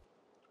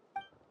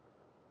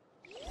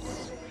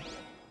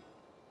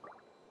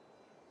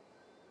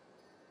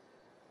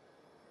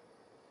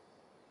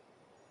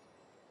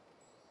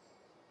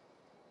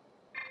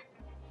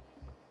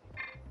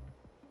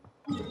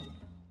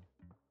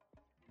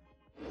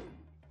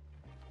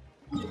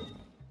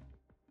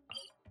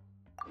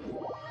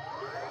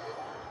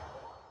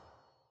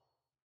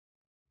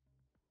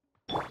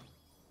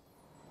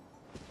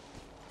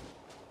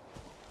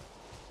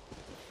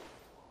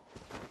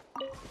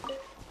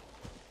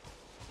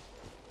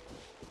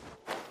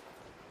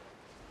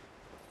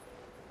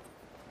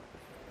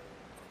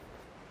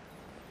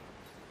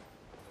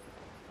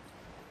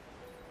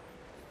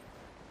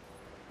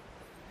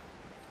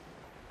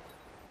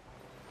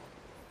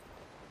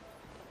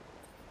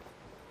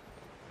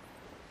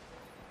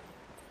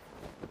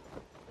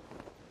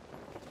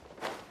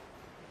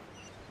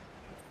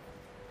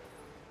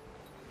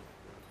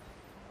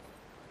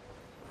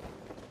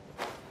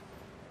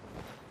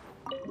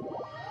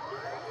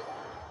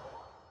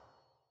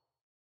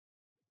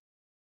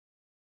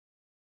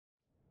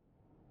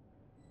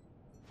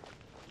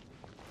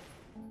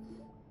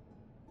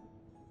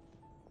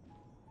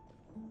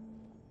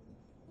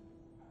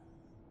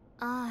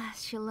 Ah,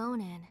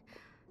 Shilonen.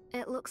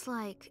 It looks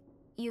like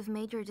you've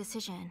made your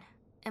decision.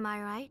 Am I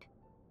right?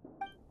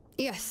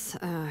 Yes,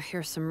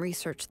 here's some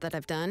research that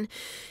I've done.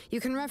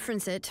 You can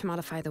reference it to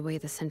modify the way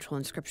the central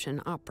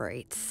inscription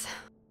operates.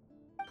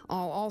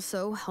 I'll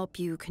also help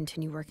you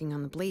continue working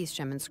on the Blaze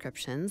Gem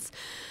inscriptions,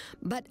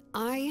 but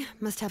I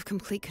must have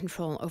complete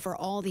control over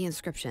all the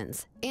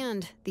inscriptions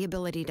and the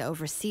ability to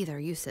oversee their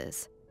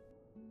uses.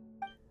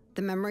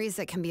 The memories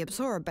that can be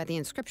absorbed by the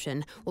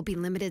inscription will be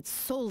limited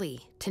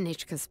solely to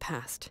Nechka's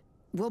past.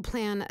 We'll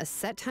plan a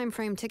set time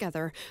frame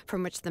together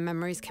from which the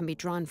memories can be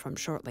drawn from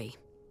shortly.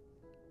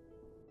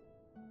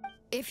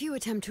 If you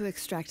attempt to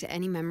extract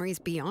any memories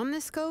beyond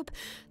this scope,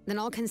 then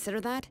I'll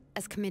consider that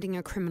as committing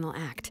a criminal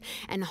act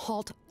and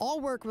halt all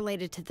work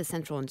related to the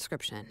central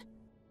inscription.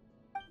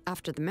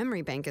 After the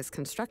memory bank is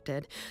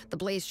constructed, the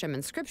Blaze Gem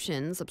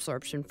inscription's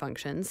absorption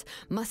functions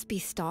must be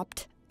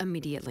stopped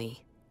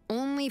immediately.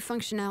 Only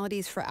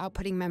functionalities for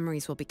outputting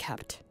memories will be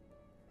kept.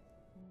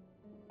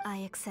 I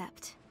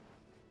accept.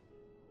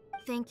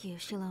 Thank you,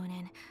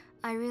 Shilonen.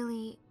 I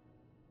really...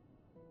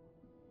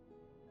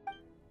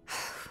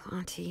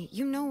 Auntie,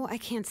 you know I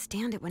can't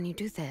stand it when you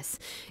do this.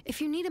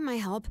 If you needed my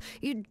help,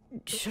 you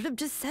should have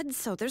just said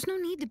so. There's no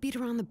need to beat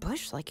around the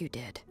bush like you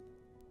did.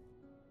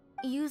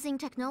 Using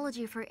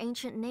technology for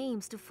ancient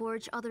names to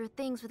forge other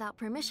things without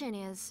permission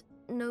is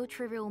no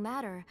trivial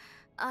matter.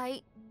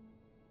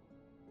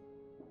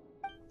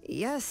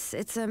 Yes,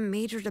 it's a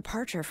major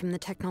departure from the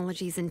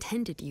technology's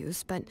intended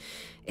use, but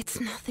it's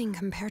nothing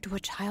compared to a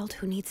child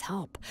who needs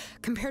help,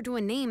 compared to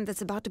a name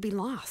that's about to be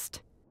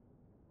lost.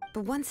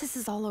 But once this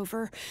is all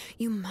over,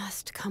 you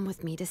must come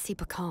with me to see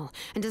Pakal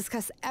and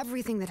discuss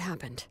everything that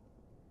happened.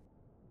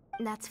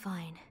 That's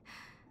fine.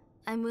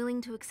 I'm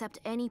willing to accept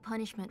any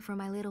punishment for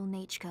my little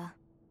Nechka.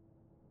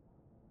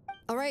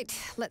 All right,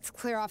 let's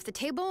clear off the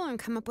table and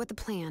come up with a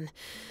plan.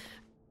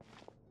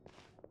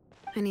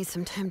 I need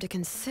some time to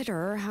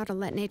consider how to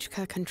let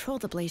Nechka control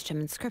the Blaze Gem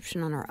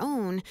inscription on her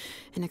own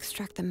and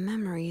extract the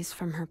memories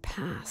from her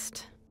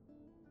past.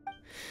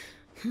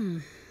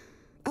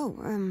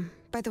 Oh,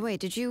 by the way,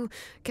 did you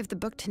give the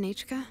book to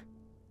Nechka?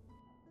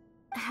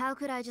 How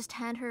could I just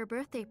hand her a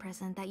birthday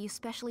present that you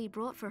specially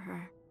brought for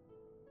her?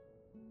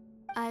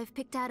 I've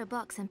picked out a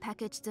box and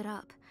packaged it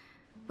up.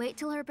 Wait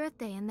till her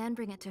birthday and then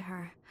bring it to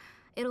her.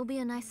 It'll be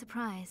a nice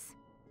surprise.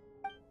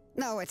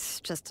 No, it's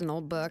just an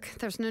old book.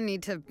 There's no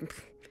need to...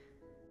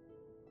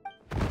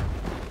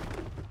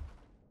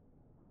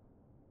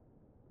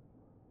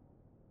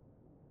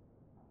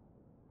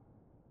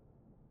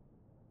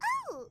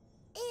 Oh,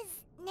 is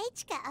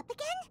Nechka up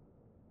again?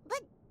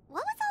 But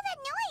what was all that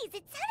noise?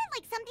 It sounded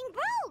like something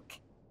broke.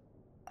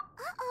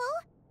 Uh-oh.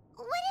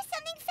 What if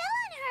something fell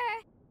on her?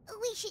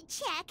 We should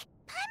check.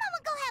 Paimon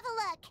will go have a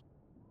look.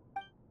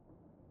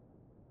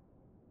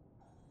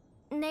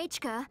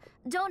 Nachka,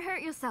 don't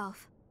hurt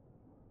yourself.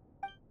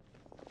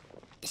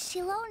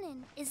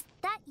 Shilonen, is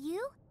that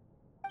you?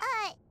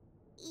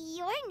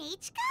 You're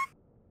Nachka?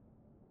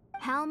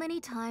 How many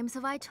times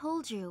have I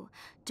told you?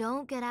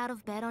 Don't get out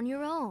of bed on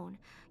your own.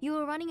 You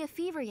were running a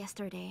fever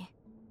yesterday.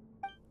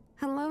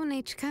 Hello,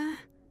 Nachka.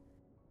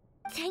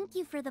 Thank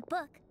you for the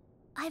book.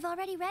 I've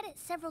already read it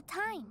several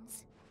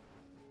times.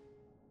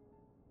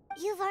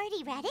 You've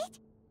already read it?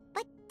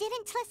 But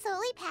didn't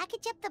Tlasoli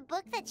package up the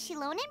book that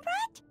Shilonen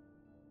brought?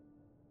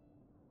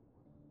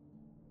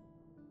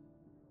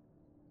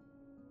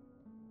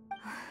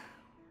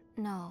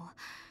 No.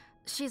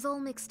 She's all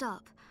mixed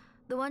up.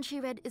 The one she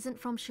read isn't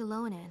from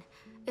Shilonen.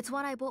 It's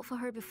one I bought for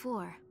her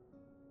before.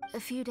 A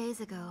few days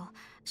ago,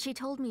 she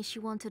told me she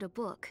wanted a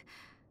book.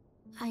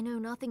 I know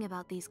nothing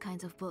about these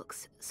kinds of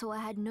books, so I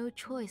had no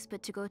choice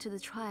but to go to the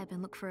tribe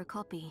and look for a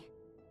copy.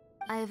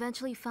 I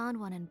eventually found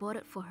one and bought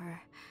it for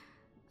her.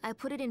 I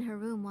put it in her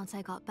room once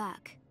I got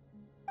back.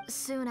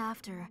 Soon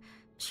after,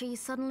 she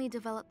suddenly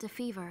developed a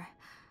fever.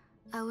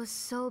 I was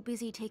so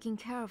busy taking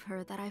care of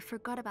her that I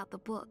forgot about the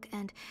book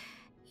and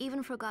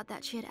even forgot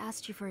that she had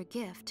asked you for a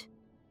gift.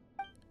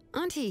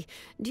 Auntie,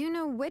 do you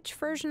know which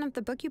version of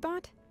the book you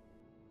bought?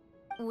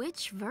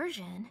 Which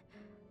version?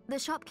 The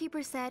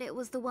shopkeeper said it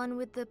was the one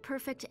with the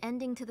perfect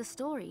ending to the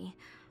story.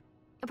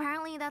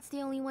 Apparently that's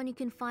the only one you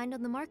can find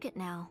on the market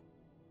now.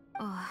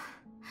 Ugh.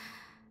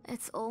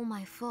 It's all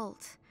my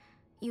fault.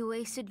 You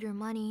wasted your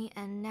money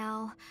and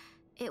now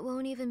it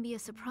won't even be a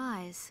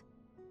surprise.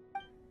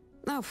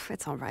 Oh,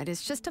 it's all right.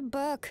 It's just a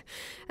book.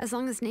 As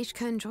long as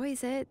Nachka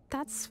enjoys it,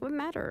 that's what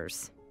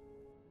matters.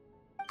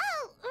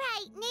 Oh,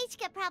 right.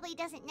 Nachka probably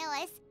doesn't know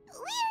us.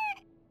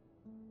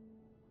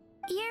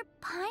 You're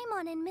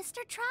Paimon and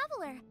Mr.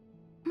 Traveler.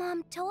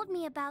 Mom told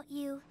me about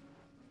you.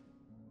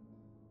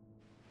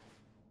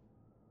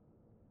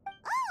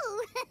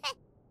 Oh!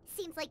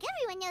 Seems like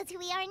everyone knows who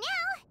we are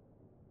now.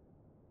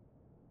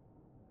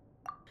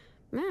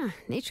 Yeah,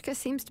 Nachka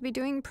seems to be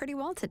doing pretty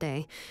well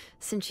today.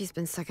 Since she's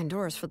been stuck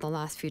indoors for the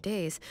last few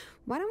days,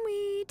 why don't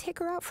we take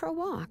her out for a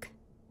walk?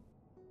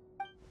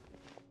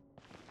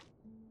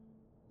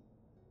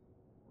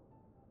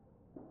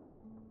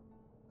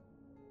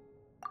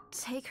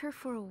 Take her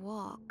for a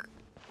walk.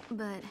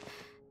 But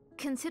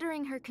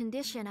considering her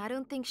condition, I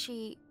don't think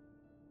she...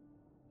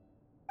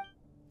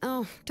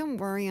 Oh, don't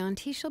worry,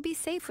 Auntie. She'll be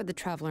safe with the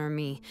Traveler and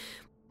me.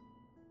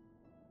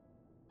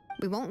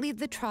 We won't leave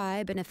the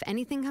tribe, and if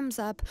anything comes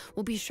up,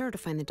 we'll be sure to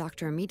find the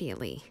doctor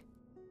immediately.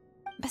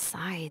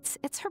 Besides,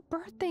 it's her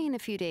birthday in a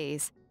few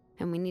days,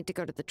 and we need to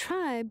go to the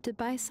tribe to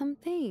buy some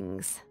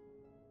things.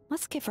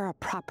 Let's give her a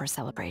proper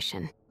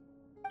celebration.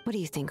 What do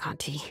you think,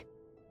 Auntie?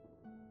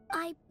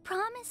 I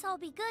promise I'll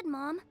be good,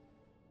 Mom.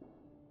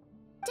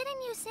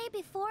 Didn't you say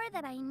before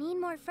that I need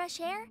more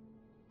fresh air?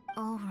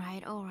 All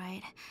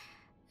right.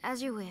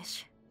 As you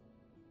wish.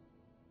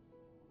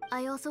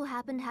 I also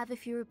happen to have a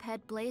few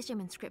repaired blaze gem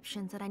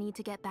inscriptions that I need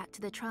to get back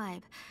to the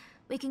tribe.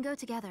 We can go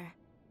together.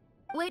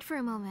 Wait for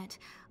a moment.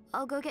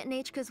 I'll go get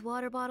Nachka's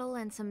water bottle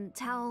and some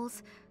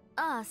towels.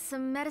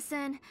 Some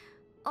medicine.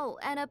 Oh,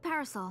 and a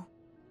parasol.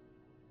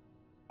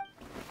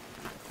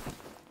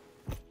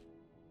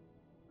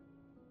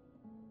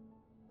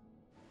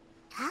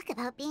 Talk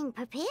about being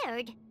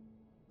prepared.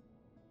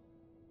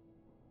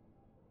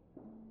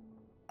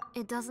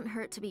 It doesn't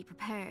hurt to be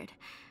prepared.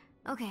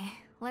 Okay,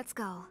 let's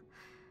go.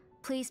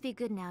 Please be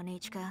good now,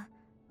 Nachka.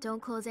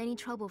 Don't cause any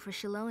trouble for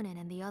Shilonen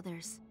and the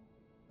others.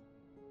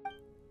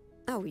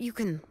 Oh, you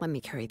can let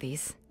me carry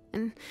these.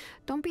 And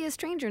don't be a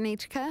stranger,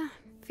 Nachka.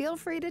 Feel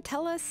free to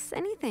tell us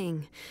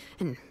anything.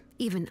 And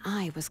even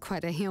I was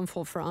quite a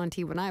handful for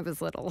Auntie when I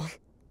was little.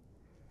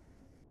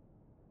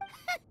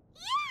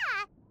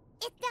 Yeah!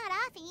 It's not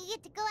often you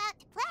get to go out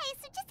to play,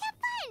 so just have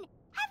fun!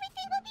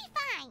 Everything will be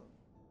fine!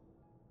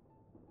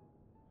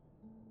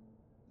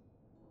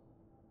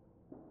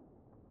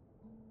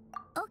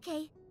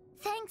 Okay,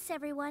 thanks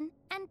everyone,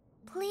 and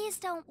please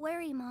don't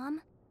worry,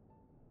 Mom.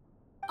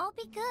 I'll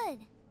be good.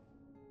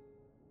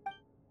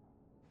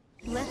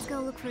 Let's go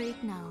look for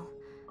Igno.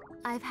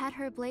 I've had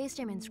her blaze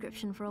gem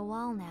inscription for a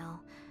while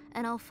now,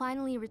 and I'll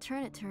finally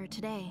return it to her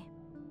today.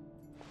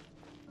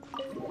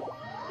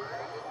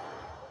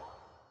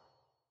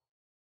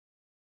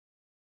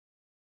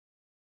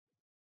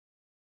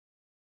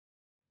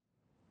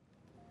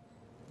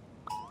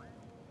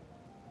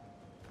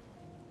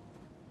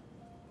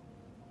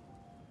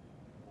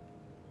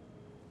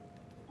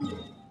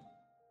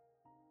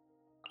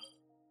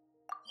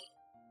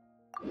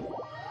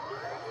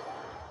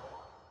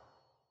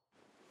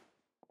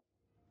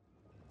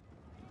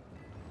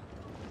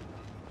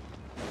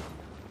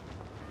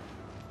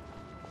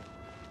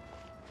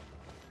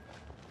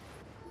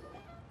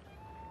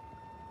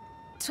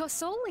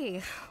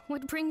 Tosoli,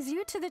 what brings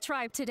you to the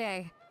tribe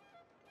today?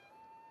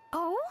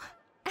 Oh,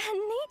 and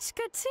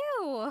Nachka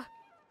too!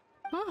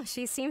 Oh,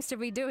 she seems to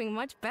be doing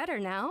much better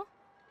now.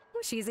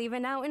 She's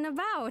even out and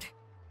about.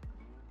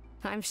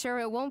 I'm sure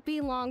it won't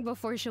be long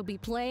before she'll be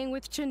playing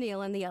with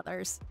Chenille and the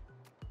others.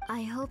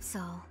 I hope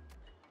so.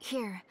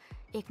 Here,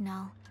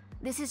 Ignal.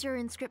 This is your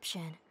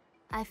inscription.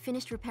 I've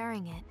finished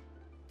repairing it.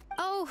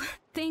 Oh,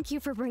 thank you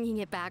for bringing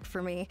it back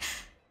for me.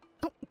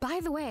 Oh, by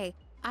the way,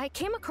 I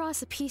came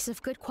across a piece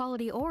of good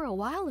quality ore a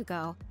while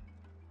ago.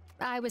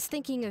 I was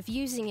thinking of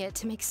using it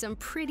to make some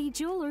pretty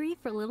jewelry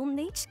for little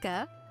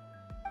Nechka.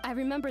 I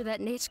remember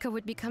that Nechka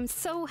would become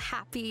so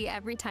happy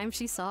every time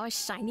she saw a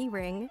shiny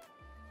ring.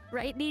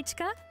 Right,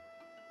 Nechka?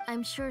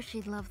 I'm sure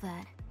she'd love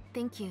that.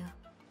 Thank you.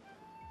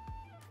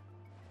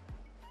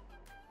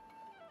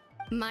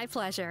 My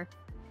pleasure.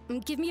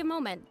 Give me a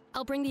moment.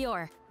 I'll bring the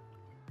ore.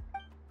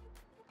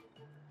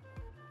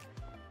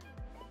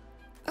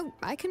 Oh,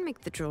 I can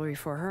make the jewelry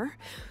for her.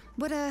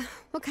 What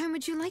kind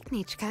would you like,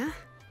 Nechka?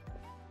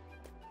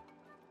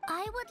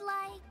 I would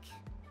like...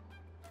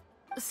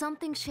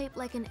 Something shaped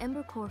like an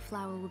embercore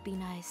flower would be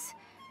nice.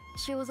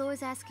 She was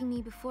always asking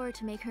me before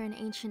to make her an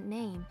ancient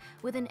name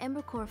with an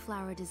embercore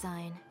flower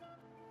design.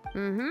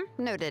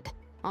 Noted.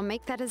 I'll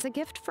make that as a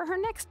gift for her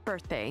next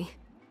birthday.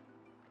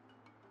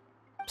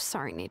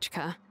 Sorry,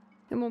 Nechka.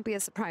 It won't be a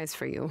surprise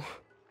for you.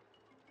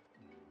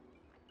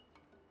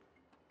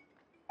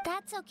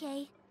 That's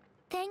okay.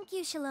 Thank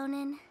you,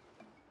 Shalonen.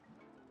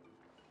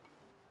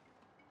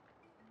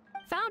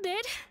 Found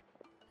it!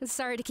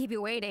 Sorry to keep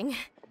you waiting.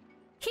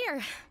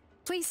 Here,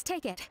 please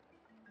take it.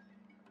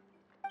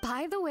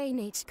 By the way,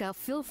 Nechka,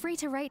 feel free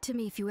to write to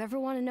me if you ever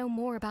want to know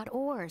more about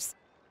ores.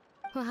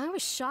 Well, I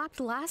was shocked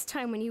last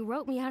time when you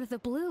wrote me out of the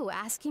blue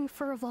asking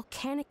for a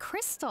volcanic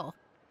crystal.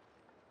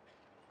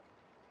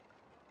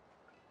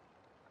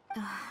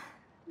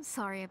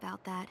 Sorry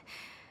about that.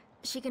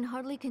 She can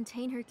hardly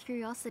contain her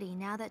curiosity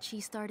now that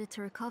she's started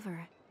to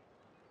recover.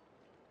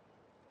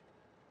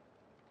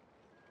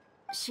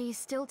 She's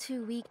still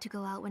too weak to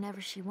go out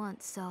whenever she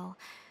wants, so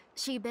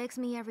she begs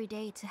me every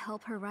day to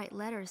help her write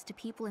letters to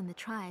people in the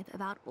tribe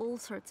about all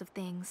sorts of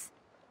things.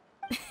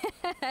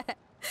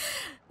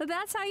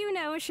 That's how you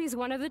know she's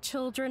one of the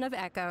children of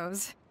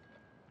Echoes.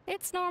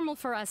 It's normal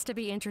for us to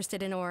be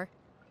interested in ore.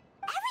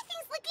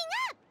 Everything's looking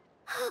up!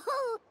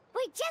 Oh,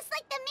 we're just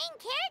like the main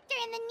character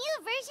in the new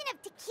version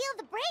of Tequil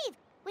the Brave,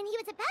 when he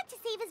was about to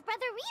save his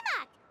brother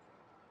Rimac.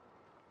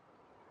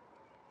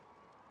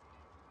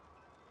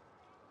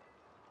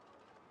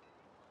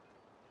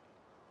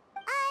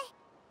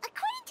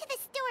 According to the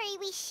story,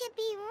 we should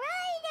be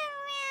right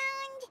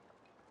around...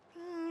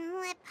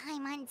 let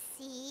Paimon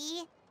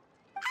see...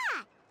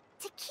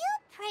 Tequil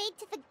prayed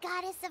to the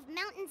goddess of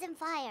mountains and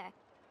fire.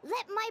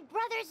 Let my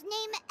brother's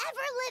name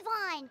ever live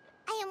on.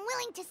 I am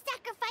willing to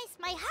sacrifice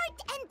my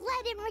heart and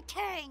blood in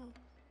return.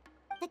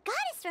 The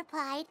goddess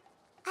replied,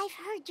 I've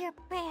heard your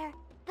prayer,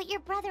 but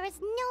your brother is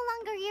no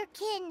longer your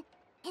kin.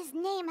 His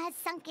name has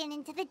sunken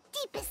into the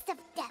deepest of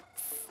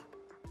depths.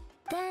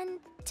 Then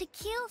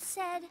Tequil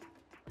said,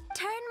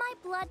 turn my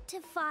blood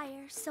to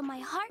fire so my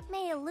heart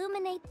may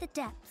illuminate the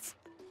depths.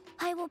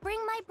 I will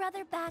bring my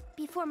brother back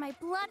before my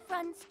blood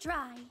runs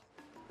dry.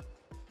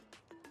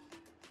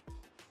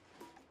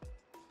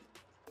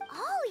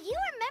 Oh, you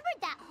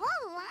remembered that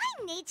whole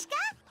line,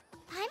 Nechka!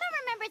 Paimon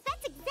remembers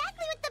that's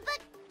exactly what the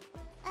book...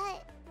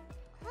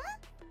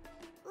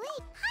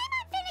 Wait,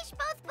 Paimon finished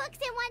both books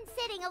in one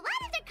sitting. A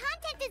lot of their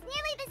content is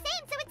nearly the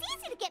same, so it's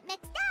easy to get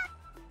mixed up.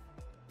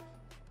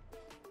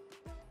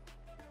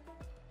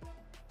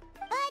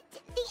 But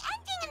the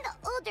ending in the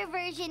older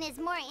version is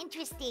more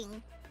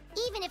interesting,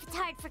 even if it's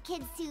hard for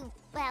kids to,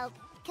 well,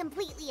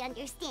 completely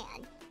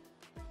understand.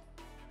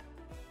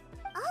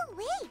 Oh,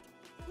 wait!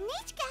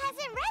 Nechka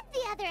hasn't read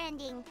the other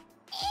ending.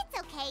 It's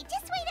okay,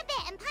 just wait a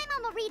bit and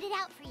Paimon will read it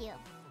out for you.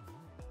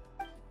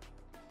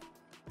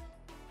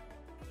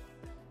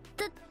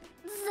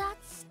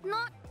 That's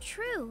not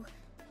true.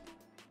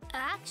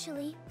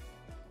 Actually,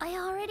 I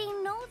already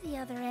know the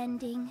other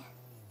ending.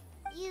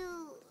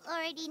 You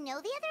already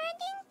know the other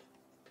ending?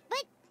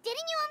 But didn't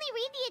you only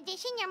read the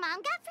edition your mom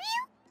got for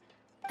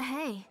you?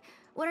 Hey,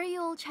 what are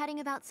you all chatting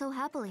about so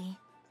happily?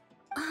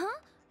 Huh?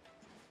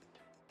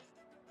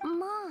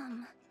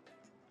 Mom,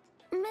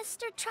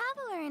 Mr.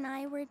 Traveler and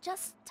I were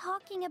just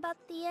talking about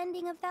the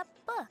ending of that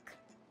book.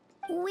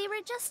 We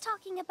were just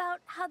talking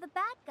about how the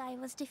bad guy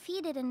was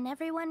defeated and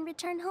everyone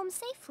returned home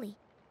safely.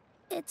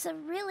 It's a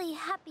really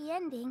happy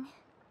ending.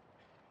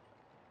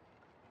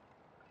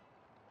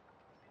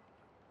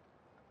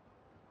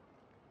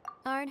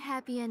 Aren't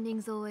happy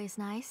endings always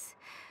nice?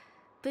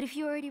 But if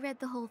you already read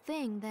the whole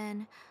thing,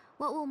 then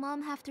what will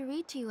Mom have to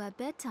read to you at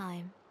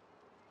bedtime?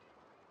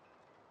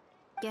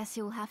 Guess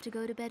you'll have to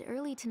go to bed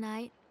early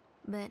tonight.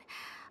 But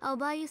I'll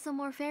buy you some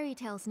more fairy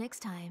tales next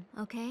time,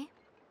 okay?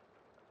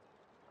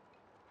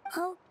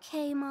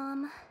 Okay,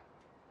 Mom.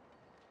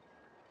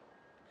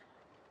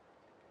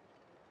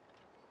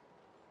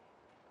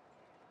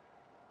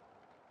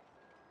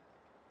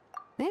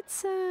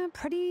 It's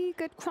pretty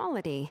good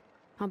quality.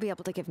 I'll be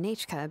able to give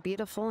Nechka a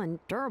beautiful and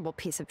durable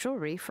piece of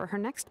jewelry for her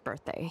next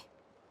birthday.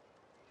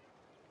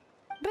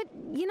 But,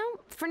 you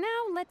know, for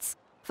now, let's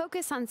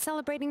focus on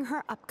celebrating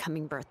her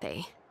upcoming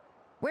birthday.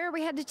 Where are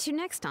we headed to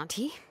next,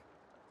 Auntie?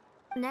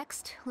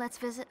 Next, let's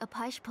visit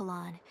Apaish.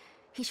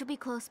 He should be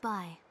close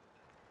by.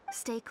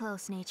 Stay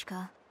close,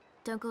 Nechka.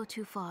 Don't go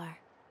too far.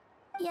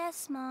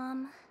 Yes,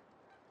 Mom.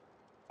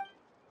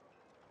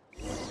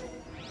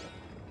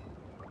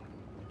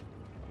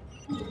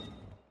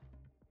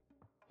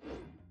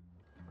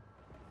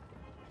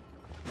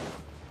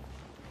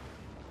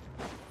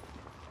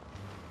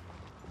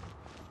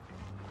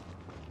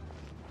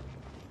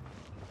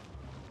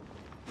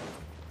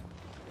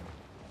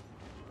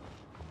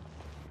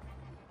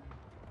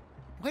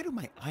 Why do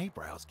my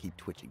eyebrows keep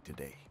twitching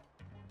today?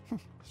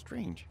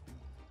 Strange.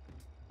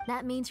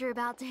 That means you're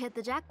about to hit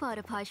the jackpot,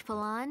 Apaish.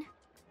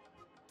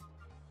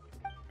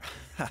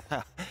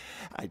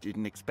 I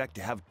didn't expect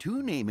to have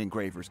 2 name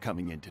engravers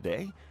coming in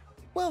today.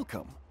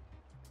 Welcome.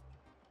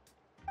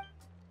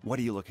 What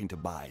are you looking to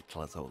buy,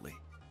 Tlazoli?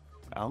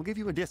 I'll give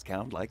you a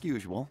discount like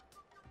usual.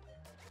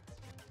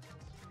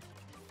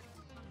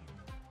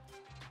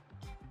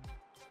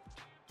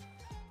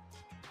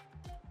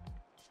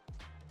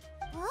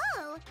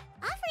 Whoa!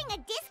 Offering a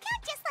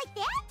discount just like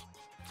that?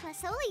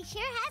 Tlasoli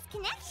sure has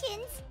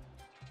connections.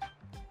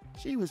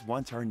 She was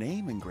once our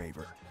name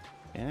engraver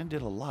and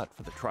did a lot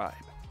for the tribe.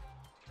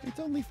 It's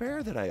only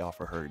fair that I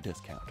offer her a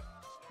discount.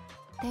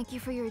 Thank you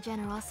for your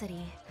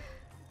generosity.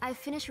 I've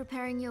finished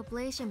repairing your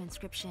blaze gem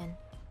inscription.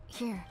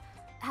 Here,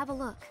 have a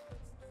look.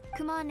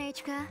 Come on,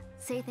 Nechka,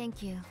 say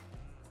thank you.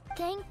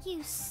 Thank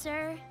you,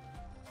 sir.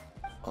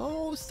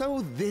 Oh,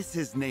 so this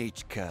is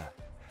Nechka.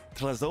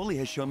 Tlazoli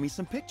has shown me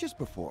some pictures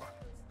before.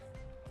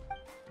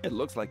 It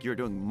looks like you're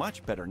doing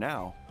much better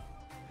now.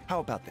 How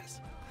about this?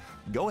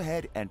 Go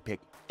ahead and pick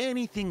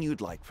anything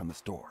you'd like from the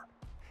store.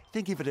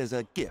 Think of it as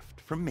a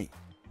gift from me.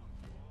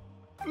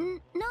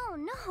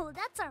 No,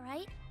 that's all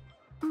right.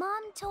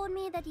 Mom told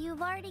me that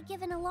you've already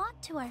given a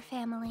lot to our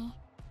family.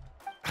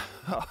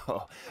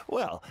 Oh,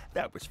 well,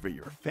 that was for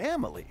your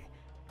family.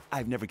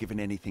 I've never given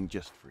anything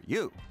just for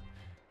you.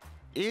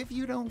 If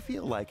you don't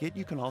feel like it,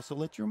 you can also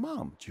let your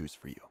mom choose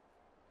for you.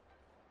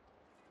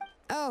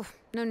 Oh,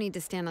 no need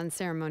to stand on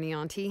ceremony,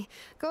 Auntie.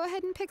 Go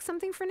ahead and pick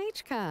something for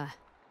Nechka.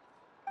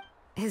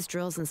 His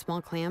drills and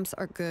small clamps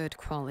are good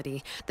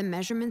quality. The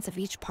measurements of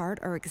each part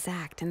are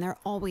exact, and they're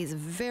always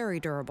very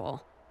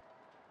durable.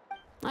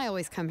 I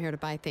always come here to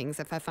buy things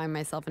if I find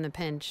myself in a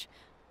pinch.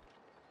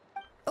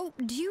 Oh,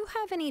 do you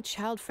have any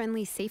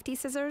child-friendly safety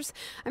scissors?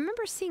 I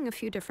remember seeing a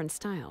few different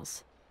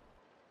styles.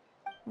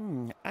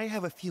 I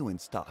have a few in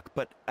stock,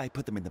 but I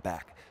put them in the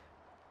back.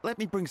 Let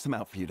me bring some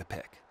out for you to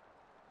pick.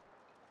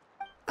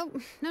 Oh,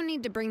 no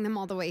need to bring them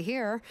all the way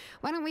here.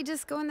 Why don't we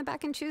just go in the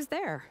back and choose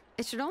there?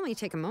 It should only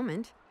take a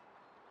moment.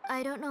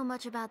 I don't know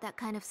much about that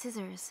kind of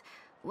scissors.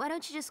 Why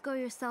don't you just go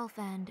yourself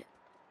and...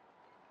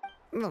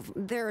 Well,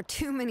 there are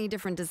too many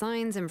different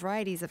designs and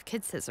varieties of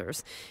kid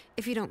scissors.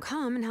 If you don't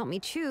come and help me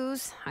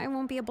choose, I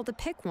won't be able to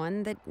pick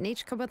one that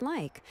Nechka would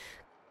like.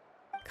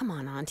 Come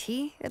on,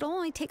 Auntie. It'll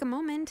only take a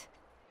moment.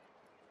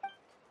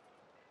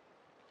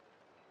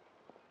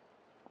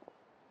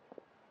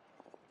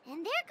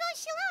 And there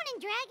goes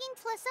Shalone dragging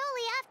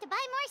Tlasoli off to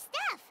buy more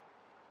stuff.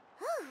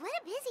 Ooh, what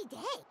a busy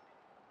day.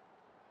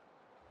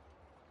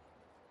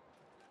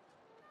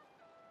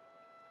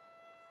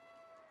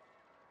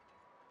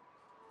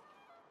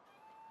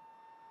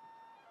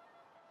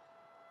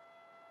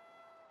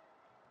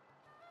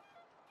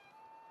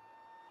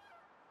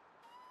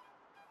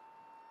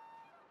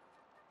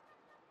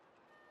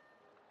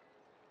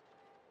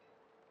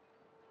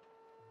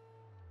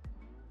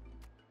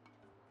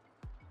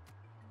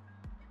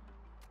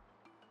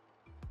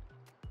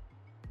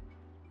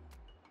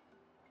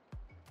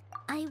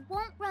 I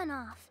won't run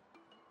off.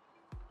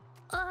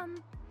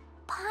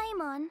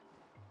 Paimon,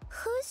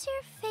 who's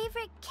your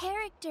favorite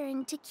character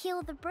in To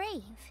Kill the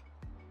Brave?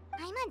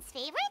 Paimon's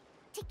favorite?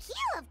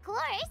 Tequila, of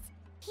course.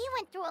 He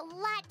went through a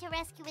lot to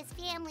rescue his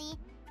family.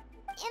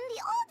 In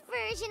the old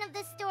version of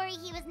the story,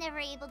 he was never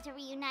able to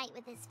reunite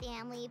with his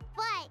family,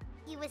 but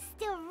he was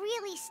still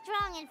really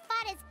strong and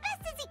fought as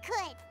best as he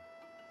could.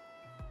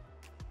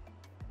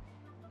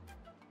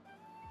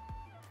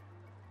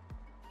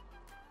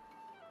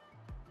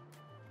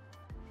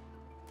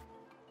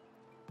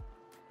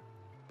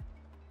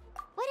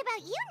 What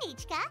about you,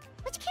 Nechka?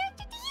 Which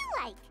character do you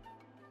like?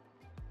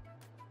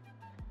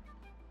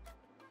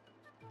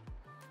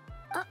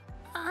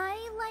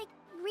 I like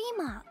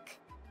Remak.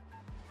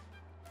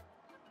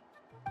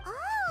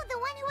 Oh, the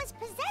one who was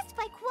possessed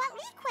by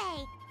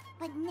Kuatlique,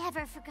 but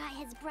never forgot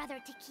his brother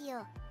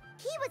Tequil.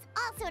 He was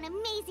also an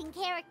amazing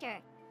character.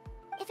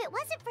 If it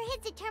wasn't for his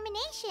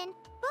determination,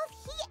 both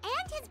he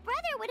and his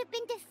brother would have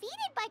been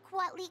defeated by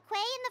Kuatlique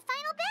in the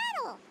final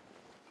battle.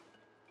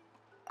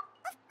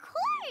 Of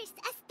course!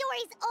 A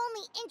story's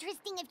only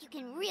interesting if you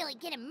can really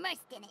get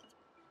immersed in it.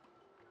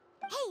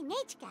 Hey,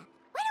 Nechka,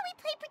 why don't we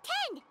play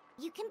pretend?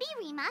 You can be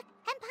Remak,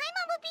 and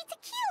Paimon will be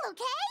Tequil,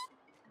 okay?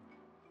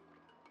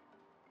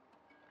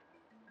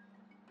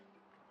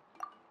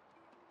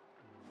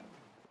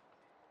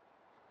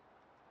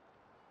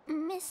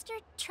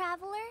 Mr.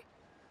 Traveler,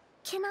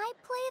 can I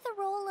play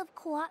the role of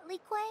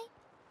Kuatlique?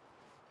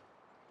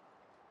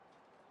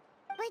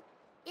 But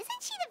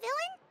isn't she the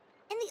villain?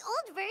 In the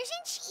old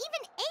version, she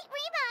even ate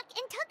Reebok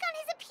and took on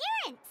his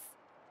appearance.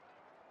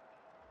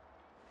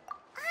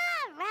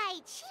 Ah, right.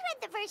 She read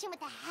the version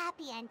with a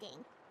happy ending.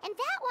 And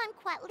that one,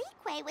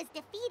 Quatlique was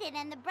defeated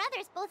and the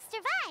brothers both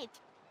survived.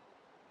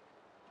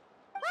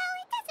 Well,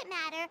 it doesn't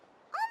matter.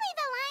 Only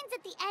the lines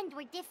at the end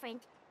were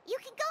different. You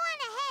can go on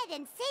ahead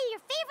and say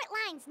your favorite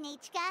lines,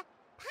 Nechka.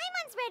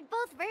 Paimon's read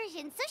both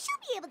versions, so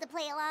she'll be able to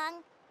play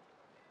along.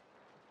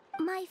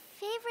 My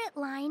favorite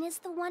line is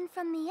the one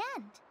from the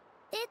end.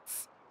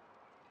 It's...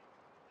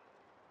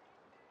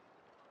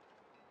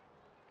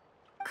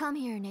 Come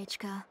here,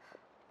 Nechka.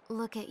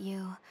 Look at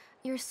you.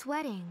 You're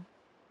sweating.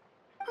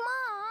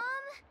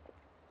 Mom!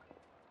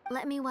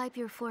 Let me wipe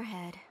your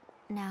forehead.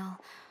 Now,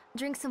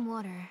 drink some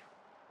water.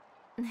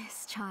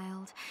 This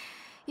child.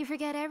 You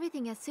forget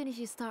everything as soon as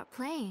you start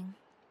playing.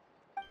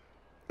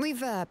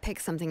 We've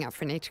picked something out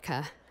for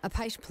Nechka. A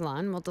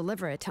Paishpalan will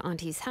deliver it to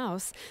Auntie's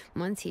house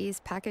once he's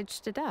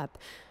packaged it up.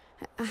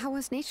 How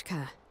was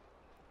Nechka?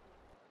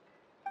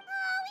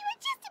 Oh, we were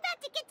just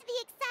about to get to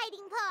the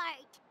exciting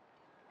part.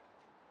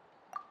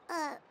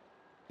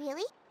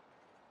 Really?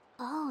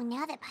 Oh,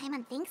 now that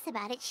Paimon thinks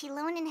about it,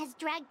 Shilonen has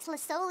dragged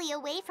Tlisoli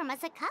away from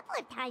us a couple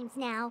of times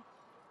now.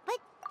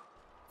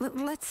 But...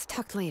 Let's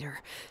talk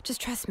later. Just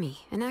trust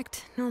me and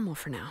act normal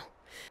for now.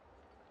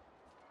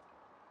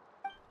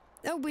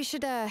 Oh, we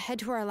should head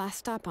to our last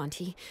stop,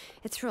 Auntie.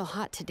 It's real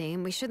hot today,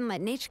 and we shouldn't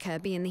let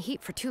Nechka be in the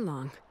heat for too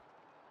long.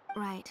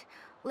 Right.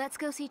 Let's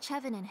go see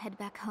Chevin and head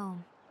back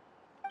home.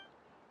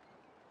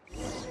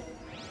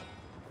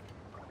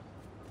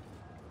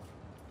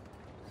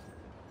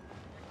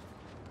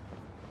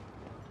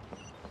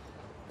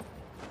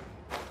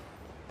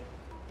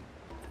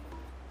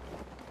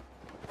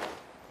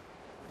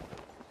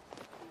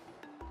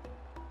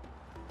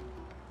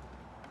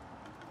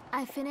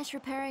 I finished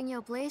repairing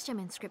your Blaze Gem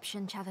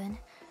inscription, Chevin.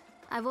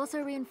 I've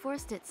also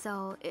reinforced it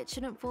so it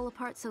shouldn't fall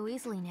apart so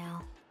easily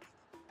now.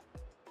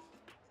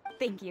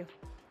 Thank you.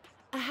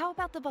 How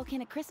about the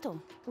volcanic crystal?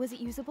 Was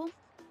it usable?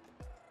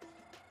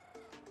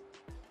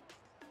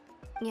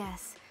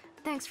 Yes,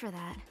 thanks for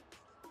that.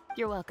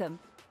 You're welcome.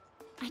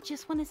 I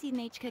just want to see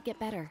Nechka get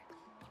better.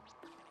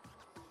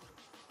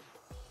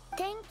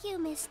 Thank you,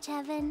 Miss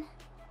Chevin.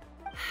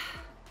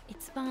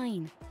 It's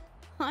fine.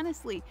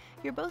 Honestly,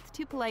 you're both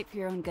too polite for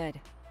your own good.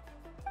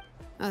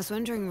 I was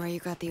wondering where you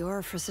got the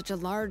ore for such a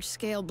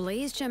large-scale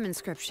Blaze Gem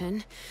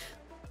inscription.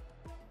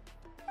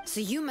 So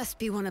you must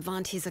be one of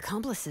Auntie's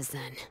accomplices,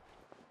 then.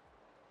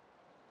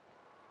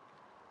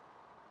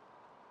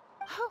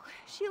 Oh,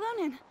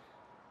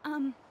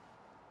 Shilonen.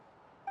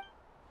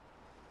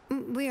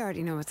 We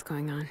already know what's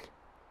going on.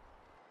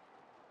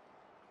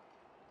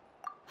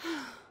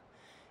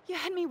 You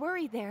had me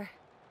worried there.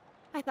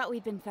 I thought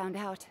we'd been found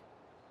out.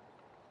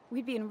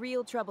 We'd be in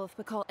real trouble if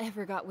Pakal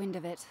ever got wind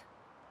of it.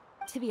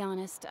 To be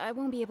honest, I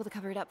won't be able to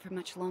cover it up for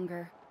much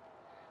longer.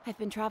 I've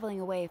been traveling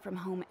away from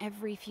home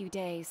every few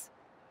days,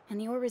 and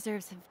the ore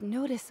reserves have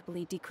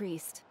noticeably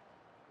decreased.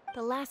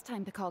 The last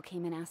time Pakal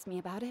came and asked me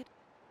about it,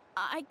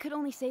 I could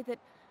only say that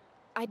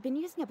I'd been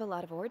using up a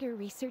lot of ore to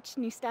research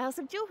new styles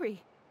of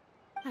jewelry.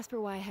 As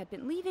for why I had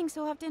been leaving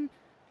so often,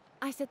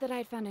 I said that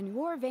I'd found a new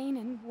ore vein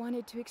and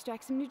wanted to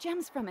extract some new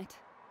gems from it.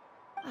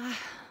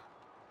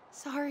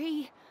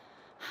 Sorry.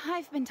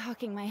 I've been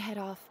talking my head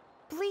off.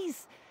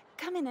 Please,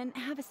 come in and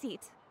have a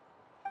seat.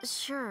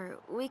 Sure,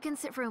 we can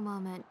sit for a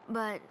moment,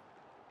 but...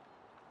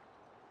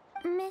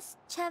 Miss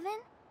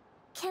Chevin,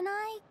 can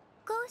I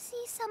go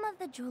see some of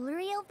the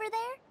jewelry over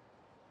there?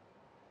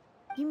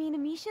 You mean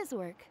Amisha's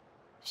work?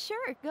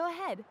 Sure, go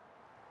ahead.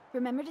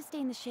 Remember to stay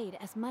in the shade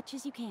as much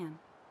as you can.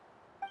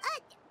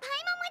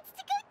 Paimon wants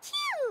to go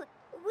too!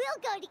 We'll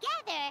go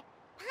together.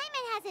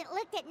 Paimon hasn't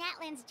looked at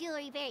Natlan's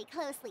jewelry very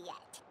closely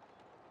yet.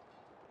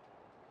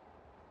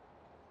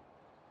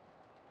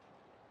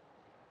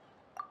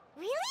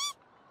 Really?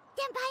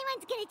 Then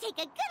Paimon's gonna take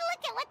a good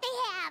look at what they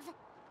have!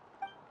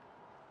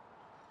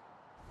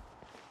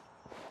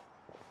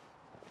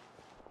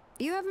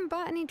 You haven't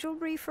bought any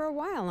jewelry for a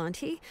while,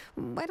 Auntie.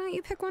 Why don't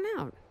you pick one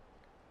out?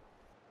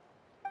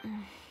 Come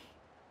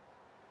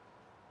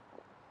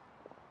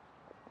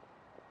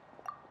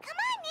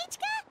on,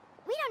 Nechka!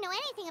 We don't know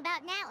anything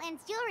about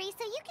Natlan's jewelry,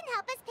 so you can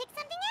help us pick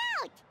something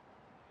out!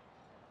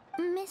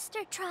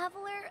 Mr.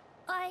 Traveler,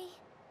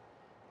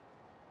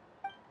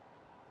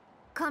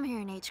 Come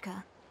here,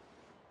 Nechka.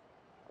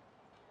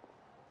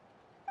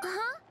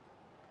 Huh?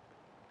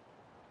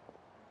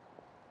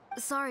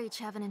 Sorry,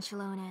 Chevin and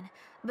Shilonen,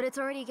 but it's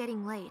already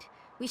getting late.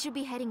 We should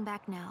be heading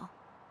back now.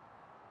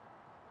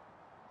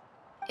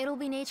 It'll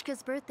be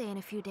Nechka's birthday in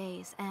a few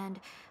days, and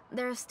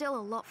there's still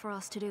a lot for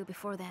us to do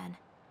before then.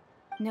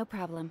 No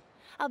problem.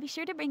 I'll be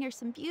sure to bring her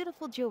some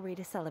beautiful jewelry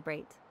to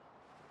celebrate.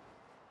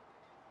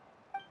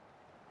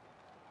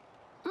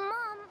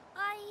 Mom,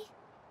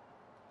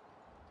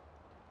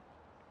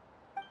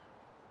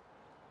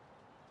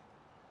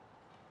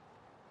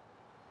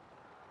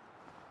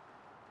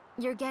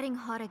 You're getting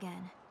hot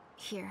again.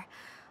 Here,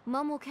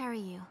 Mom will carry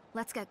you.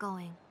 Let's get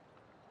going.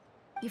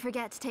 You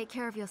forget to take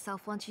care of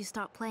yourself once you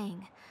start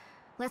playing.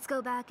 Let's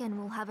go back and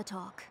we'll have a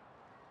talk.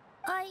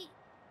 I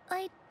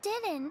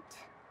didn't.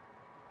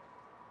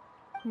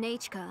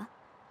 Nachka,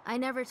 I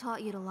never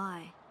taught you to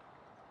lie.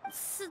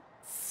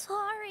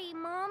 Sorry,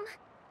 Mom.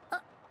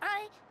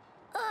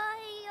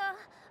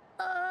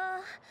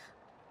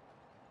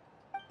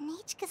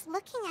 Nichka's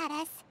looking at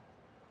us.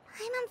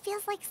 My mom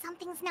feels like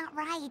something's not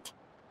right.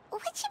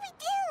 What should we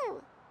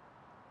do?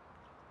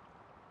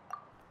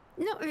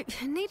 No,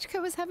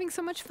 Nachka was having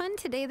so much fun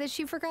today that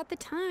she forgot the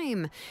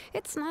time.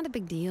 It's not a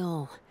big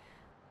deal.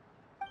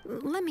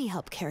 Let me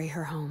help carry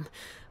her home.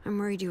 I'm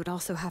worried you would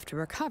also have to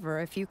recover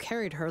if you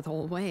carried her the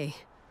whole way.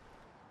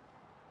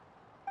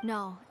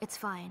 No, it's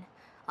fine.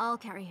 I'll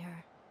carry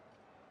her.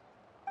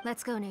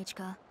 Let's go,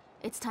 Nachka.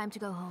 It's time to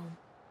go home.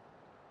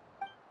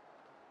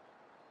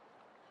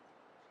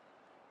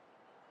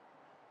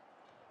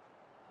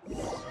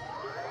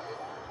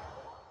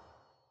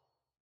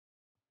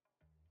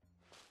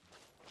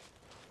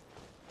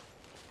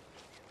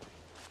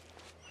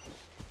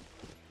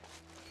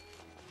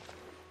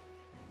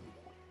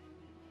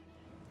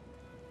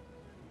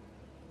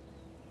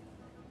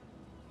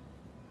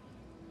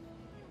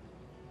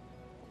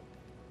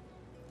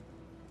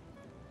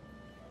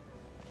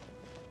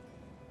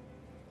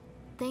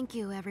 Thank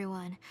you,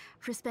 everyone,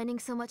 for spending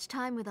so much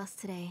time with us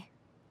today.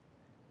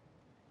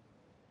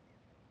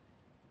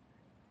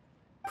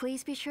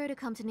 Please be sure to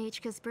come to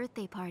Nachka's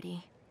birthday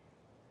party.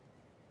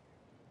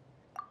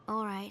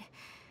 Alright,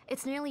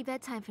 it's nearly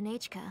bedtime for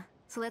Nachka,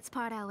 so let's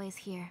part our ways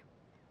here.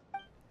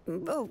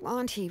 Oh,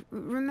 Auntie,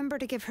 remember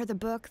to give her the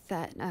book,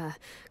 that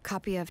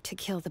copy of To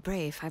Kill the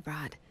Brave I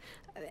brought.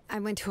 I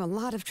went to a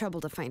lot of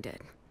trouble to find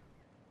it.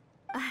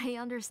 I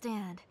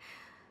understand.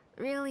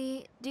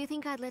 Really, do you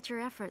think I'd let your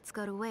efforts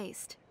go to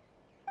waste?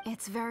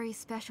 It's very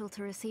special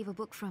to receive a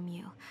book from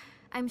you.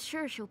 I'm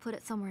sure she'll put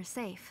it somewhere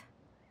safe.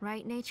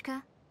 Right,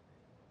 Nachka?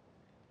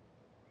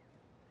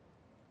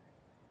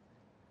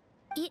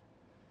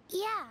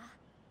 Yeah.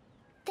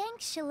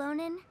 Thanks,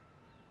 Shilonen.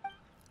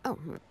 Oh,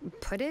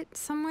 put it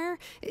somewhere?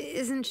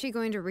 Isn't she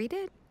going to read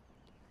it?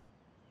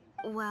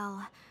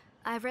 Well,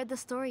 I've read the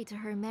story to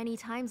her many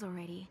times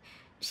already.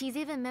 She's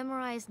even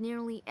memorized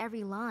nearly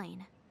every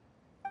line.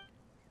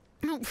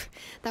 Oh,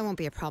 that won't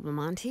be a problem,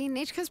 Auntie.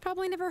 Nachka's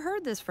probably never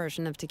heard this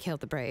version of To Kill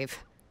the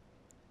Brave.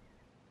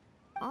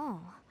 Oh.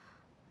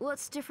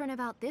 What's different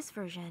about this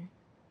version?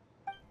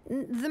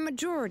 The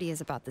majority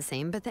is about the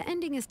same, but the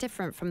ending is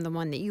different from the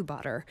one that you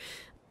bought her.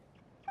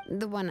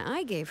 The one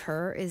I gave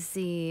her is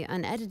the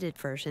unedited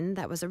version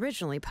that was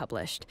originally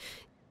published.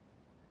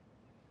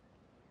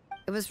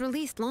 It was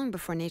released long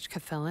before Nachka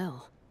fell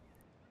ill.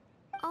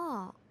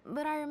 Oh,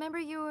 but I remember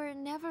you were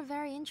never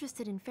very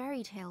interested in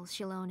fairy tales,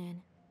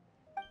 Shilonen.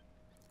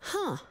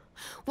 Huh.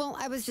 Well,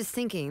 I was just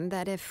thinking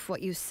that if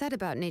what you said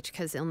about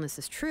Nachka's illness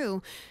is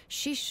true,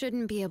 she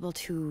shouldn't be able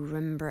to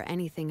remember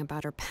anything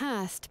about her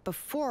past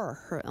before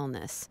her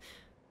illness.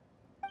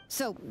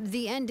 So,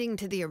 the ending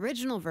to the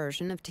original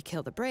version of To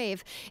Kill the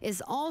Brave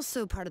is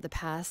also part of the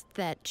past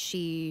that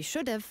she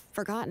should have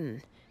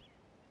forgotten.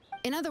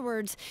 In other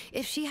words,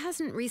 if she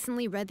hasn't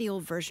recently read the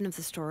old version of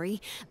the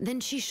story, then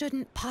she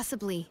shouldn't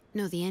possibly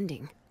know the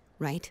ending,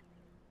 right?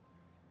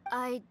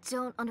 I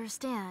don't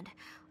understand.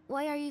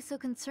 Why are you so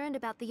concerned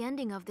about the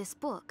ending of this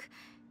book?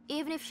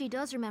 Even if she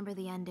does remember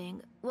the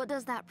ending, what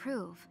does that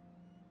prove?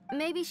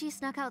 Maybe she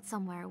snuck out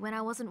somewhere when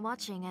I wasn't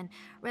watching and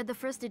read the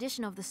first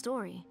edition of the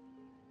story.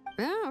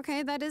 Yeah,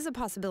 okay, that is a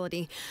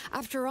possibility.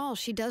 After all,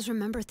 she does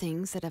remember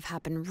things that have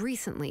happened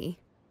recently.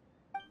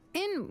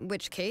 In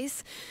which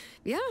case,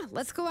 yeah,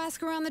 let's go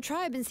ask around the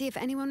tribe and see if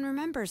anyone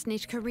remembers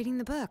Nachka reading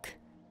the book.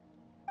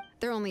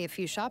 There are only a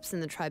few shops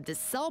in the tribe that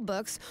sell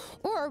books,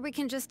 or we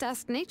can just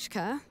ask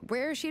Nachka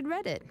where she'd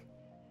read it.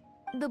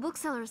 The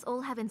booksellers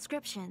all have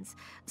inscriptions,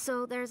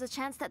 so there's a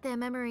chance that their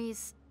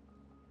memories...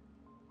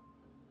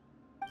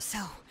 So,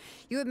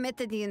 you admit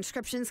that the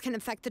inscriptions can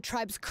affect the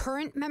tribe's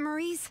current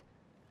memories?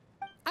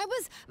 I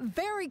was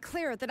very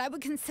clear that I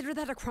would consider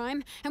that a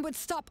crime and would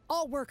stop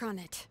all work on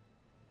it.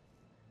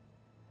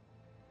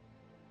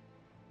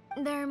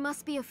 There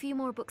must be a few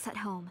more books at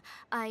home.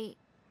 I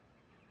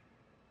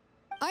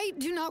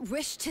do not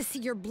wish to see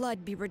your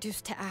blood be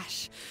reduced to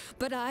ash,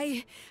 but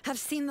I have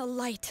seen the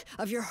light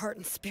of your heart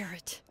and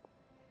spirit.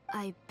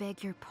 I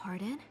beg your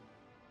pardon?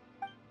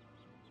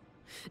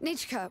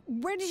 Nachka,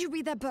 where did you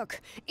read that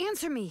book?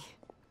 Answer me!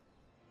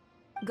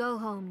 Go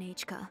home,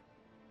 Nachka.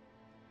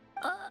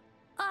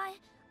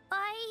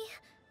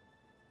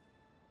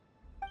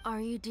 Are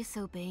you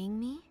disobeying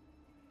me?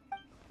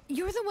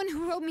 You're the one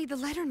who wrote me the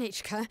letter,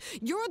 Nachka.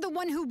 You're the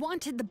one who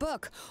wanted the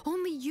book.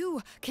 Only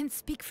you can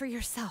speak for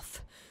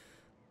yourself.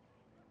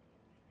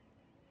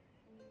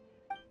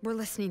 We're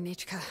listening,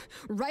 Nachka.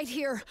 Right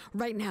here,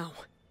 right now.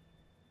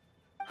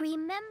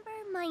 Remember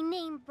my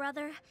name,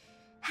 brother.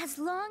 As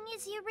long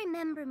as you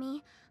remember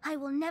me, I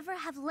will never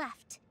have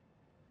left.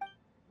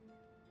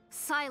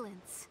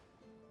 Silence.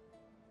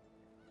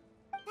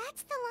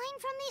 That's the line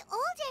from the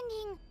old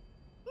ending.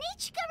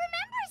 Nichka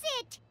remembers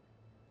it.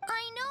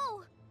 I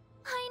know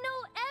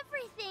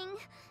everything.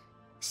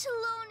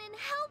 Shilonen,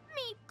 help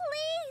me,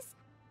 please.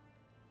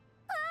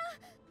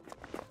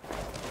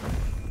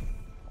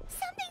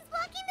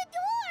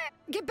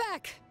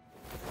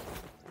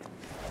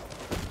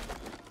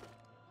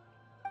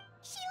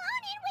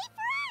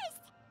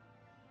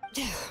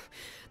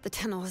 The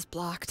tunnel is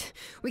blocked.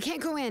 We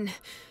can't go in.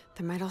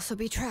 There might also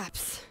be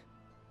traps.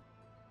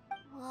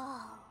 Whoa.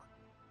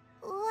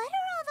 What are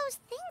all those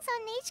things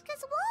on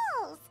Nechka's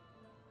walls?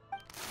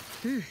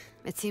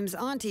 It seems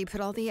Auntie put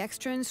all the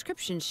extra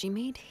inscriptions she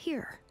made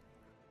here.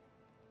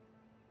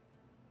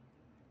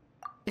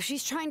 If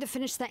she's trying to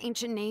finish that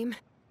ancient name,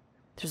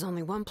 there's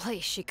only one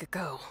place she could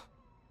go.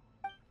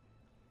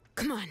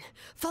 Come on,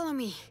 follow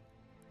me.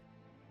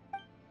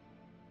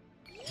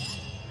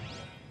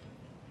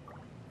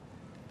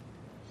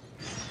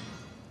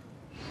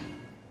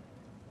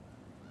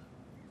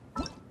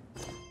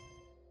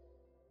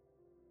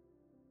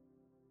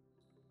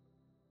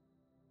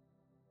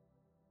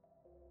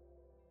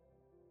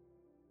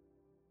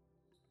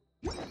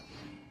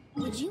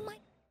 Would you mind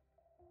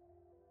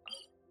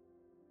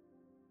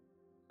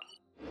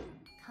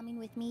coming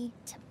with me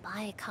to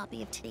buy a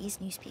copy of today's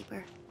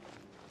newspaper?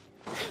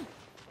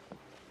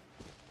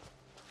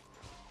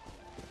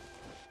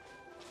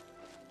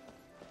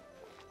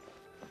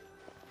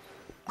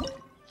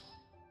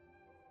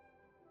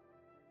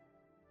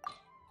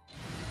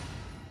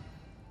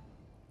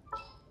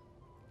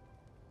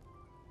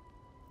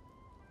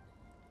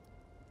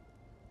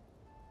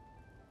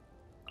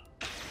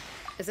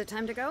 Is it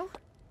time to go?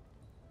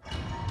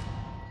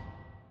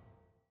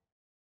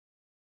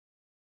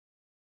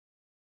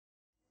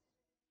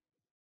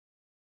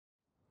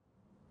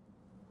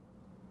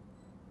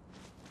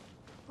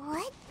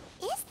 What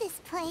is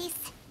this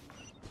place?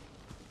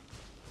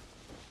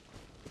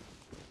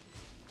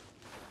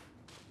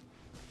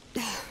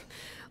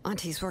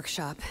 Auntie's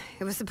workshop.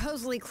 It was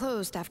supposedly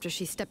closed after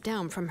she stepped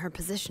down from her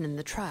position in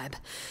the tribe.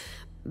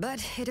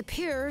 But it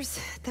appears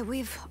that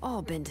we've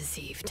all been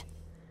deceived.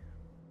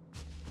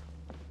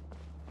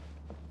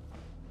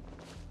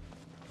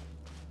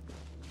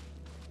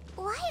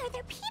 Why are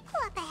there people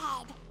up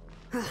ahead?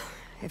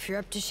 If you're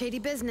up to shady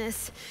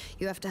business,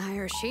 you have to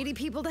hire shady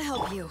people to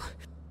help you.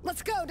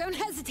 Let's go, don't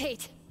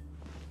hesitate!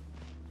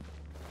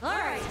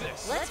 Alright,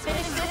 let's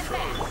finish this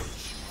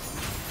fast.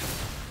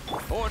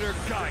 Order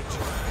guide.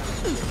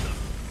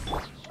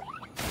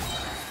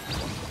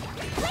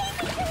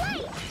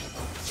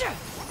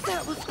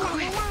 That was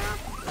quick!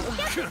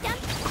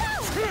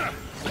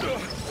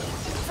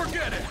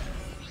 Forget it!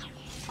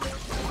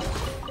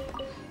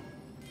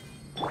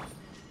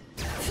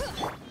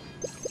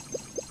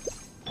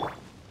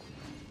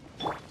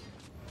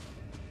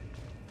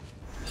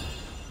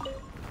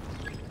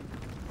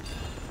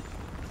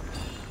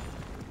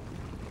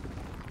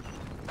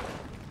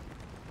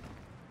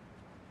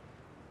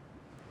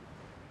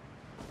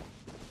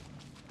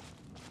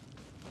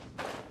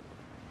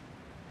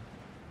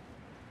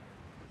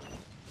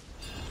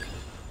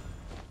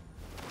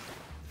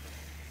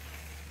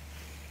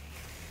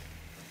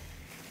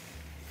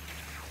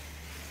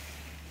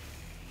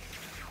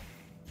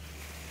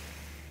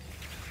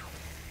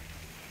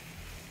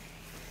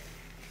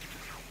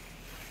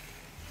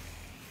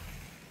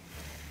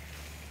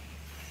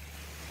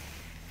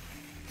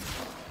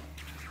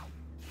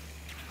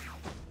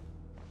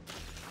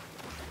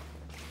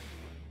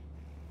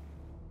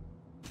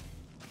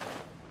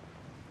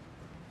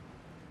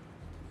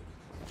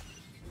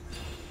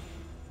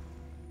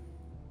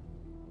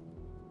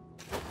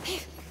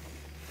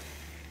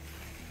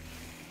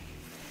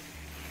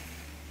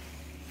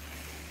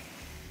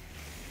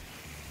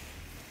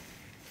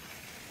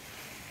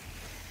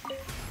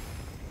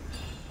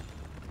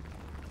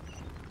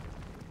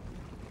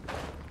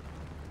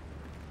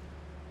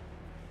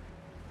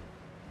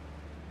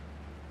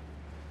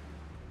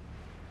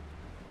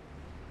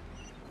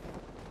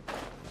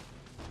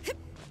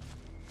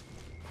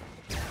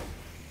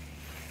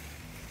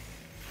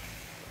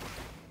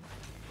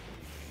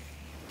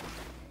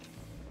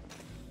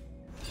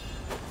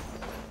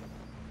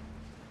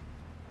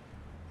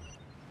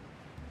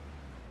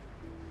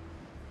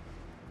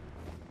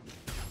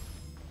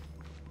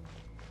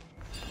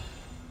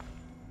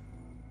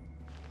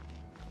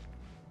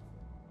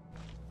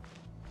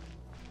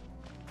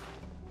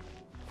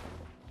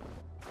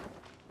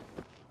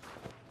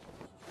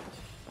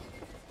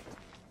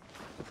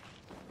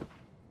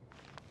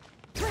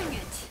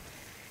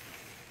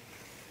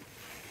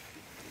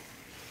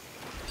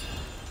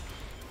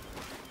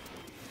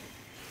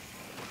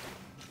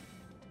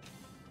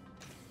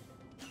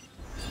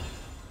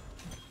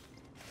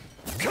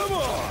 Come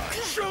on!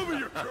 Show me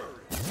your courage!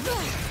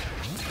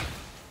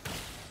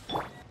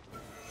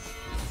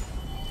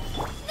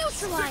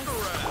 Neutralize!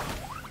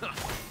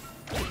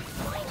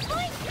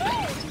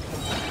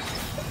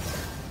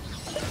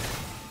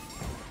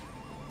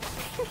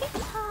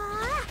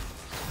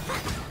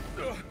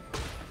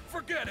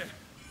 Forget it!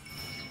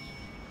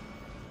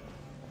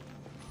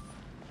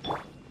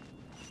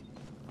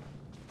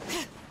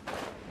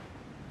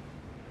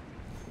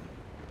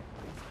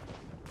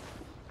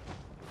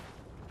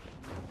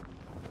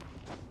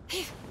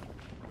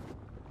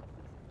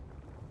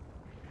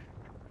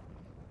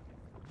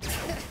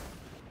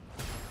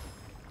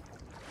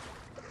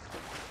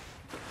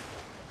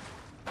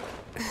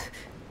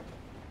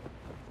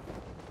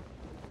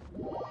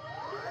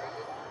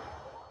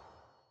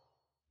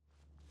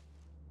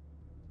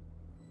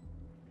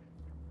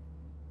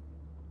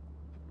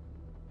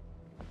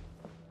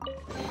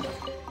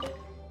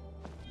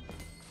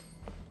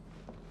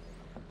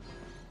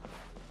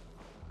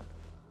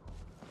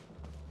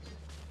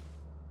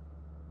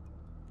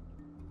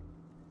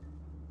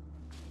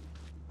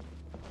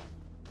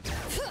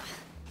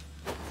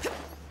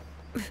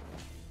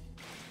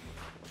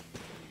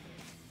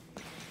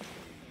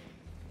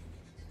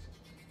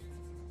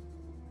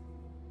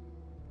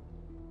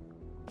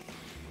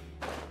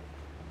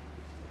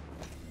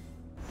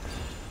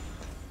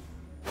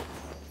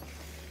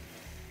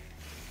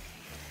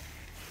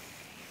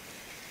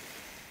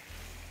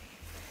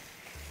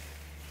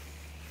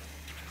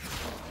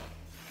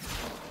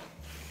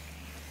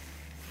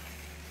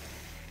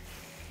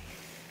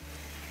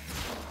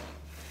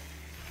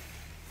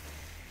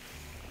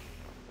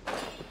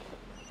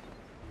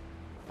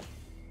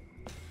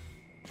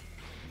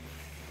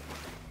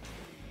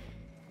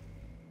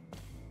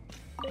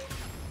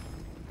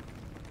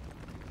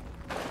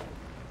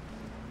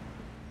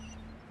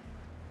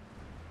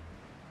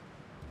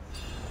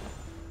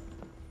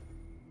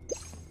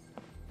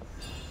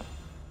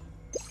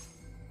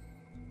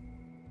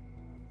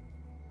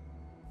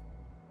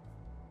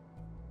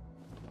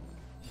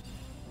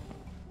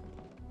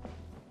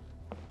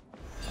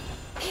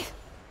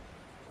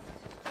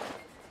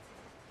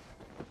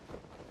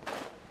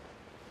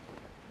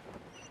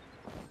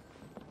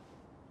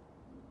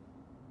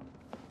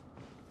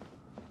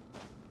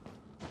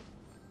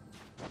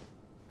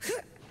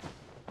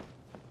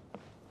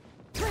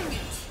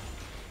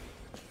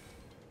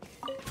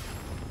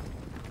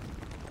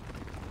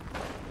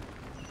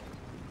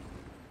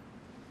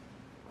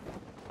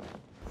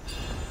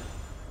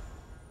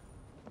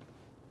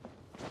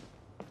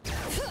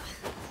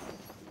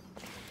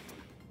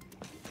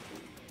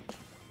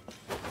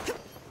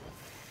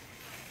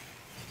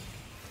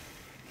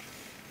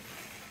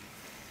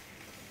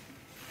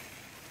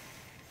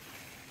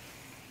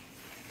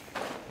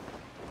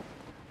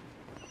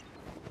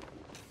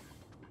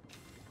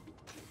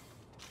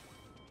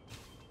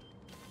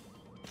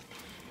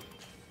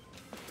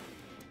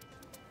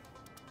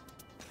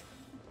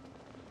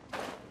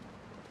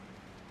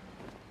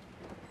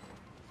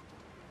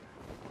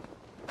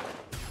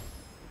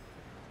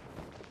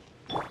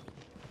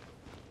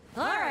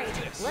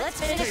 this. Let's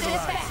finish this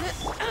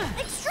fast.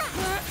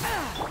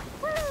 Extract!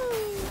 Woo!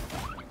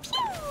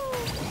 Pew!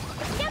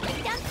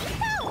 Dumpy dumpy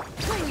go!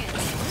 Bring it!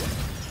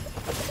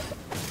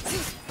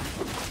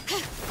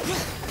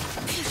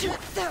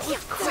 That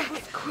was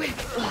quick.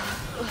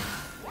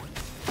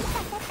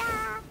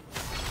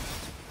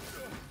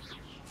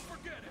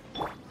 Forget it.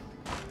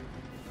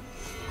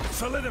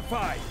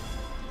 Solidify.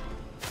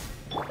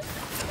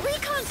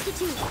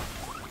 Reconstitute!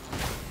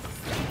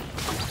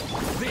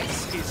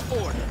 This is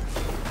order.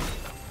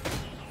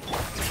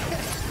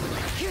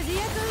 Hear the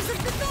echoes of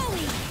the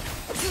valley!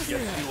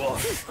 Yes, you are.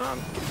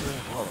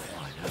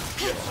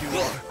 Yes, you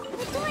are.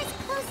 The door's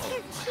closed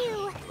here too.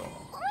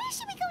 Where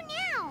should we go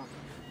now?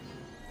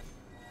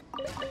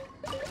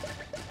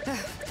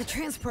 The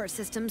transport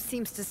system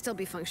seems to still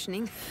be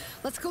functioning.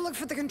 Let's go look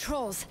for the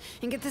controls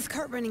and get this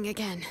cart running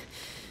again.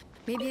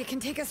 Maybe it can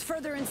take us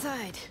further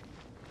inside.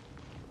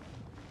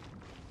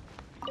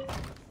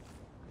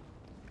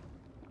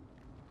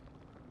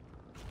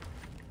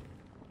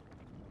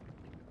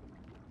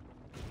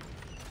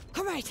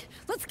 All right,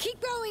 let's keep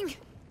going.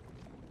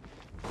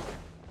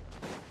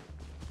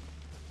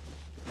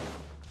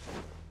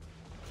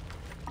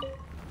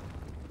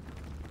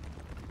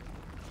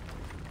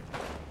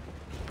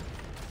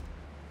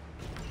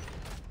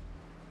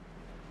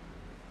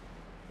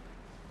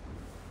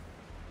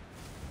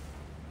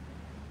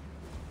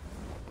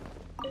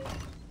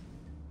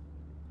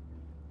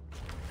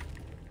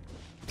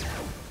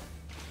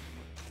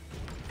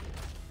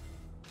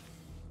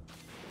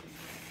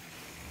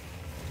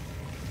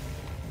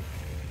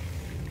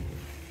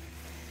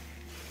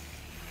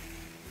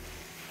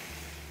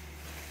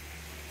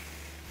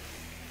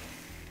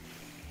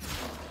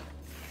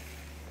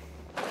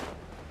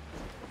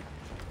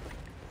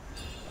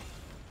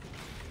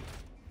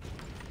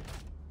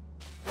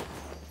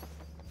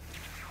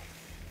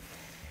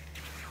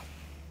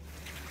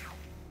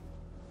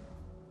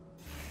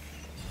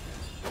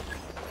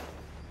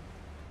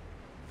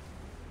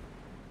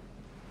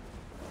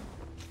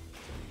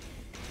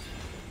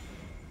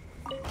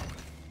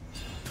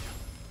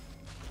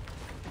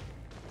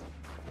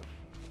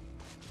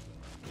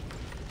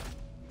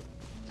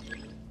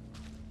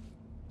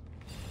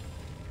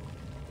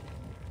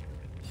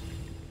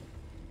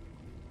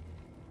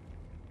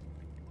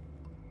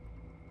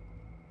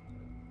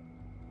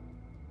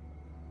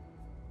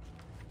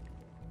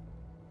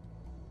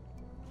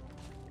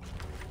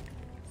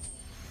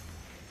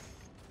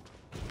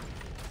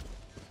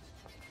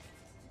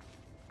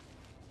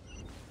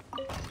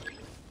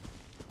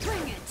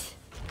 Bring it!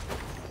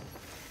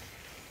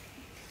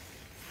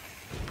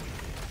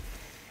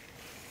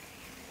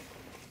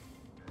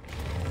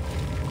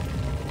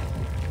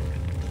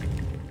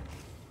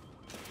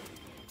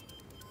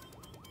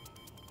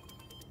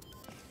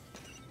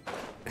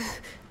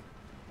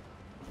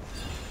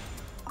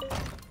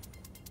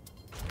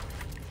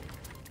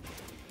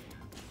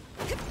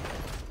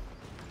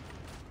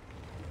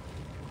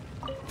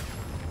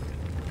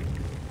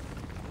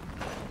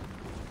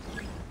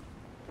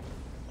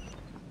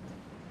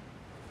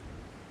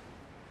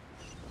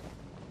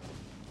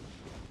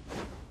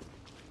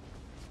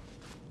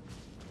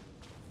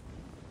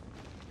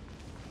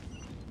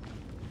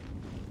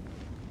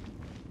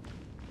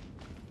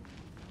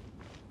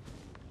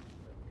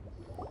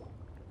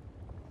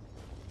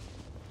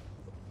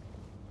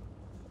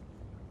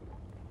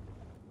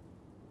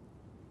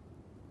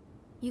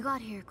 You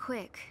got here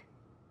quick.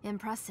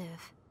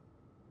 Impressive.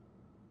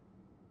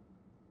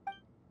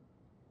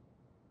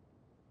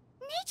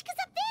 Nechka's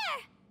up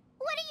there!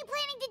 What are you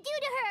planning to do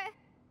to her?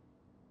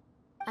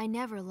 I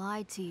never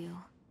lied to you.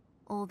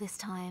 All this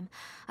time,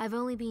 I've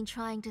only been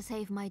trying to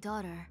save my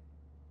daughter.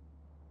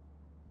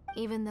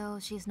 Even though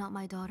she's not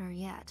my daughter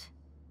yet.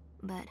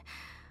 But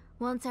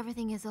once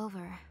everything is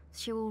over,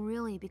 she will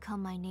really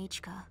become my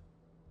Nechka.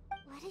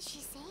 What is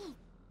she saying?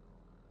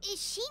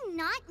 Is she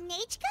not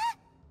Nechka?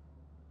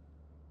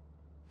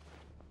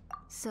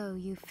 So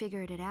you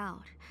figured it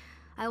out.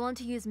 I want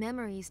to use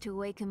memories to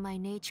awaken my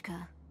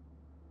Nechka.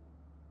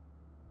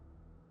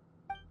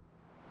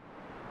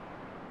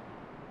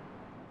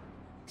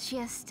 She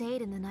has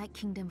stayed in the Night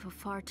Kingdom for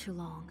far too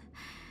long.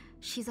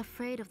 She's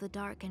afraid of the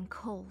dark and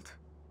cold.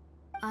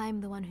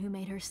 I'm the one who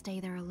made her stay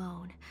there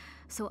alone,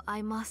 so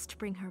I must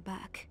bring her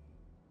back.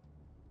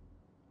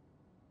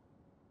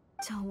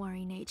 Don't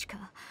worry,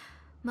 Nechka.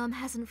 Mom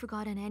hasn't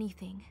forgotten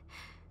anything.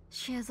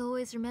 She has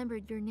always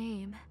remembered your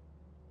name.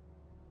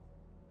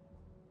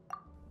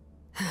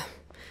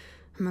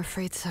 I'm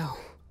afraid so.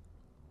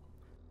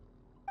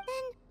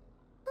 Then,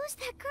 who's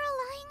that girl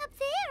lying up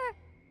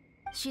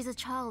there? She's a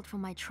child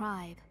from my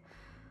tribe.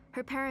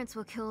 Her parents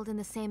were killed in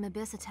the same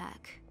abyss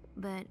attack.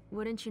 But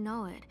wouldn't you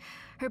know it,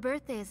 her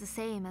birthday is the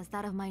same as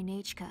that of my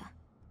Nechka.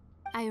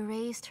 I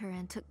raised her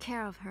and took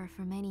care of her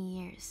for many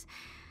years.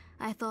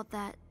 I thought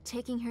that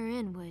taking her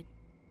in would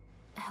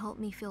help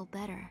me feel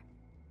better.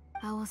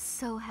 I was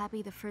so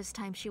happy the first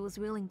time she was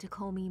willing to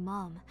call me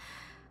Mom.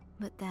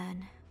 But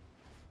then,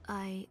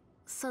 I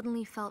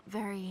suddenly felt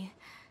very,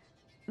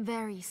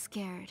 very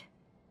scared.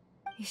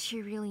 Is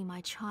she really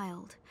my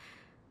child?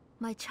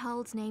 My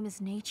child's name is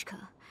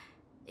Nechka.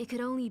 It could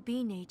only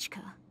be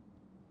Nechka.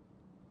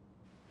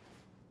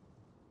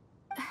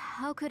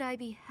 How could I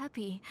be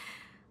happy?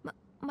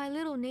 My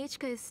little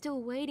Nechka is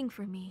still waiting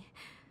for me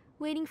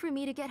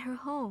to get her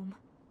home.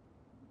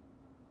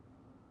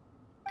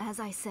 As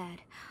I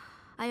said,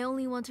 I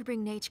only want to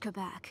bring Nechka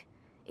back,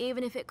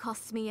 even if it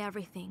costs me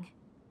everything.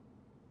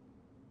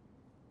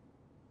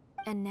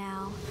 And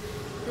now,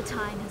 the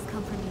time has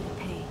come for me to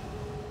pay.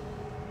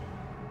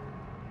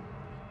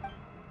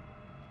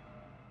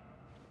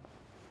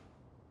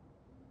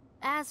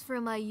 As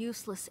for my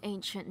useless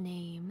ancient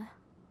name,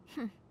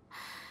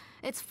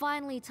 it's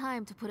finally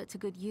time to put it to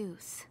good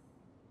use.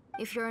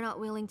 If you're not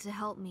willing to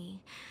help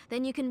me,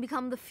 then you can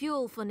become the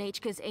fuel for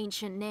Nechka's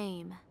ancient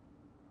name.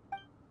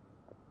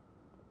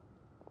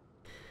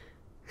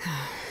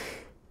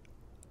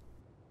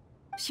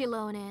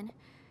 Shilonen,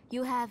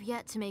 you have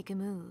yet to make a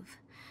move.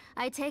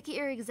 I take it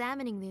you're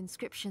examining the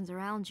inscriptions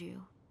around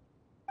you.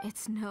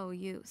 It's no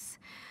use.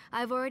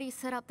 I've already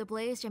set up the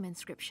blaze gem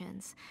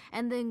inscriptions,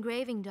 and the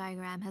engraving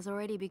diagram has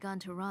already begun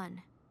to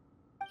run.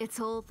 It's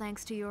all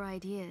thanks to your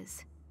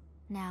ideas.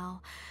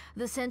 Now,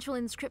 the central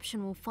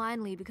inscription will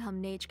finally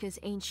become Nechka's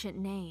ancient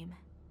name.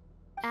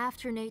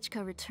 After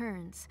Nechka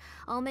returns,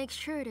 I'll make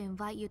sure to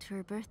invite you to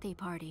her birthday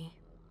party.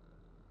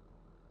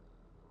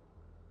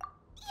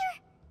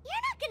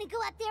 You're not gonna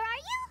go up there, are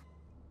you?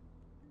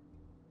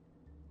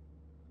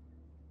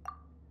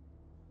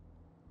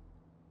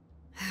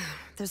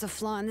 There's a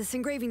flaw in this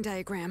engraving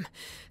diagram.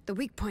 The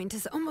weak point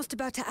is almost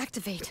about to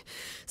activate.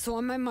 So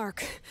on my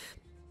mark.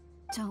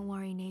 Don't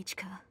worry,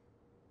 Nechka.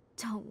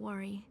 Don't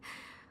worry.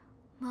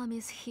 Mom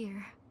is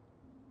here.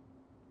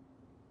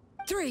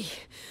 3.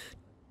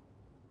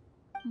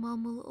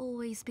 Mom will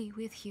always be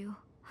with you.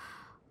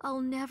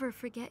 I'll never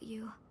forget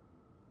you.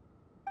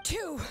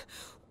 2.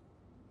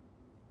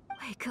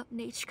 Wake up,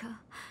 Nechka.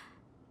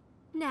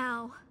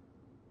 Now.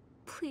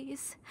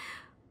 Please,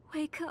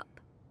 wake up.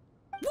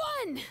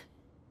 1!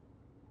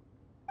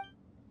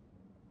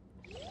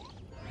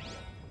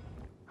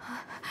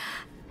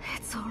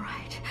 It's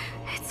alright.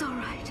 It's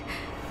alright.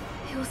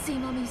 You'll see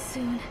Mommy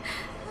soon.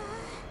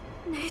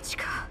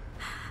 Nechka.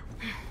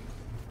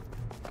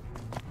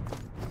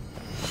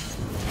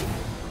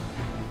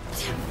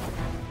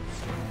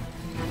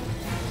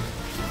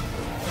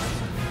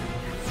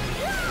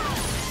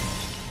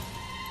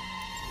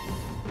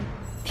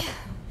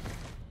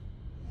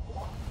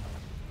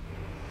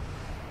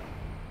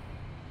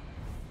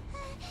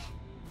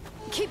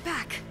 Keep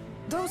back!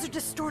 Those are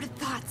distorted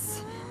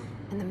thoughts.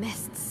 And the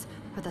mists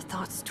are the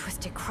thoughts'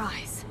 twisted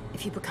cries.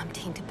 If you become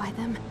tainted by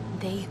them,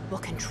 they will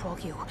control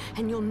you,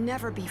 and you'll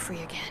never be free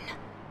again.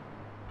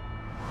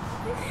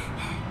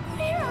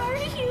 Where are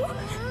you?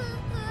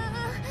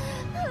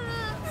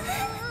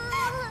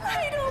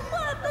 I don't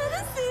want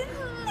medicine.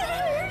 It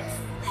hurts.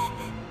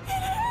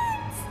 It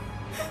hurts.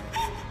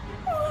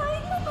 Why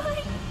am I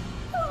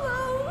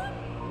alone?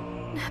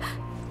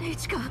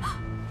 Nechka,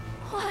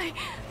 why?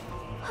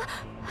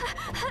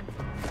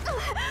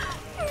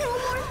 No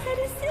more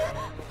medicine.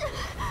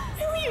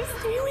 Will you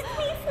stay with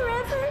me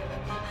forever?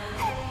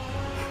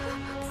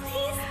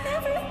 Please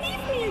never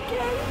leave me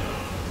again.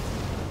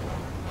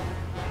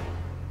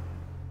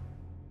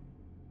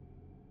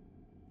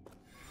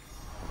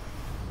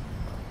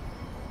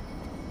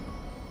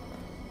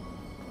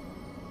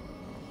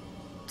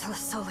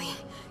 Telasoli,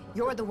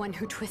 you're the one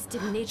who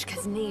twisted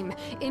Nechka's name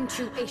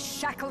into a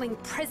shackling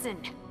prison.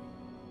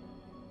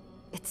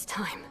 It's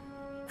time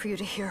for you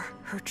to hear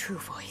her true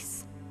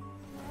voice.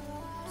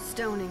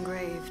 Stone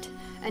engraved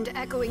and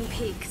echoing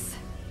peaks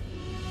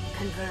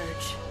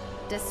converge,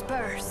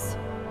 disperse.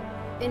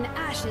 In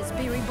ashes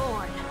be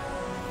reborn,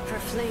 for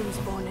flames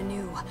born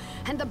anew,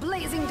 and the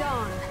blazing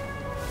dawn.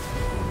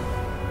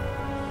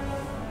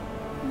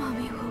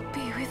 Mommy will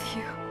be with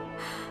you,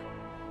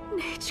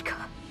 Nechka.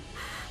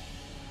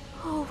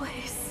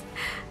 Always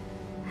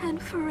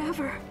and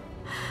forever.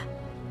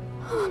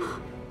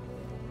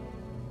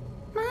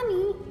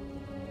 Mommy,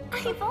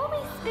 I've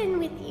always been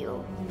with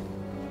you.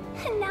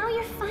 And now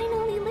you're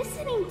finally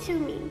listening to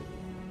me.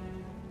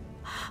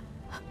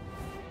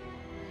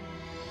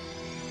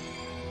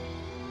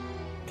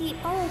 The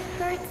old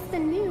births the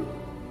new,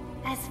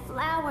 as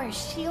flowers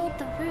shield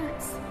the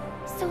roots,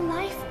 so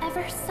life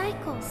ever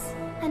cycles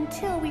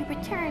until we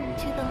return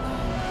to the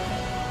loam.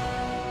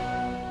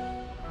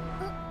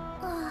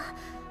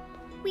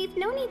 We've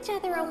known each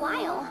other a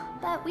while,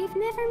 but we've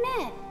never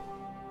met.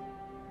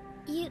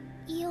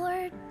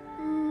 You're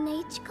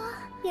Nechka?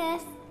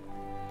 Yes,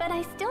 but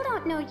I still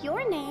don't know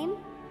your name.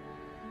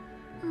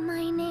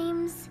 My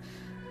name's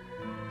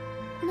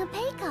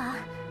Nepeka.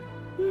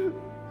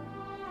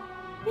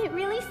 It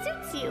really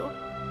suits you.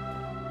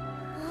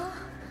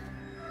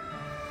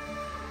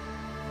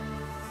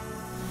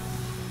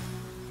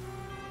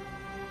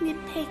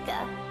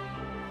 Nepeka,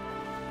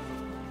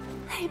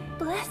 I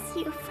bless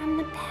you from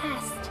the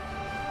past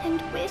and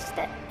wish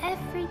that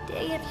every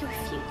day of your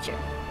future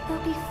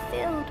will be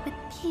filled with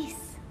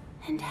peace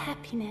and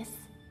happiness.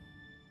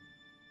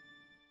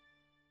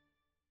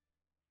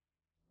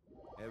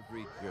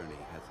 Every journey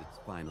has its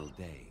final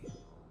day.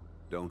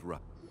 Don't rush.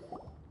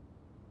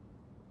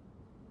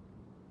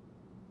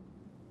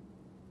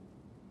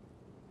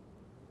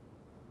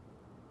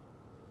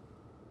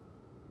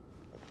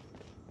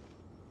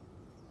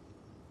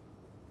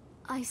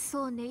 I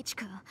saw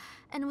Nechka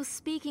and was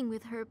speaking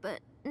with her, but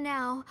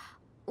now,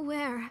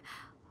 where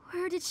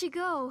did she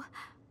go?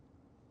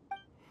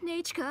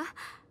 Nechka?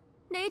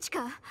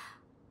 Nechka?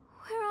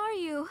 Where are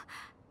you?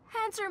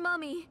 Answer,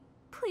 Mummy.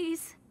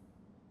 Please.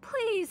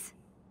 Please.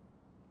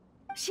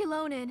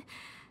 Shilonen,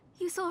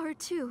 you saw her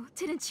too,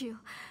 didn't you?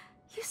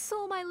 You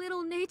saw my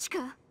little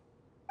Nechka.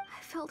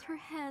 I felt her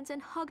hands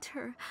and hugged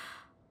her.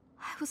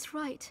 I was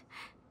right.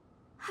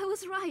 I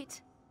was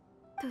right.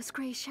 Those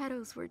gray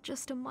shadows were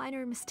just a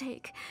minor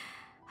mistake.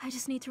 I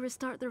just need to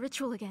restart the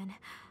ritual again.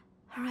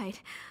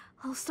 Alright,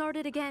 I'll start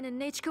it again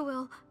and Nechka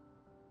will...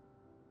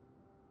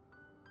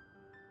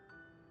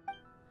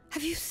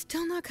 Have you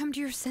still not come to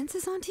your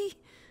senses, Auntie?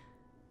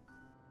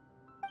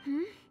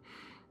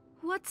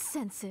 What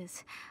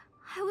senses?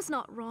 I was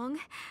not wrong.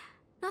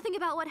 Nothing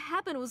about what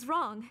happened was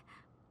wrong.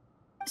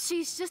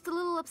 She's just a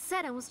little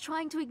upset and was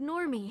trying to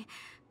ignore me.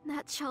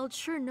 That child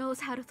sure knows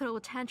how to throw a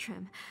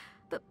tantrum.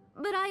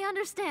 But I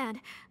understand.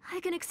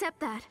 I can accept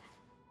that.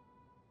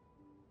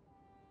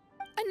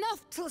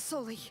 Enough,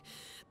 Tlasoli!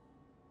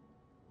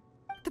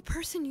 The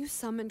person you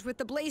summoned with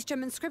the Blaze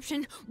Gem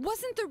inscription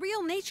wasn't the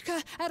real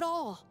Nechka at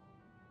all.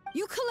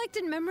 You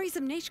collected memories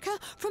of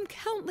Nechka from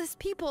countless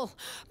people,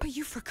 but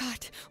you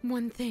forgot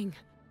one thing.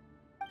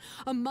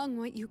 Among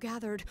what you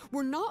gathered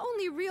were not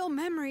only real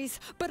memories,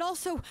 but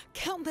also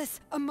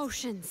countless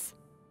emotions.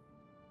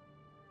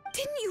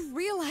 Didn't you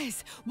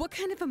realize what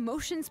kind of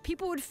emotions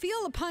people would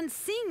feel upon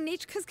seeing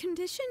Nechka's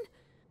condition?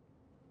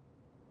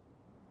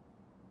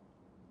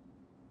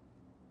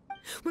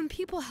 When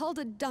people held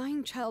a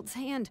dying child's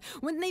hand,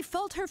 when they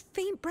felt her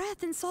faint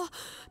breath and saw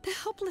the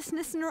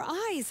helplessness in her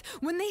eyes,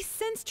 when they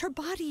sensed her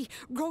body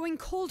growing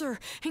colder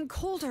and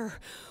colder,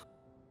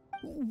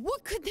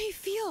 what could they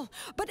feel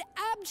but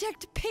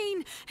abject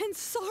pain and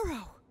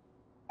sorrow?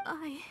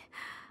 I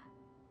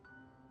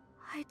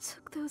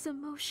took those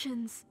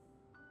emotions.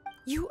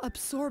 You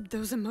absorbed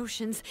those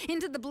emotions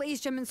into the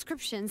Blaze Gem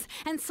inscriptions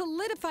and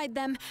solidified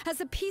them as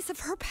a piece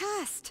of her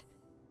past.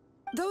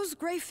 Those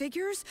gray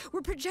figures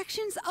were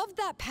projections of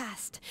that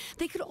past.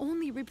 They could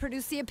only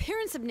reproduce the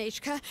appearance of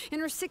Nechka in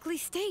her sickly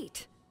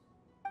state.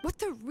 What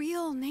the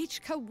real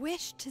Nechka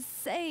wished to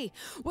say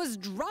was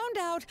drowned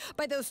out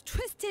by those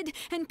twisted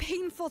and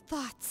painful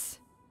thoughts.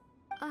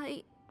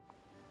 I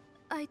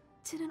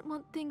didn't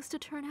want things to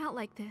turn out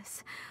like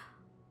this.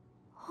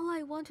 All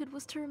I wanted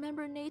was to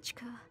remember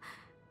Nechka.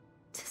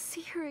 To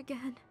see her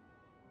again.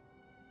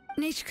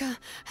 Nechka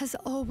has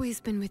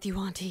always been with you,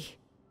 Auntie.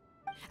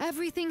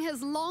 Everything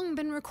has long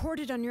been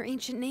recorded on your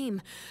ancient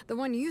name, the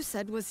one you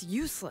said was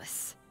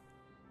useless.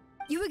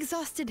 You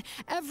exhausted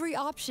every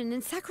option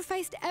and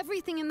sacrificed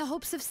everything in the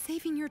hopes of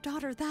saving your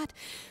daughter. That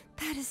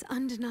is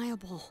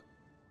undeniable.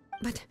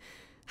 But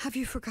have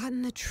you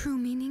forgotten the true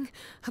meaning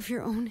of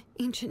your own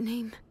ancient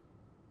name?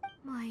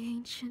 My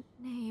ancient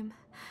name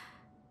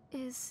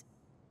is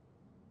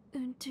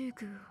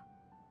Undugu.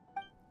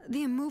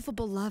 The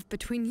immovable love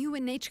between you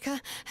and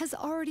Nechka has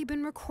already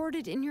been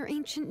recorded in your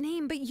ancient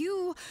name, but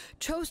you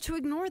chose to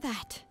ignore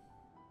that.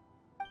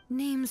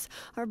 Names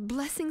are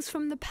blessings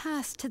from the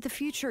past to the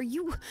future.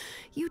 You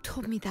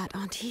told me that,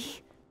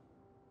 Auntie.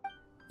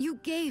 You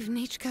gave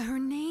Nechka her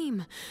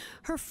name,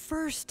 her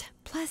first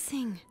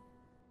blessing.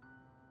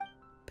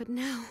 But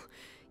now,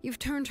 you've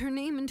turned her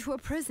name into a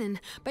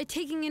prison by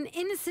taking an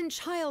innocent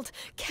child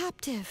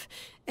captive,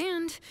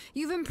 and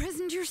you've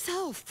imprisoned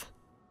yourself.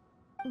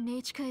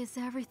 Nechka is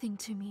everything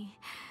to me.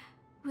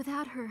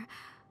 Without her,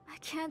 I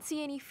can't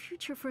see any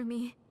future for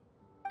me.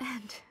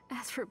 And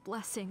as for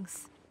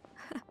blessings...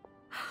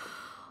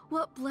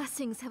 what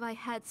blessings have I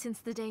had since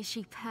the day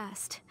she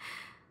passed?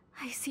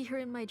 I see her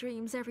in my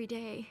dreams every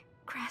day,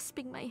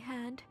 grasping my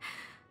hand,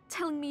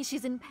 telling me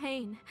she's in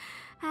pain,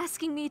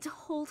 asking me to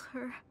hold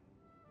her.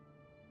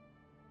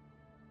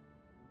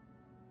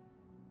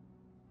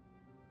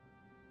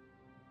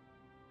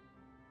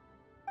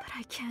 But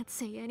I can't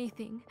say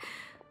anything.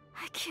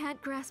 I can't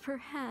grasp her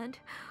hand.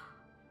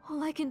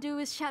 All I can do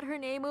is shout her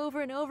name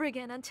over and over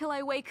again until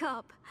I wake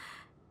up.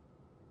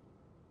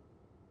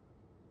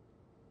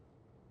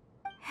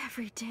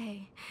 Every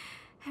day,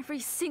 every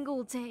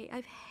single day,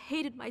 I've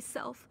hated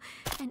myself,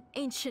 and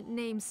ancient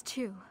names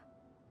too.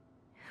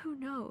 Who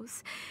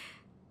knows?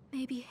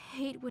 Maybe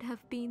hate would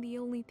have been the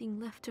only thing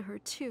left to her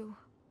too.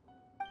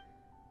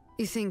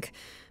 You think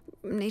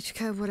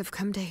Nechka would have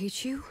come to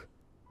hate you?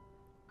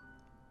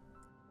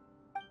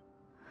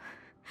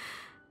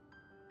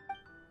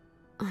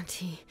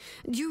 Auntie,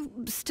 do you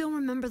still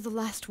remember the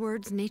last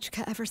words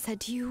Nechka ever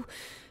said to you?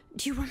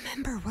 Do you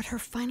remember what her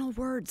final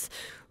words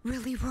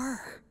really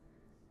were?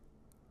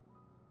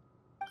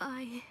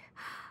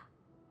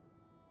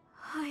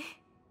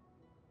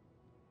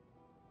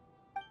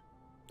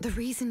 The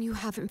reason you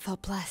haven't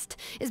felt blessed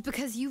is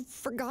because you've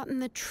forgotten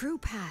the true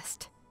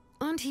past.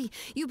 Auntie,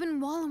 you've been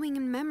wallowing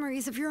in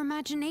memories of your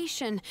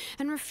imagination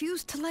and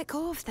refuse to let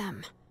go of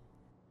them.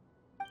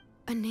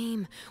 A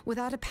name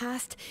without a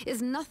past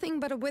is nothing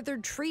but a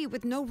withered tree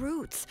with no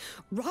roots,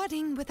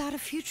 rotting without a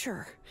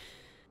future.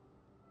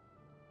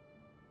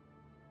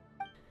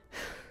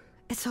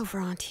 It's over,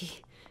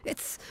 Auntie.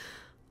 It's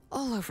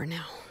all over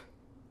now.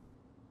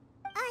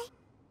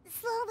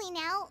 Slowly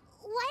now.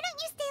 Why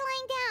don't you stay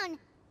lying down?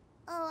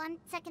 Oh, on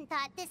second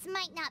thought, this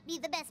might not be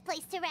the best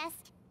place to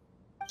rest.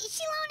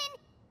 Shilon and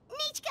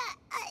Nechka,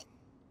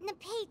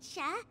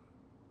 Napecha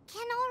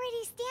can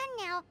already stand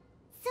now,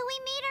 so we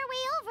made our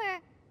way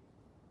over.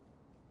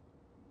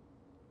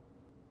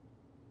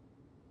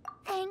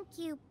 Thank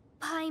you,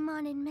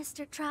 Paimon and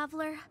Mr.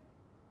 Traveler.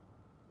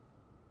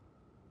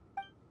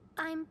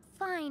 I'm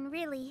fine,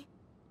 really.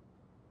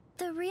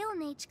 The real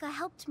Nechka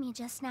helped me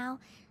just now,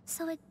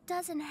 so it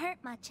doesn't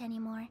hurt much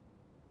anymore.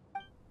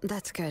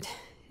 That's good.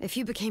 If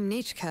you became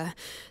Nechka,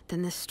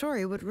 then this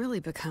story would really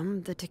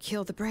become the To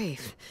Kill the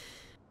Brave.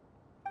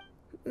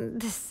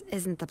 This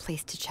isn't the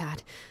place to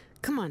chat.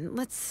 Come on,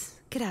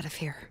 let's get out of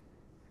here.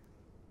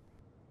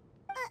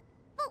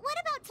 But what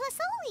about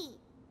Tlasoli?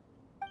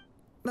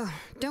 Oh,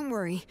 don't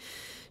worry.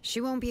 She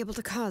won't be able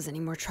to cause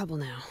any more trouble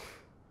now.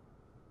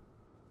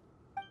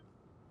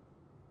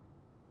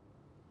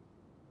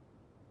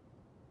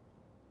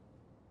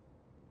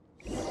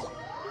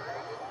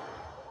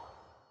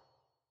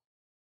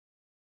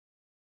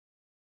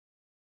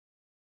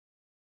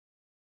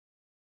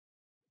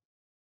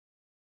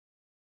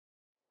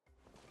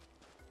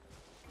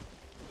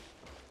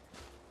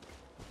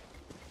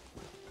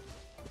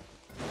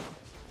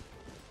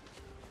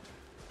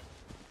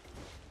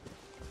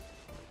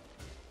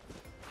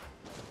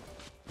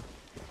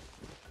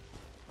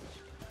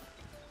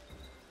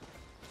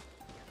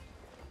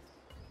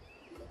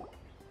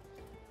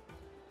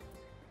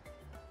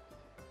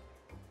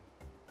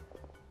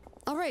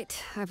 All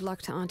right, I've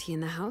locked Auntie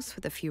in the house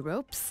with a few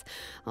ropes.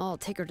 I'll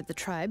take her to the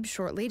tribe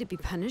shortly to be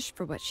punished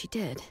for what she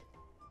did.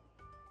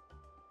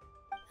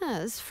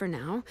 As for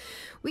now,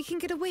 we can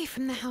get away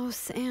from the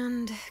house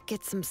and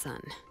get some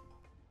sun.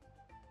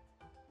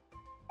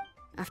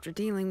 After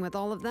dealing with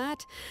all of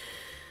that,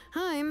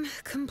 I'm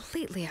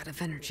completely out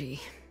of energy.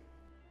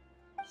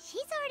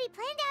 She's already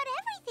planned out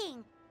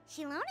everything.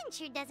 Shilonen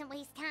sure doesn't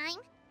waste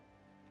time.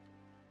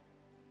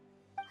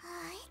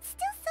 It's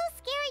still so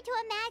scary to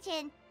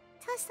imagine.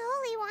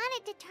 Tlasoli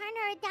wanted to turn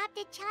her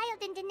adopted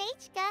child into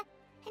Nechka,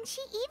 and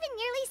she even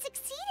nearly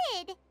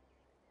succeeded.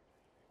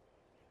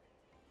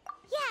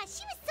 Yeah,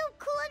 she was so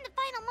cool in the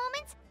final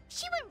moments.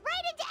 She went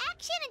right into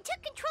action and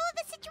took control of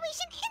the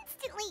situation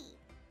instantly.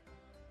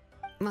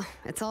 Well,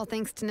 it's all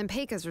thanks to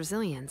Nepeka's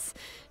resilience.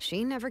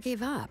 She never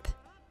gave up.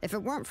 If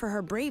it weren't for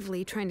her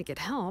bravely trying to get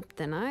help,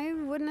 then I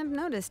wouldn't have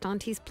noticed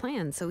Auntie's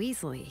plan so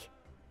easily.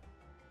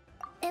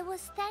 It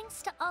was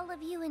thanks to all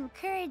of you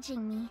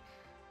encouraging me.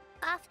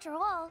 After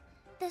all,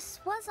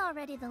 this was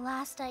already the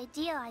last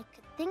idea I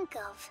could think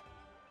of.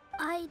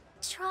 I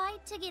tried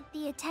to get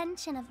the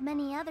attention of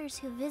many others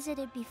who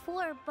visited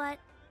before, but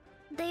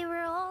they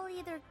were all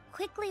either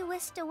quickly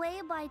whisked away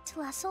by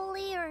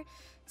Tlasoli or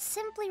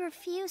simply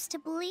refused to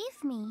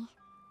believe me.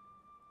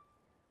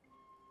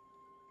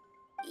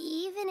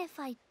 Even if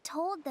I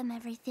told them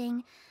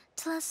everything,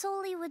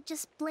 Tlasoli would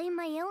just blame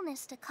my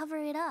illness to cover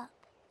it up.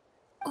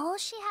 All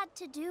she had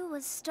to do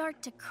was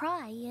start to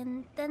cry,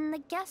 and then the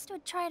guest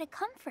would try to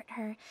comfort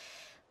her,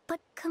 but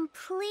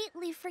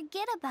completely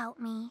forget about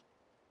me.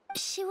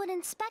 She would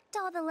inspect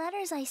all the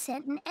letters I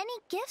sent and any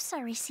gifts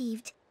I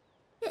received.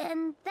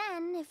 And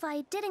then, if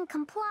I didn't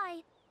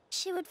comply,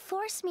 she would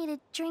force me to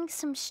drink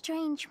some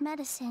strange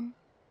medicine.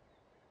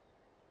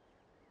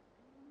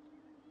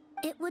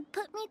 It would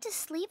put me to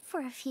sleep for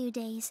a few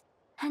days,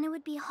 and it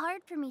would be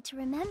hard for me to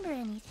remember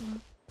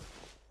anything.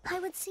 I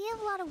would see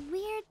a lot of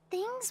weird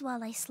things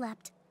while I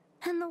slept,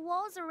 and the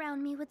walls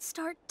around me would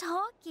start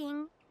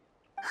talking.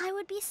 I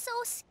would be so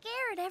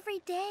scared every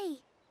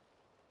day.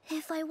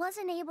 If I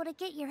wasn't able to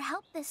get your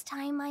help this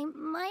time, I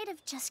might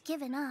have just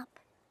given up.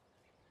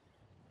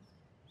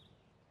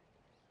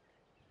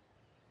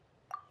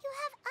 You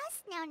have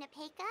us now,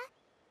 Nepeka.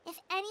 If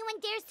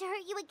anyone dares to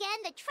hurt you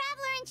again, the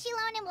Traveler and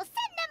Shilonen will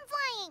send them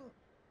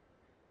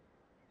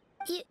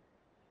flying!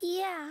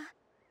 Yeah.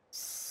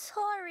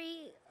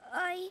 Sorry,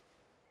 I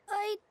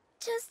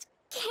just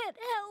can't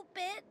help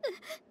it.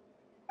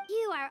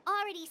 You are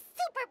already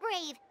super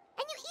brave,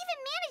 and you even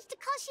managed to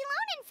call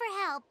Shilonen for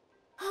help.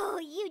 Oh,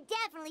 you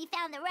definitely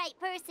found the right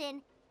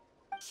person.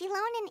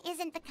 Shilonen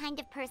isn't the kind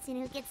of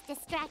person who gets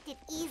distracted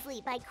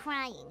easily by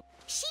crying.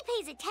 She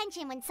pays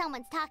attention when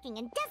someone's talking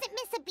and doesn't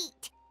miss a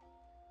beat.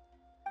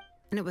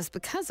 And it was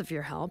because of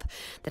your help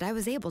that I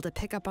was able to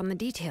pick up on the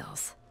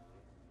details.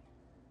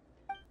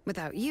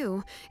 Without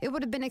you, it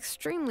would have been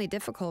extremely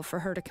difficult for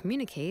her to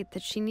communicate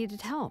that she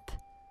needed help.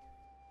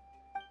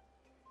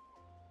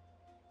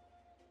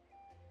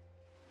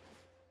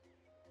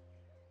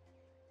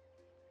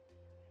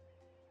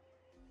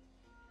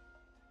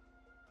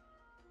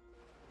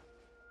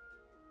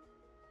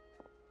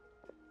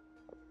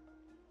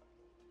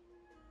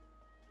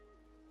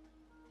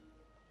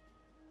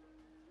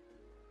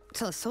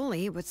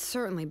 Tlisoli would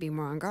certainly be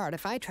more on guard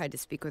if I tried to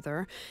speak with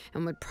her,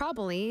 and would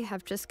probably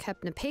have just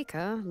kept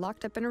Nepeka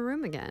locked up in her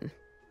room again.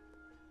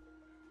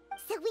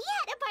 So we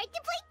had a part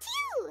to play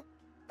too!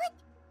 But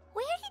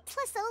where did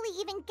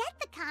Tlisoli even get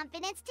the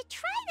confidence to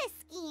try this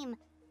scheme?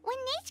 When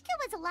Nechka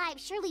was alive,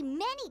 surely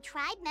many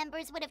tribe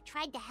members would have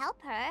tried to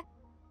help her.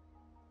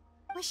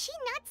 Was she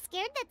not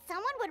scared that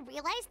someone would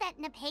realize that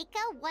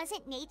Nepeka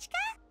wasn't Nechka?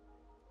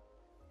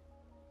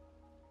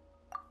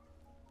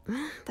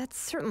 That's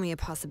certainly a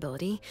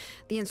possibility.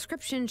 The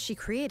inscription she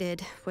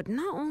created would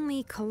not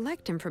only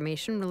collect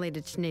information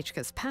related to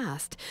Nechka's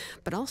past,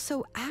 but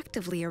also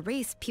actively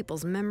erase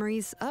people's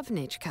memories of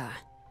Nechka.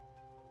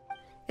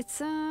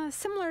 It's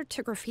similar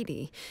to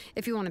graffiti.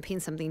 If you want to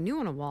paint something new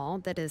on a wall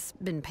that has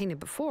been painted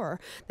before,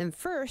 then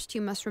first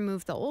you must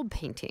remove the old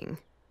painting.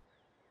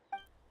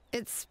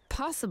 It's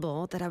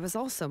possible that I was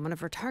also one of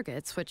her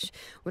targets, which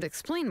would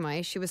explain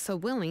why she was so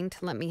willing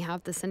to let me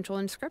have the central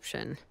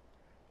inscription.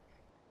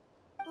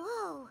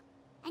 Whoa,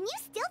 and you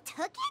still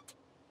took it?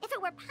 If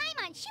it were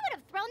Paimon, she would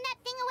have thrown that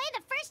thing away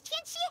the first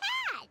chance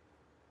she had!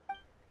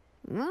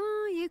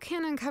 Well, you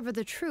can't uncover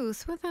the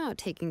truth without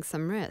taking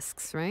some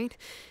risks, right?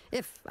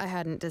 If I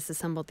hadn't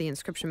disassembled the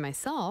inscription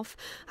myself,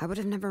 I would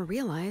have never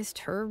realized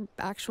her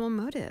actual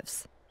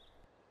motives.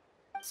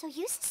 So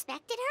you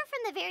suspected her from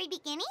the very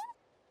beginning?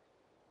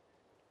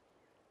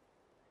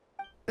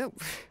 Oh,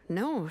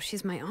 no,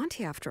 she's my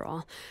auntie after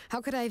all.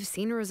 How could I have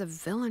seen her as a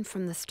villain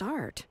from the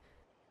start?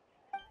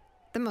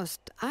 The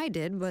most I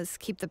did was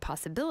keep the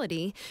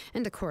possibility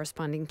and a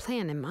corresponding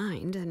plan in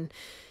mind, and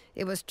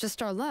it was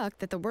just our luck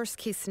that the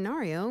worst-case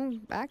scenario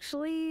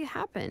actually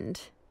happened.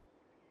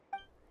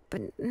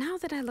 But now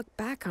that I look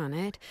back on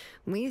it,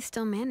 we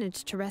still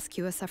managed to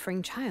rescue a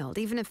suffering child,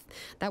 even if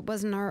that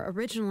wasn't our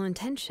original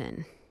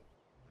intention.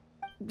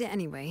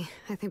 Anyway,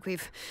 I think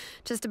we've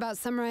just about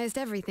summarized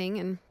everything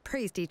and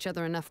praised each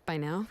other enough by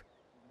now.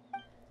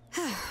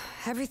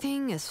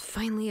 Everything is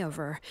finally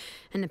over,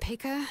 and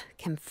Nepeka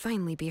can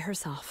finally be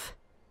herself.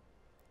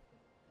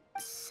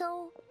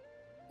 So,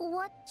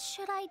 what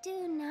should I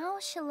do now,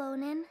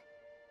 Shalonin?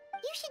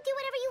 You should do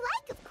whatever you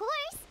like, of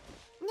course.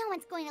 No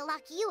one's going to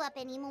lock you up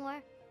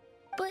anymore.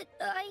 But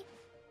I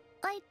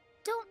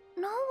don't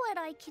know what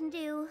I can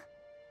do.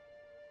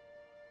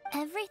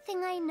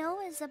 Everything I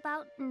know is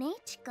about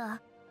Nechka.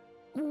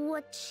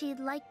 What she'd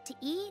like to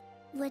eat,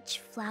 which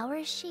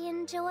flowers she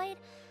enjoyed,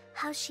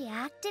 how she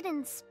acted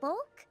and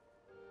spoke.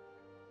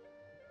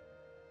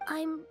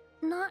 I'm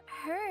not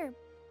her,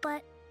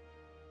 but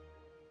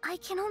I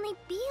can only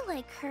be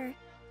like her.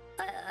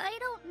 I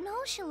don't know,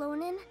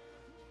 Shalonin.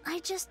 I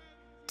just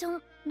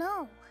don't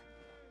know.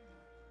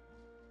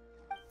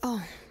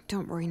 Oh,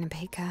 don't worry,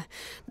 Nepeka.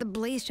 The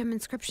Blaze Gem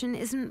inscription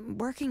isn't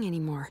working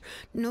anymore.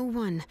 No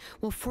one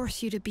will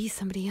force you to be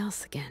somebody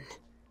else again.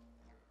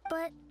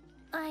 But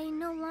I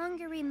no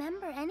longer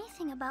remember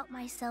anything about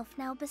myself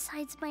now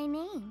besides my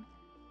name.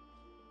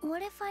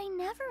 What if I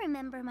never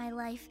remember my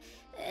life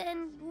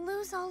and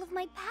lose all of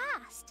my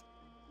past?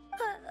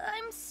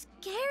 I'm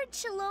scared,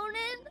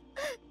 Shalonin.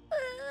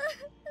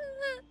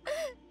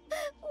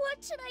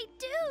 What should I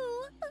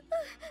do?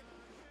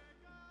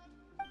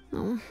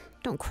 Oh,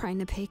 don't cry,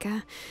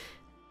 Nepeka.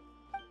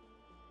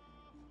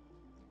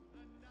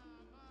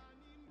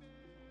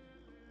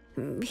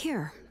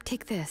 Here,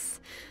 take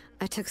this.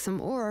 I took some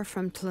ore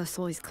from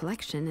Tlisoli's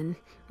collection and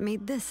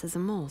made this as a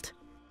mold.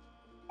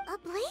 A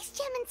Blaze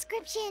Gem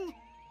inscription!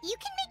 You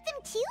can make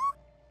them too?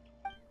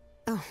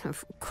 Oh,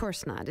 of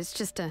course not. It's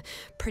just a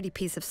pretty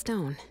piece of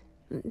stone.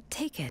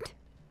 Take it.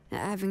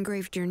 I've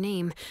engraved your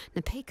name,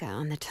 Nepeka,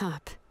 on the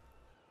top.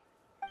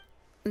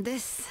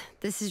 This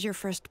is your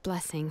first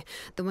blessing,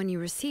 the one you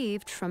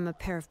received from a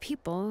pair of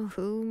people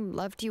who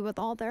loved you with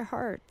all their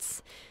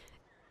hearts.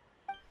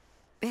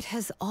 It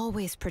has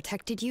always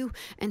protected you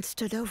and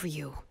stood over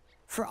you.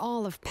 For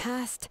all of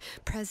past,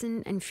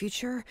 present, and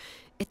future,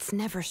 it's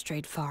never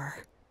strayed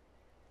far.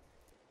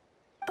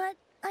 But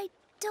I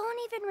don't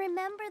even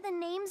remember the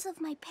names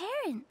of my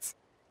parents.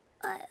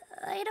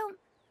 I don't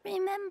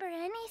remember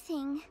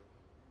anything.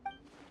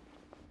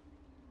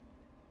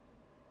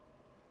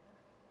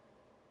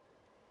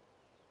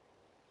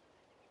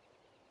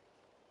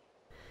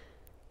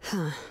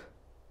 Huh.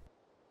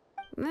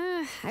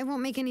 I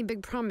won't make any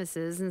big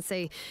promises and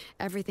say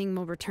everything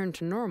will return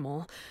to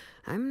normal.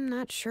 I'm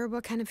not sure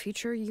what kind of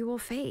future you will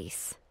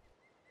face.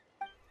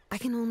 I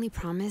can only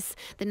promise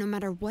that no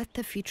matter what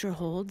the future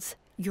holds,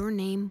 your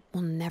name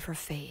will never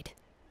fade.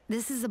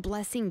 This is a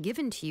blessing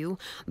given to you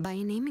by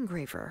a name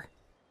engraver.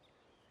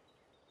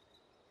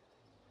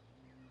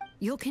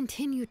 You'll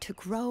continue to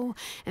grow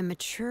and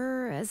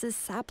mature as a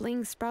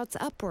sapling sprouts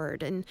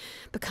upward and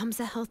becomes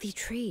a healthy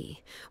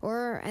tree,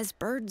 or as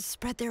birds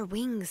spread their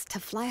wings to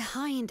fly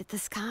high into the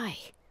sky.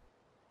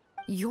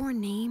 Your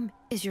name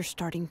is your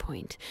starting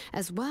point,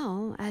 as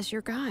well as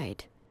your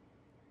guide.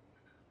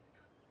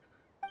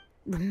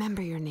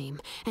 Remember your name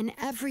and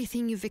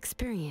everything you've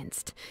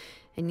experienced,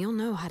 and you'll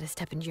know how to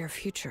step into your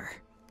future.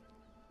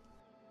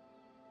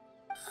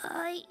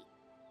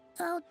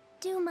 I'll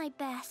do my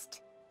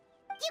best.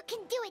 You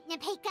can do it,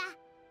 Nepeka!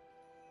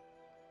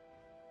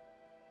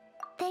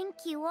 Thank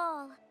you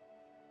all.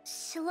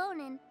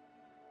 Shalonen,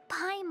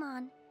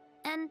 Paimon,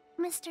 and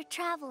Mr.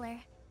 Traveler.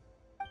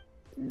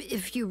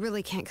 If you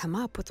really can't come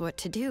up with what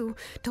to do,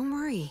 don't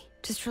worry.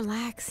 Just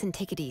relax and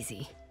take it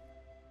easy.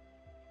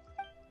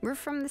 We're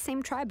from the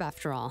same tribe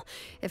after all.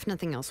 If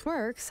nothing else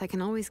works, I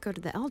can always go to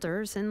the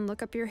elders and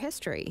look up your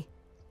history.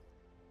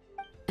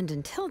 And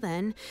until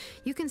then,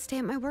 you can stay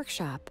at my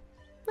workshop.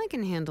 I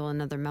can handle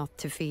another mouth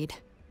to feed.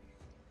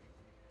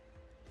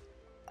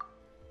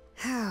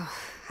 Oh,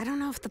 I don't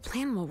know if the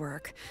plan will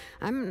work.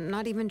 I'm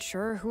not even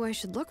sure who I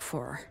should look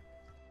for.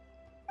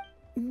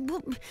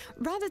 Well,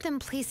 rather than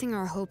placing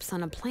our hopes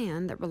on a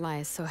plan that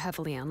relies so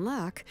heavily on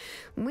luck,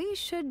 we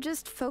should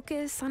just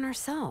focus on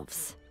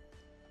ourselves.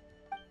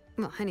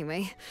 Well,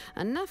 anyway,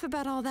 enough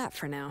about all that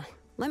for now.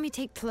 Let me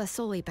take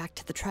Tlasoli back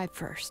to the tribe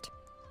first.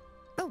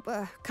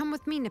 Oh, come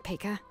with me,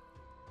 Nepeka.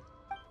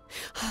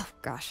 Oh,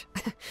 gosh.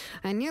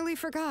 I nearly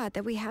forgot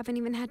that we haven't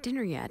even had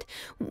dinner yet.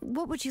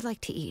 What would you like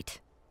to eat?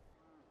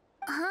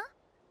 Huh?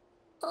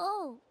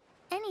 Oh,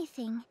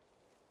 anything.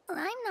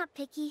 I'm not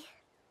picky.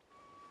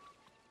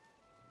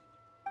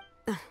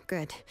 Oh,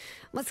 good.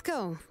 Let's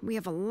go. We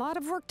have a lot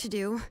of work to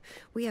do.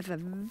 We have a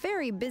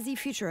very busy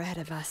future ahead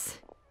of us.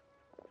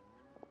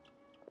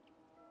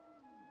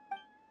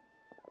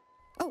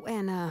 Oh,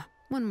 and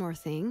one more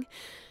thing.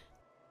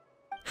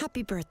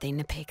 Happy birthday,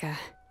 Nepeka.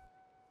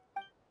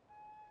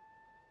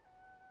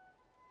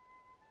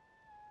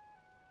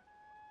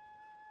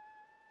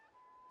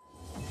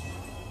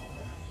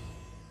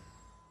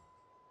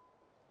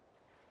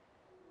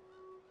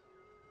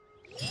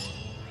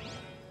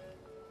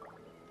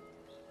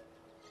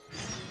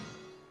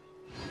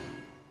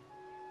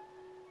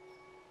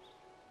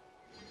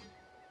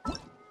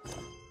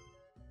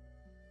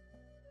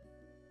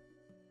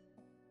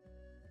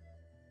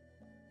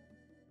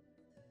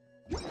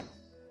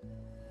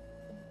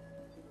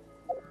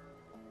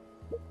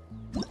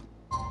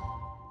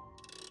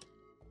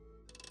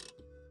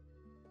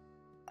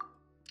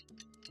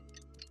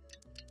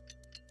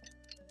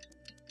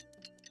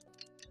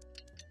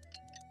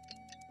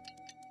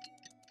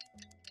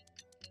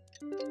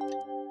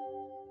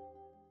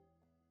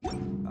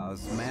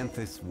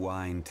 Osmanthus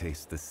wine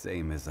tastes the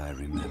same as I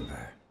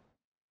remember.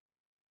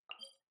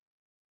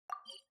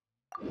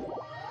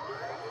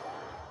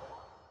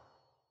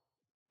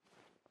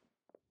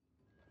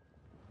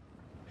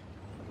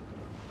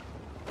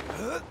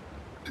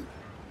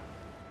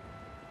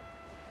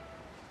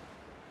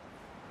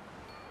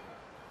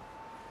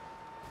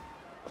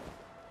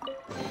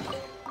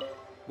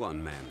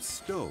 One man's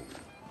stone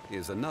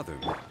is another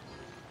man.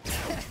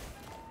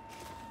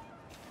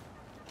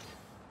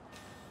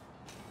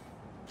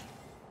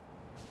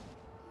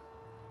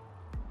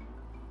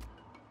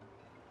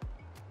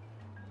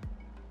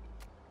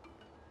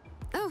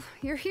 Oh,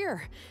 you're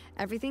here.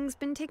 Everything's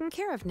been taken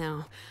care of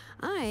now.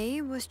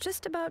 I was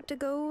just about to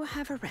go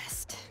have a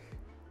rest.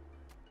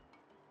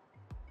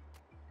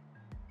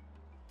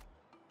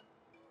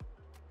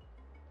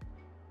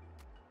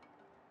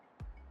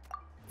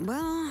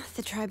 Well,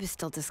 the tribe is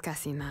still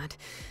discussing that.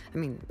 I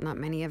mean, not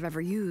many have ever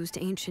used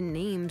ancient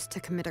names to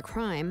commit a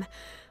crime.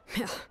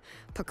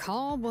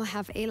 Pakal will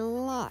have a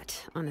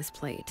lot on his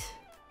plate.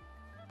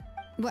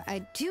 What I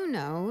do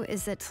know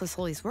is that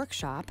Tlasoli's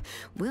workshop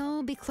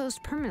will be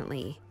closed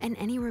permanently, and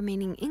any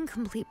remaining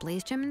incomplete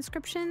Blaze Gem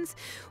inscriptions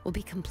will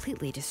be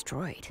completely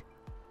destroyed.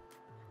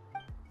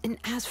 And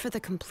as for the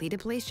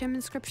completed Blaze Gem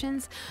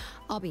inscriptions,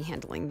 I'll be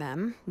handling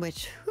them,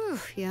 which, whew,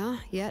 yeah,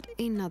 yet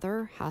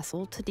another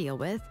hassle to deal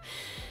with.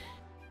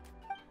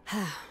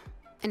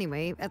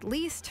 Anyway, at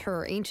least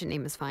her ancient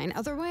name is fine.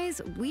 Otherwise,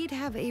 we'd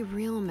have a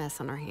real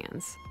mess on our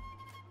hands.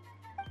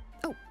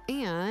 Oh,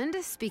 and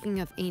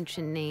speaking of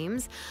ancient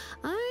names,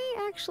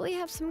 I actually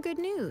have some good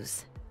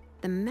news.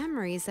 The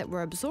memories that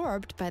were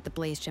absorbed by the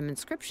Blaze Gem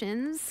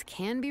inscriptions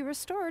can be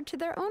restored to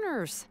their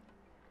owners.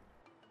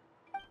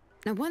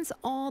 Now, once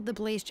all the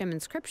Blaze Gem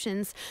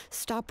inscriptions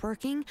stop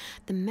working,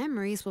 the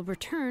memories will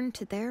return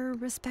to their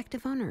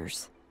respective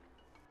owners.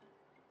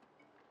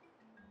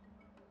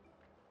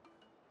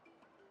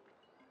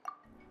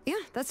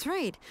 Yeah, that's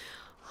right.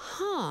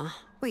 Huh.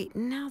 Wait,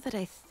 now that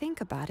I think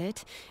about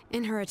it,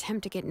 in her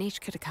attempt to get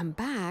Nechka to come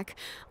back,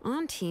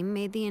 Auntie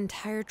made the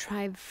entire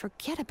tribe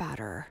forget about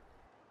her.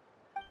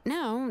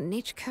 Now,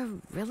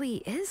 Nechka really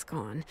is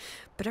gone,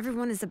 but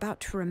everyone is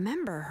about to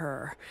remember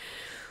her.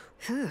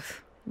 Phew,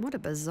 what a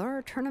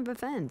bizarre turn of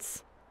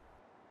events.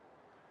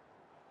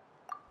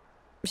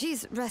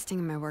 She's resting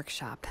in my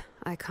workshop.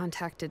 I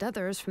contacted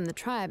others from the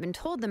tribe and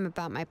told them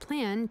about my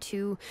plan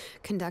to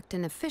conduct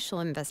an official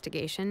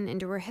investigation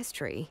into her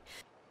history.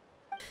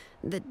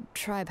 The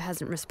tribe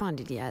hasn't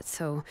responded yet,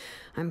 so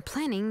I'm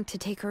planning to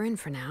take her in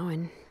for now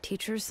and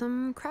teach her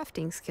some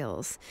crafting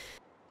skills.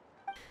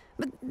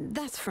 But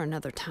that's for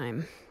another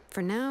time.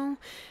 For now,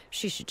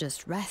 she should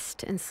just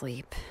rest and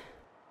sleep.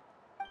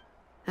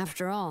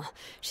 After all,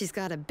 she's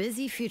got a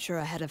busy future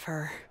ahead of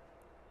her.